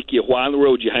to take you? Why in the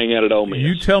world would you hang out at Ole Miss?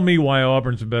 You tell me why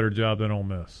Auburn's a better job than Ole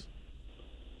Miss.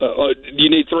 Do you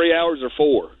need 3 hours or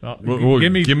 4?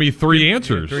 Give me 3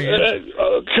 answers.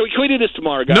 Can we do this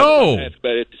tomorrow, guys?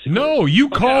 No. You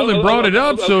called and brought it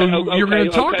up, so you're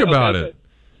going to talk about it.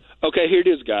 Okay, here it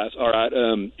is, guys. All right.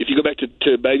 If you go back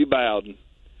to Baby Bowden,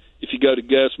 if you go to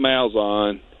Gus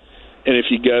Malzahn, and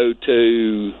if you go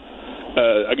to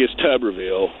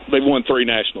Tuberville, they've won 3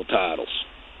 national titles.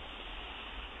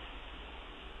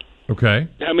 Okay.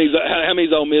 How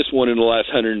many's Ole Miss won in the last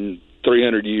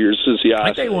 300 years since the I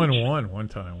Ice think they Age? won one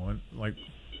time.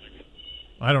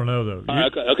 I don't know though.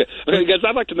 Okay, guys.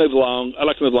 I'd like to move along.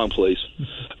 Please.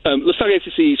 Let's talk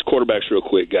SEC East quarterbacks real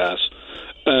quick, guys.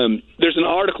 There's an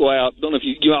article out. Don't know if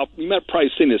you might have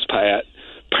probably seen this, Pat.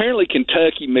 Apparently,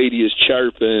 Kentucky media is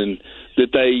chirping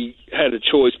that they had a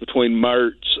choice between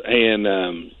Mertz and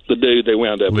the dude they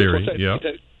wound up Leary, with. yeah.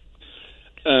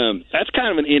 That's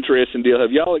kind of an interesting deal.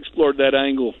 Have y'all explored that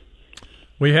angle?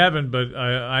 We haven't, but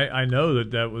I know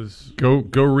that was...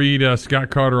 Go read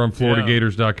Scott Carter on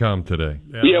FloridaGators.com today.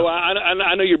 Yeah, well,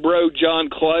 I know your bro John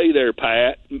Clay there,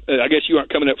 Pat. I guess you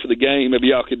aren't coming up for the game. Maybe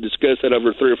y'all could discuss that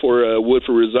over 3 or 4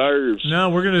 Woodford reserves.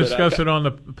 No, we're going to discuss it on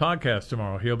the podcast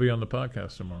tomorrow. He'll be on the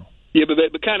podcast tomorrow. Yeah, but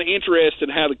kind of interested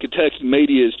in how the Kentucky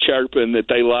media is chirping that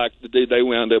they like the dude they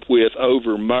wound up with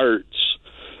over Mertz.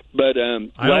 But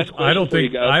I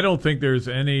don't think there's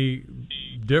any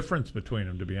difference between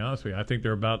them, to be honest with you. I think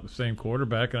they're about the same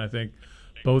quarterback, and I think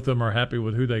both of them are happy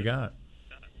with who they got.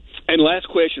 And last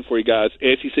question for you guys: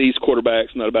 SEC's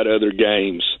quarterbacks, not about other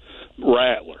games.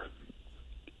 Rattler,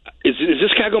 is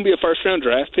this guy going to be a first-round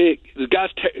draft pick? The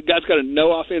guy's got a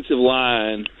no offensive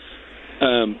line,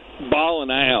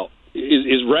 balling out.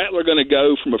 Is Rattler going to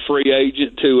go from a free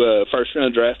agent to a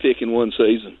first-round draft pick in one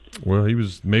season? Well, he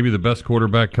was maybe the best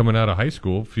quarterback coming out of high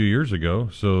school a few years ago,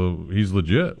 so he's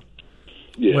legit.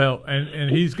 Yeah. Well, and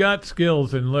he's got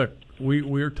skills. And look,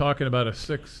 we're talking about a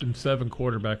 6 and 7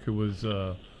 quarterback who was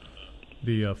the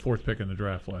 4th pick in the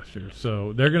draft last year.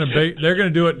 So they're gonna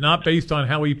do it not based on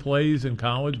how he plays in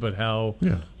college, but how he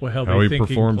think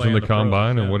performs in the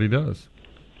combine and what he does.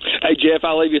 Hey, Jeff,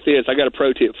 I'll leave you with this. I got a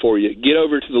pro tip for you. Get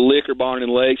over to the liquor barn in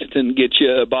Lexington, get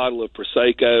you a bottle of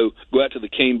Prosecco, go out to the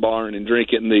King Barn and drink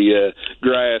it in the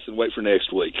grass and wait for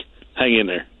next week. Hang in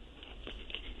there.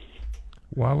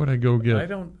 Why would I go get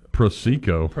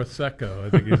Prosecco? Prosecco, I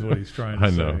think is what he's trying to I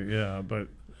say. know. Yeah, but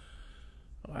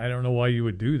I don't know why you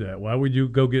would do that. Why would you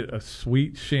go get a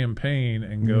sweet champagne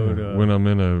and go to... When I'm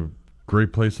in a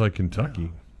great place like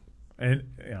Kentucky. And,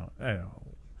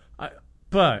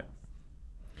 but...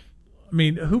 I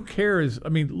mean, who cares? I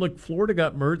mean, look, Florida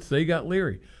got Mertz, they got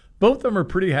Leary. Both of them are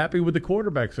pretty happy with the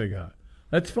quarterbacks they got.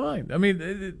 That's fine. I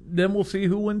mean, then we'll see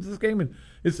who wins this game, and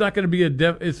it's not going to be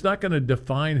it's not going to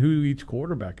define who each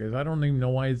quarterback is. I don't even know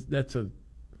why that's a.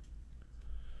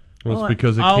 Well, it's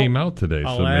because it came out today,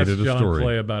 so it made it a story. I'll ask John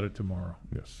Clay about it tomorrow.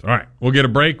 Yes. All right, we'll get a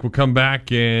break. We'll come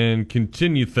back and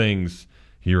continue things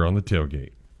here on the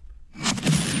Tailgate.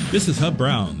 This is Hub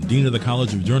Brown, Dean of the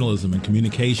College of Journalism and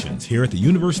Communications here at the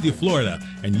University of Florida,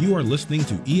 and you are listening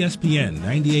to ESPN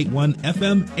 98.1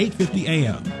 FM, 850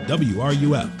 AM,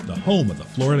 WRUF, the home of the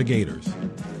Florida Gators.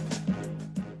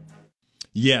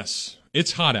 Yes,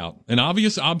 it's hot out. An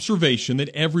obvious observation that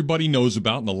everybody knows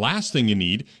about, and the last thing you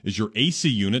need is your AC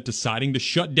unit deciding to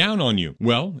shut down on you.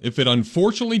 Well, if it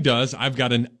unfortunately does, I've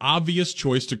got an obvious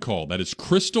choice to call. That is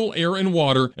Crystal Air and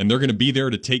Water, and they're going to be there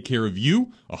to take care of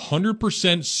you.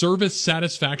 100% service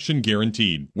satisfaction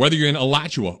guaranteed. Whether you're in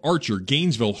Alachua, Archer,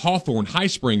 Gainesville, Hawthorne, High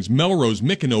Springs, Melrose,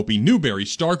 Micanopy, Newberry,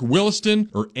 Stark,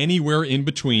 Williston, or anywhere in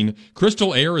between,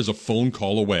 Crystal Air is a phone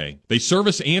call away. They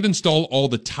service and install all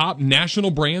the top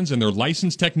national brands, and their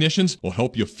licensed technicians will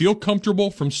help you feel comfortable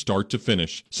from start to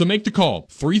finish. So make the call,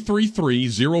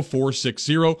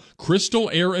 333-0460, Crystal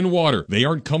Air and Water. They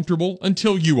aren't comfortable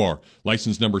until you are.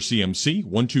 License number CMC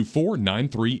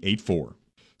 1249384.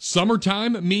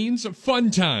 Summertime means fun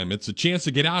time. It's a chance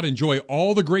to get out and enjoy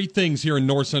all the great things here in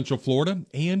North Central Florida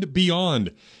and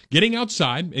beyond. Getting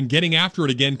outside and getting after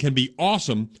it again can be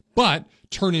awesome, but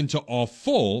turn into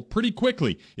awful pretty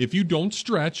quickly if you don't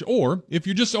stretch or if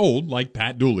you're just old like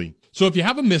Pat Dooley. So if you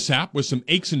have a mishap with some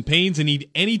aches and pains and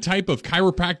need any type of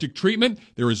chiropractic treatment,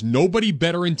 there is nobody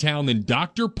better in town than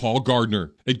Dr. Paul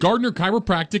Gardner. At Gardner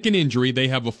Chiropractic and Injury, they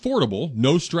have affordable,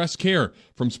 no-stress care.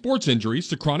 From sports injuries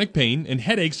to chronic pain and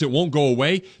headaches that won't go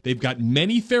away, they've got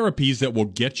many therapies that will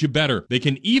get you better. They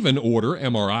can even order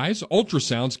MRIs,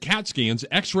 ultrasounds, CAT scans,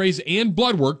 x-rays, and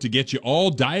blood work to get you all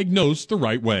diagnosed the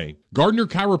right way. Gardner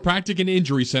Chiropractic and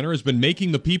Injury Center has been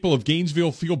making the people of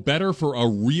Gainesville feel better for a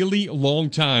really long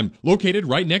time. Located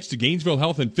right next to Gainesville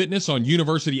Health and Fitness on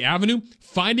University Avenue,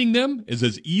 finding them is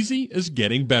as easy as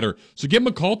getting better. So give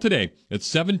them a call today at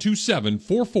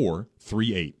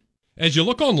 727-4438. As you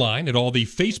look online at all the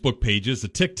Facebook pages, the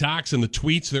TikToks, and the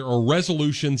tweets, there are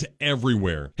resolutions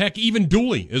everywhere. Heck, even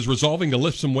Dooley is resolving to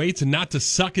lift some weights and not to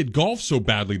suck at golf so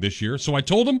badly this year. So I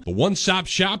told him the one-stop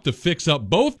shop to fix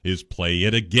up both is Play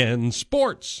It Again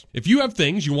Sports. If you have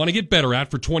things you want to get better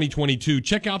at for 2022,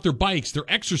 check out their bikes, their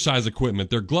exercise equipment,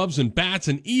 their gloves and bats,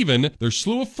 and even their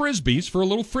slew of Frisbees for a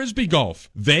little Frisbee golf.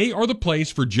 They are the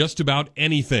place for just about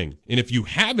anything. And if you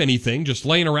have anything just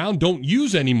laying around, don't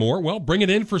use anymore, well, bring it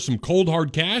in for some cold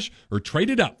hard cash or trade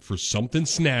it up for something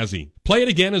snazzy. Play It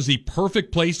Again is the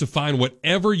perfect place to find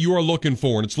whatever you are looking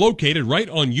for, and it's located right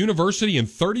on University and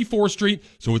 34th Street,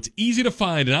 so it's easy to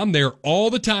find, and I'm there all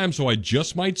the time, so I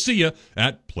just might see you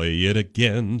at Play It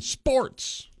Again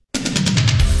Sports.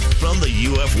 From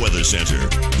the UF Weather Center,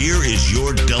 here is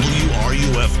your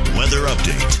WRUF weather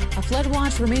update. A flood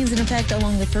watch remains in effect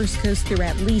along the first coast through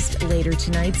at least later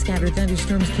tonight. Scattered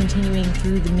thunderstorms continuing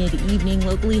through the mid-evening.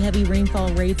 Locally, heavy rainfall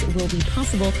rates will be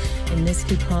possible, and this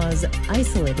could cause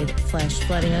isolated flash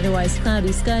flooding. Otherwise,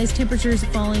 cloudy skies, temperatures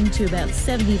falling to about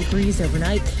 70 degrees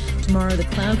overnight. Tomorrow, the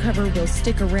cloud cover will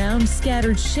stick around.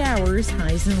 Scattered showers,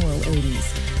 highs in the low 80s.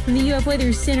 From the UF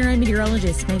Weather Center, I'm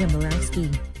meteorologist Megan Borowski.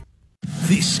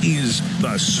 This is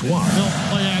the Swamp. No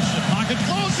play action. Pocket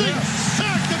closing.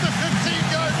 Sacked at the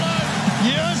 15-yard line.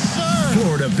 Yes, sir.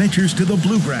 Florida ventures to the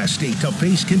Bluegrass State to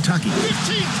face Kentucky.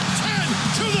 15, 10,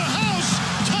 to the house.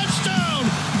 Touchdown,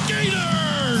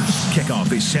 Gators.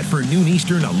 Kickoff is set for noon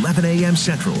Eastern, 11 a.m.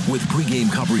 Central, with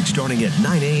pregame coverage starting at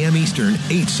 9 a.m. Eastern,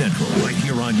 8 Central, right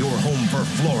here on your home for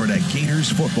Florida Gators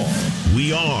football.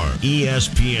 We are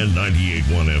ESPN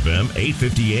 98.1 FM,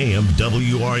 850 AM,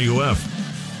 WRUF.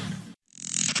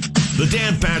 The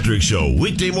Dan Patrick Show,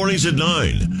 weekday mornings at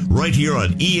 9, right here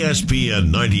on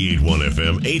ESPN 98.1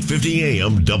 FM, 850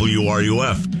 AM,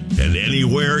 WRUF, and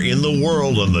anywhere in the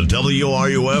world on the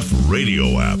WRUF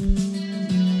radio app.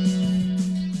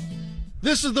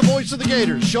 This is the voice of the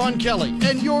Gators, Sean Kelly,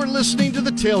 and you're listening to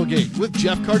The Tailgate with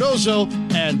Jeff Cardozo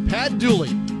and Pat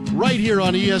Dooley, right here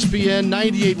on ESPN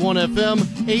 98.1 FM,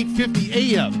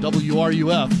 850 AM,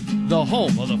 WRUF, the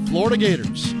home of the Florida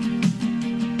Gators.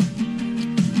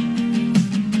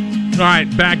 All right,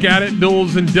 back at it.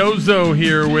 Doles and Dozo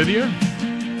here with you.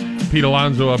 Pete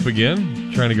Alonso up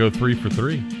again, trying to go 3 for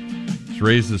 3. He's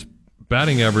raised his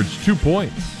batting average 2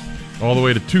 points, all the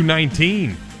way to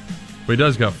 219. But he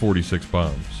does got 46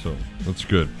 bombs, so that's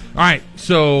good. All right,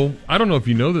 so I don't know if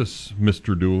you know this,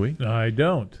 Mr. Dooley. I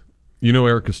don't. You know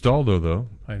Eric Castaldo, though.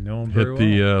 I know him very well.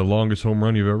 Hit the longest home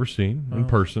run you've ever seen in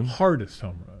person. Hardest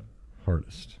home run.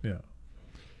 Hardest. Yeah.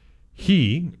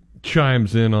 He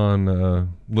chimes in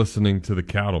on listening to the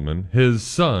Cattlemen. His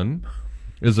son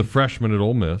is a freshman at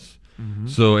Ole Miss. Mm-hmm.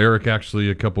 So Eric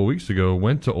actually a couple weeks ago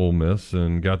went to Ole Miss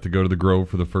and got to go to the Grove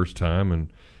for the first time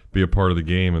and be a part of the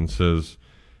game, and says,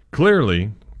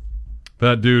 clearly,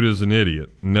 that dude is an idiot.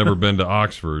 Never been to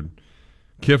Oxford.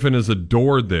 Kiffin is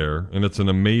adored there, and it's an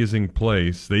amazing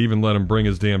place. They even let him bring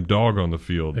his damn dog on the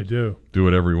field. They do. Do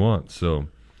whatever he wants. So,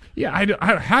 yeah,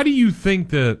 how do you think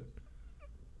that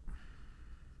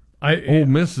Ole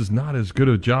Miss is not as good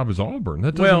a job as Auburn?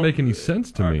 That doesn't make any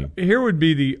sense to me. Here would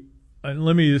be the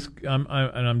let me just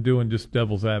I'm doing just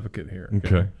devil's advocate here.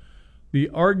 Okay. The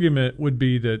argument would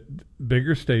be that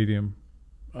bigger stadium,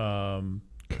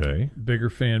 bigger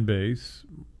fan base.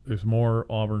 There's more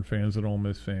Auburn fans than Ole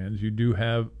Miss fans. You do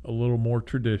have a little more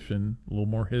tradition, a little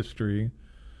more history.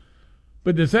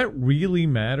 But does that really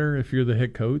matter if you're the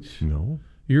head coach? No.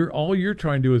 All you're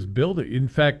trying to do is build it. In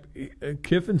fact,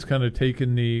 Kiffin's kind of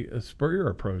taken the Spurrier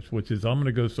approach, which is I'm going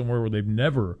to go somewhere where they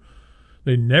never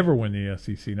win the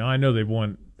SEC. Now I know they've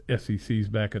won SECs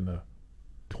back in the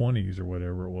 20s or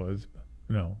whatever it was.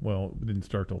 No, well, it didn't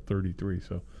start till 33,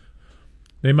 so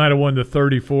they might have won the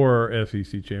 34 SEC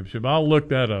championship. I'll look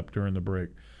that up during the break.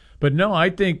 But no, I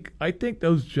think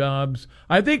those jobs.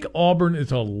 I think Auburn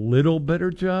is a little better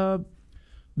job.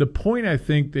 The point I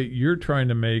think that you're trying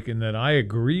to make, and that I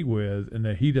agree with, and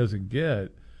that he doesn't get,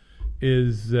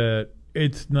 is that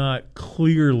it's not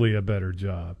clearly a better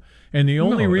job. And the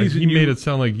only reason he made it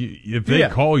sound like if they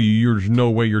call you, there's no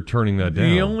way you're turning that down.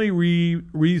 The only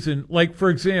reason, like for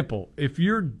example, if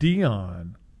you're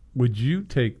Dion, would you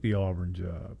take the Auburn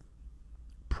job?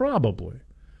 Probably.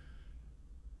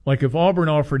 Like if Auburn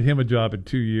offered him a job in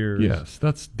 2 years. Yes,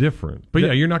 that's different. But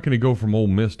yeah, you're not going to go from Ole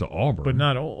Miss to Auburn. But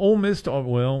not Ole Miss to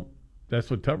Auburn. Well, that's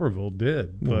what Tuberville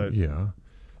did. But yeah.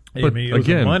 I mean, it was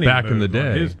again, a money back in the move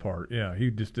on day, his part. Yeah,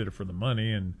 he just did it for the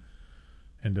money and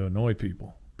to annoy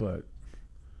people. But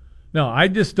no, I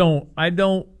don't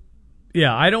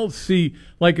see,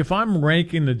 like if I'm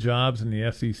ranking the jobs in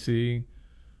the SEC,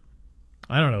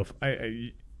 I don't know if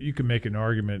you can make an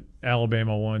argument.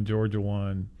 Alabama won, Georgia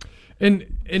won, and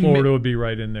Florida would be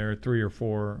right in there, 3 or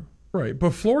 4. Right,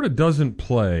 but Florida doesn't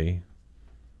play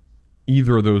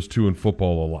either of those two in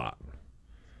football a lot.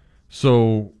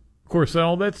 So, of course,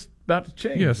 all that's about to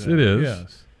change. Yes, it is.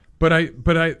 Yes, but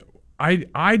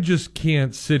I just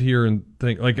can't sit here and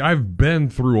think, like, I've been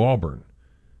through Auburn.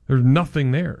 There's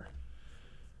nothing there.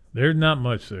 There's not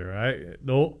much there.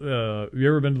 You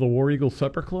ever been to the War Eagle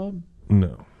Supper Club?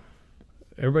 No.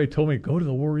 Everybody told me, go to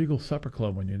the War Eagle Supper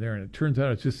Club when you're there, and it turns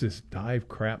out it's just this dive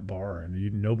crap bar,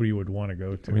 and nobody would want to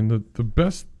go to. I mean, the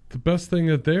best thing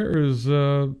that there is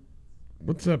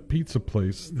what's that pizza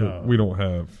place that we don't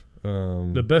have?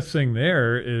 The best thing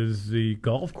there is the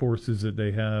golf courses that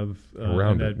they have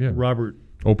around that it. Yeah. Robert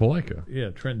Opelika. Yeah,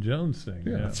 Trent Jones thing.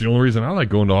 Yeah, that's the only reason I like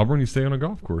going to Auburn. You stay on a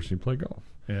golf course and you play golf.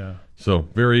 Yeah. So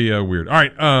very weird. All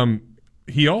right.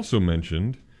 He also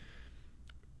mentioned.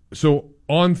 So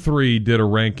On3 did a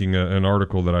ranking, an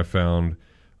article that I found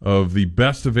of the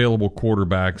best available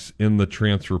quarterbacks in the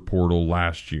transfer portal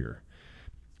last year.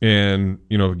 And,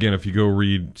 again, if you go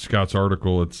read Scott's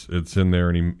article, it's in there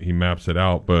and he maps it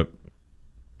out. But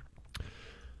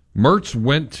Mertz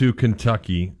went to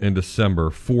Kentucky in December,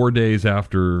 4 days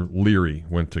after Leary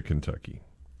went to Kentucky.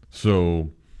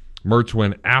 So Mertz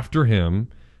went after him,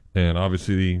 and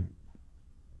obviously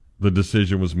the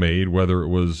decision was made whether it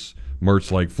was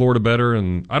Mertz like Florida better,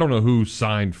 and I don't know who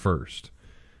signed first,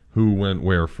 who went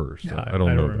where first. Yeah, I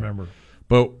don't know remember.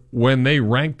 But when they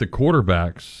ranked the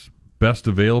quarterbacks best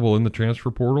available in the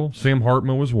transfer portal, Sam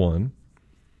Hartman was 1,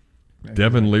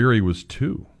 Devin Leary was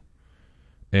 2,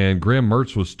 and Graham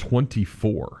Mertz was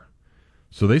 24.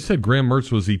 So they said Graham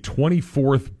Mertz was the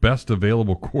 24th best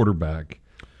available quarterback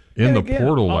in the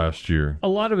portal last year. A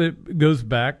lot of it goes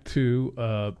back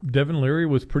to Devin Leary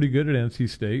was pretty good at NC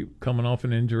State, coming off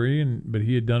an injury, but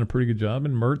he had done a pretty good job.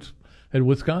 And Mertz at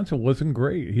Wisconsin wasn't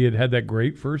great. He had that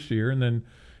great first year, and then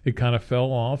it kind of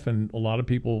fell off. And a lot of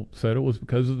people said it was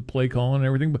because of the play calling and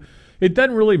everything. But it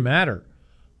doesn't really matter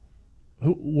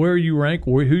where you rank,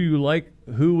 who you like,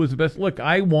 who was the best. Look,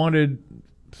 I wanted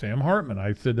Sam Hartman.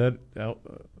 I said that out,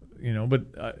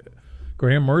 but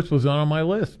Graham Mertz was on my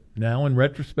list. Now, in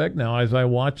retrospect, as I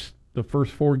watch the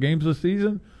first 4 games of the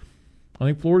season, I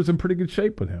think Florida's in pretty good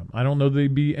shape with him. I don't know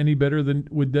they'd be any better than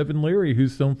with Devin Leary,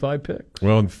 who's thrown 5 picks.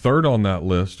 Well, and third on that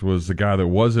list was the guy that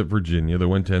was at Virginia, that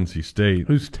went to NC State.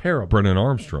 Who's terrible. Brennan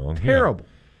Armstrong. Terrible.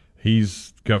 Yeah.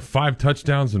 He's got 5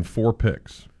 touchdowns and 4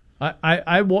 picks.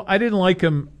 I didn't like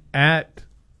him at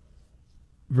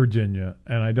Virginia,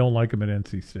 and I don't like him at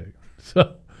NC State.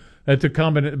 So that's a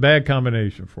bad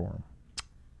combination for him.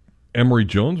 Emory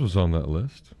Jones was on that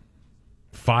list,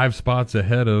 5 spots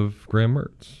ahead of Graham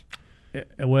Mertz.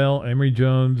 Well, Emory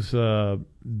Jones,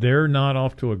 they're not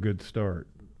off to a good start.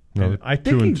 No, I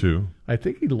think 2-2. I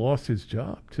think he lost his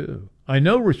job too. I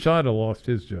know Rashada lost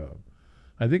his job.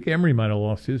 I think Emory might have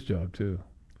lost his job too.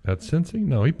 At Cincy?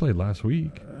 No, he played last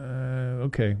week.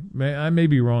 Okay, I may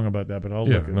be wrong about that, but I'll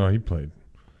look at it. No, he played.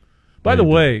 By the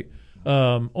way,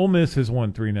 Ole Miss has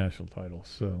won 3 national titles,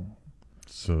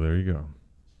 so there you go.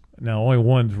 Now, only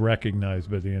one's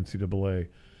recognized by the NCAA.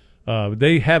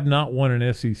 They have not won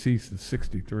an SEC since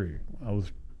 '63.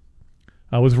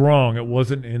 I was wrong. It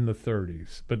wasn't in the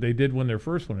 30s, but they did win their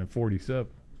first one in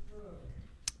 '47.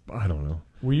 I don't know.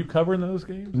 Were you covering those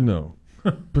games? No,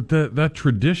 but that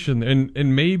tradition,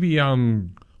 and maybe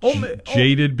I'm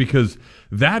jaded because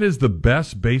that is the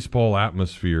best baseball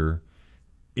atmosphere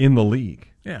in the league.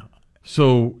 Yeah.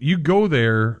 So you go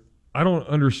there. I don't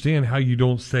understand how you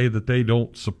don't say that they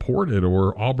don't support it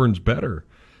or Auburn's better.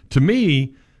 To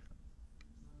me,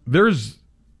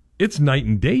 it's night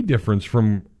and day difference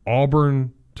from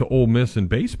Auburn to Ole Miss in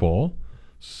baseball.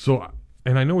 So,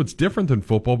 and I know it's different than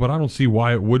football, but I don't see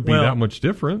why it would be that much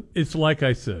different. It's like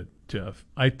I said, Jeff.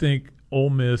 I think Ole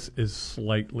Miss is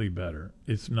slightly better.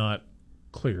 It's not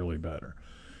clearly better.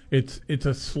 It's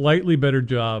a slightly better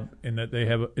job in that they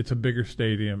have it's a bigger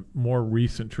stadium, more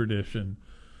recent tradition.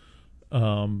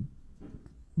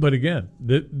 But again,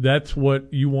 that's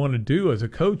what you want to do as a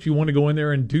coach. You want to go in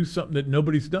there and do something that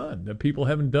nobody's done, that people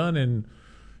haven't done in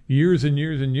years and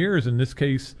years and years. In this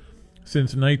case, since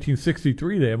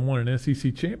 1963, they haven't won an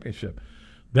SEC championship.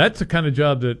 That's the kind of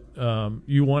job that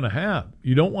you want to have.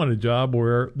 You don't want a job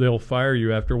where they'll fire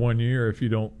you after 1 year if you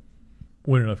don't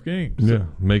win enough games. Yeah,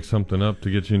 make something up to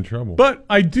get you in trouble. But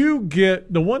I do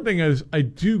get – the one thing is I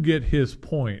do get his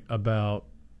point about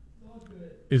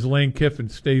is Lane Kiffin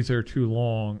stays there too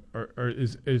long, or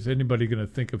is anybody going to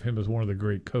think of him as one of the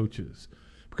great coaches?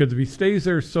 Because if he stays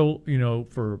there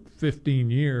for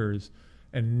 15 years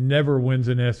and never wins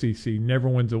an SEC, never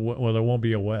wins there won't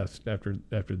be a West after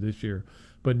this year.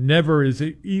 but never is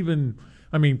it even.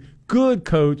 I mean, good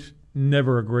coach,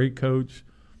 never a great coach.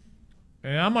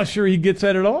 And I'm not sure he gets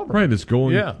that at all. Right, it's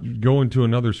going to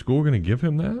another school going to give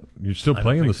him that? You're still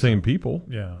playing the same people.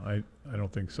 Yeah, I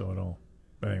don't think so at all.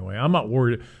 But anyway, I'm not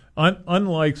worried.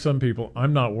 Unlike some people,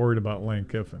 I'm not worried about Lane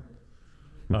Kiffin.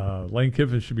 Lane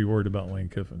Kiffin should be worried about Lane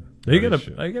Kiffin. They got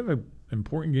an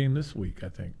important game this week, I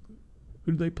think.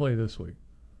 Who do they play this week?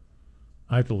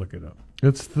 I have to look it up.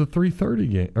 It's the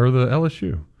 3:30 game, or the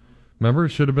LSU. Remember, it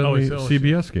should have been the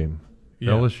CBS game.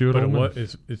 Yeah, LSU at Ole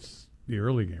Miss. It's the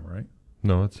early game, right?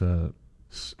 No, it's at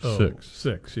 6.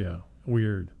 6, yeah.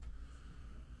 Weird.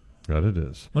 That it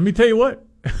is. Let me tell you what.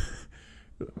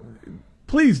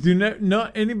 Please do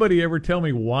not anybody ever tell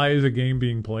me why is a game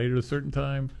being played at a certain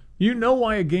time. You know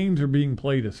why games are being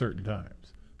played at certain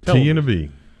times. T and a B.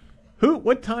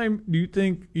 What time do you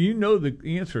think, you know the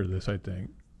answer to this, I think,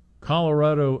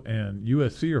 Colorado and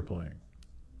USC are playing?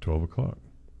 12 o'clock.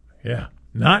 Yeah.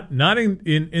 Not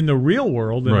in the real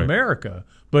world in America,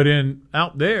 but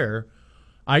out there,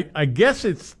 I guess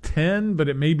it's 10, but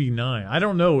it may be 9. I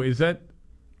don't know. Is that?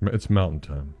 It's Mountain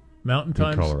Time. Mountain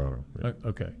Time? In Colorado. Yeah.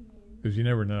 Okay. Because you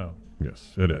never know.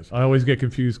 Yes, it is. I always get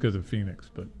confused because of Phoenix,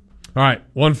 but. All right,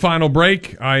 one final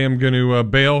break. I am going to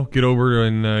bail, get over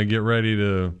and get ready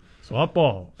to.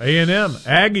 Softball, A&M,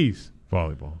 Aggies.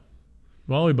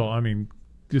 Volleyball. I mean,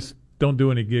 just don't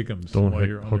do any gig'ems. Don't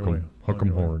hook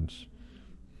 'em horns.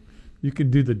 You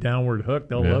can do the downward hook.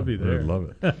 They'll love you there. They'll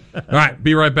love it. All right,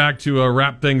 be right back to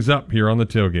wrap things up here on the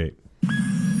Tailgate.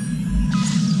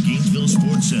 Gainesville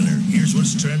Sports Center. Here's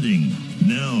what's trending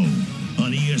now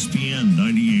on ESPN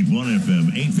 98.1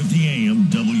 FM, 850 AM,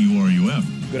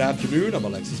 WRUF. Good afternoon. I'm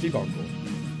Alexis Vivanco.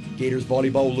 Gators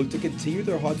volleyball will look to continue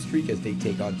their hot streak as they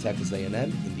take on Texas A&M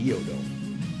in the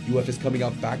O-Dome. UF is coming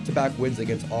off back-to-back wins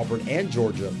against Auburn and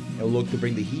Georgia and will look to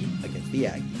bring the heat against the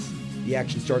Aggies. The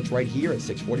action starts right here at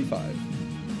 6:45.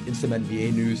 In some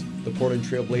NBA news, the Portland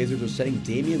Trail Blazers are sending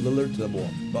Damian Lillard to the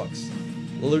Milwaukee Bucks.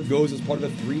 Lillard goes as part of a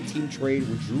 3-team trade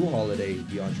with Drew Holiday,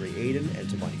 DeAndre Ayton, and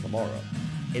Toumani Camara.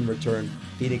 In return,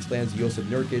 Phoenix lands Yusuf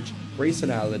Nurkic,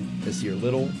 Grayson Allen, Nasir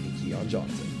Little, and Keon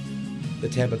Johnson. The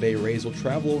Tampa Bay Rays will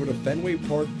travel over to Fenway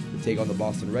Park to take on the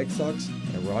Boston Red Sox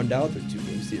and round out their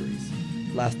 2-game series.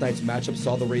 Last night's matchup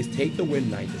saw the Rays take the win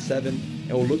 9-7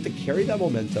 and will look to carry that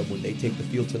momentum when they take the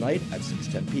field tonight at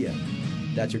 6:10 p.m.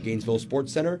 That's your Gainesville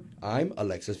Sports Center. I'm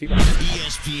Alexis Vivanco.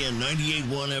 ESPN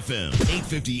 98.1 FM,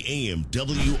 850 AM,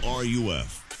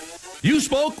 WRUF. You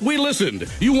spoke, we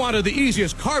listened. You wanted the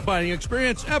easiest car buying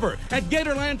experience ever. At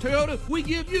Gatorland Toyota, we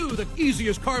give you the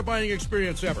easiest car buying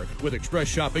experience ever. With Express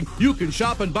Shopping, you can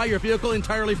shop and buy your vehicle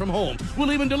entirely from home.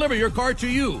 We'll even deliver your car to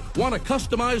you. Want a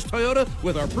customized Toyota?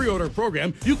 With our pre-order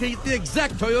program, you can get the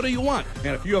exact Toyota you want.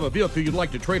 And if you have a vehicle you'd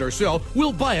like to trade or sell,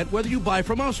 we'll buy it whether you buy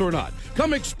from us or not.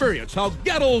 Come experience how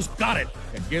Gatto's got it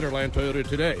at Gatorland Toyota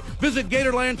today. Visit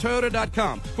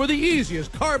GatorlandToyota.com for the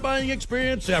easiest car buying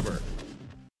experience ever.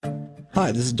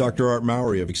 Hi, this is Dr. Art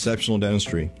Mowry of Exceptional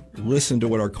Dentistry. Listen to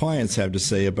what our clients have to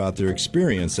say about their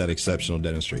experience at Exceptional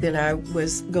Dentistry. Then I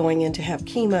was going in to have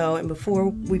chemo, and before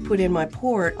we put in my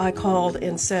port, I called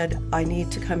and said I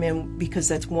need to come in because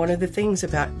that's one of the things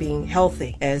about being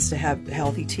healthy, is to have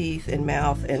healthy teeth and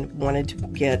mouth, and wanted to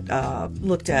get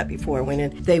looked at before I went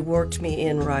in. They worked me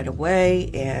in right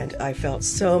away, and I felt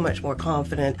so much more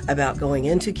confident about going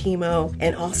into chemo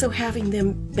and also having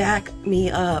them back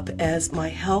me up as my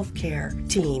health care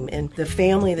team and the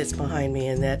family that's behind me,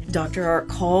 and that Dr. Art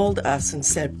called us and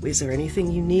said, is there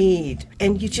anything you need?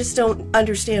 And you just don't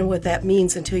understand what that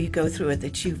means until you go through it,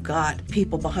 that you've got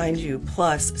people behind you,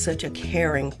 plus such a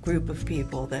caring group of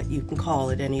people that you can call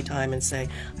at any time and say,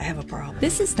 I have a problem.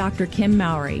 This is Dr. Kim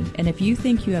Mowry, and if you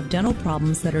think you have dental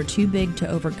problems that are too big to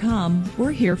overcome,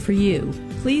 we're here for you.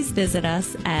 Please visit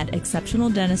us at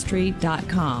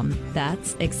exceptionaldentistry.com.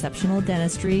 That's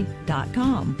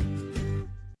exceptionaldentistry.com.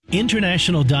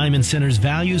 International Diamond Center's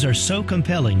values are so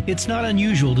compelling, it's not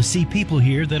unusual to see people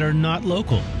here that are not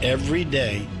local. Every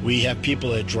day, we have people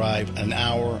that drive an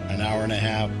hour and a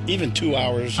half, even 2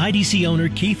 hours. IDC owner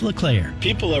Keith LeClaire.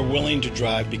 People are willing to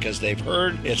drive because they've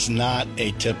heard it's not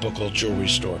a typical jewelry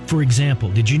store. For example,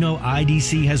 did you know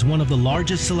IDC has one of the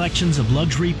largest selections of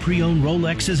luxury pre-owned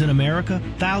Rolexes in America?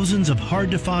 Thousands of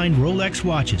hard-to-find Rolex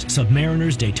watches,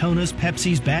 Submariners, Daytonas,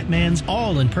 Pepsis, Batmans,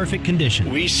 all in perfect condition.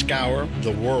 We scour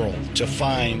the world world to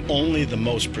find only the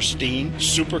most pristine,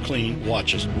 super clean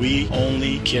watches. We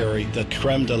only carry the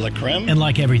creme de la creme. And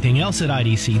like everything else at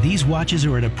IDC, these watches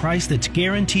are at a price that's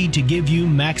guaranteed to give you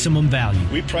maximum value.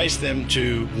 We price them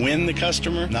to win the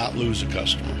customer, not lose a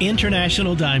customer.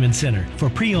 International Diamond Center for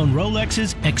pre-owned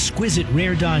Rolexes, exquisite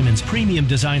rare diamonds, premium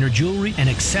designer jewelry, and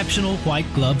exceptional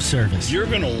white glove service. You're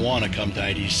going to want to come to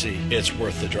IDC. It's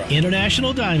worth the drive.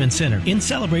 International Diamond Center in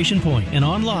Celebration Point and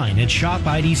online at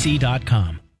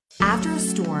shopidc.com. After a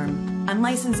storm,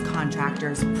 unlicensed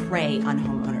contractors prey on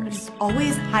homeowners.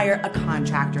 Always hire a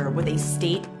contractor with a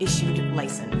state-issued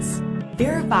license.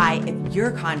 Verify if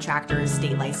your contractor is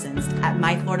state licensed at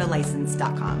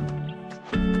myfloridalicense.com.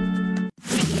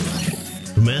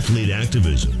 From athlete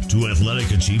activism to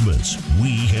athletic achievements,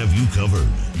 we have you covered.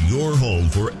 Your home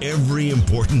for every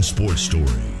important sports story.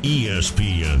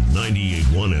 ESPN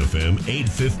 98.1 FM,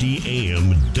 850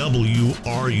 AM,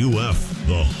 WRUF,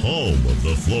 the home of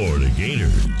the Florida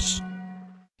Gators.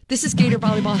 This is Gator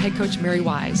Volleyball head coach Mary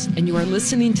Wise, and you are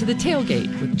listening to The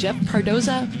Tailgate with Jeff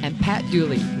Cardoza and Pat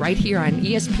Dooley, right here on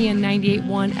ESPN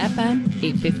 98.1 FM,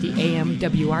 850 AM,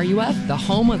 WRUF, the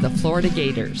home of the Florida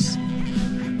Gators.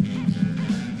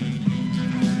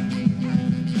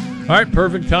 All right,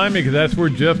 perfect timing because that's where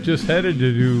Jeff just headed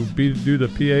to do the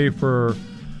PA for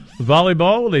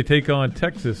volleyball. They take on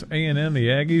Texas A&M, the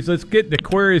Aggies. Let's get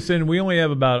Aquarius in. We only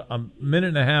have about a minute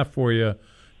and a half for you,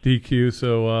 DQ.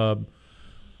 So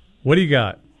what do you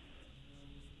got?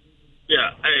 Yeah,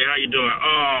 hey, how you doing?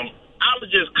 I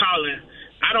was just calling.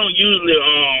 I don't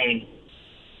usually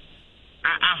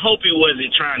I hope he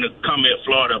wasn't trying to come at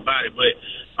Florida about it, but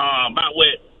about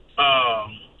what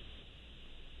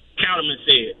Counterman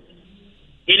said.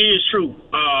 It is true.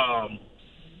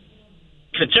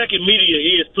 Kentucky media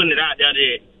is putting it out there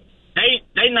that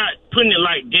they not putting it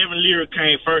like Devin Leary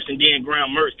came first and then Graham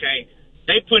Mertz came.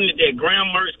 They putting it that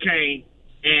Graham Mertz came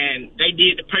and they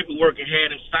did the paperwork and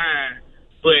had him signed.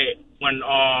 But when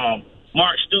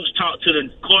Mark Stoops talked to the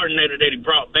coordinator that he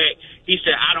brought back, he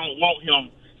said, I don't want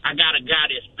him. I got a guy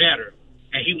that's better.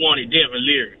 And he wanted Devin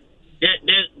Leary.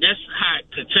 That's how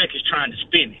Kentucky's trying to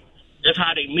spin it. That's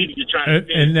how they media trying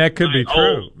to. And that could be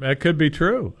true. That could be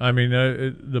true. I mean,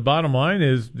 the bottom line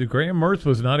is the Graham Mertz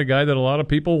was not a guy that a lot of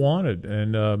people wanted,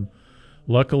 and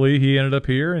luckily he ended up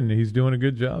here, and he's doing a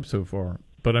good job so far.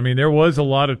 But I mean, there was a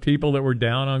lot of people that were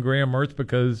down on Graham Mertz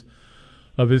because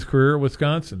of his career at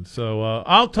Wisconsin. So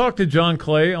I'll talk to John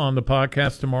Clay on the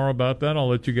podcast tomorrow about that. I'll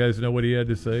let you guys know what he had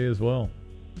to say as well.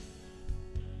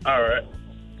 All right.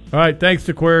 All right. Thanks,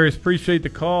 Aquarius. Appreciate the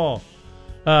call.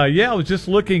 I was just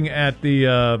looking at the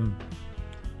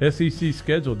SEC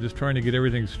schedule, just trying to get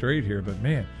everything straight here. But,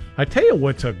 man, I tell you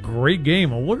what's a great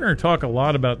game, and we're going to talk a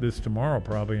lot about this tomorrow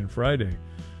probably and Friday.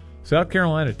 South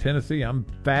Carolina, Tennessee, I'm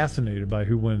fascinated by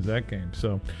who wins that game.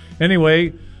 So,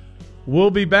 anyway, we'll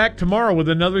be back tomorrow with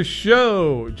another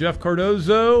show. Jeff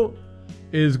Cardozo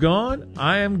is gone.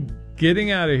 I am getting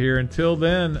out of here. Until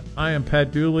then, I am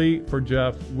Pat Dooley for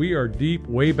Jeff. We are deep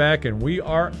way back, and we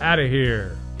are out of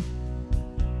here.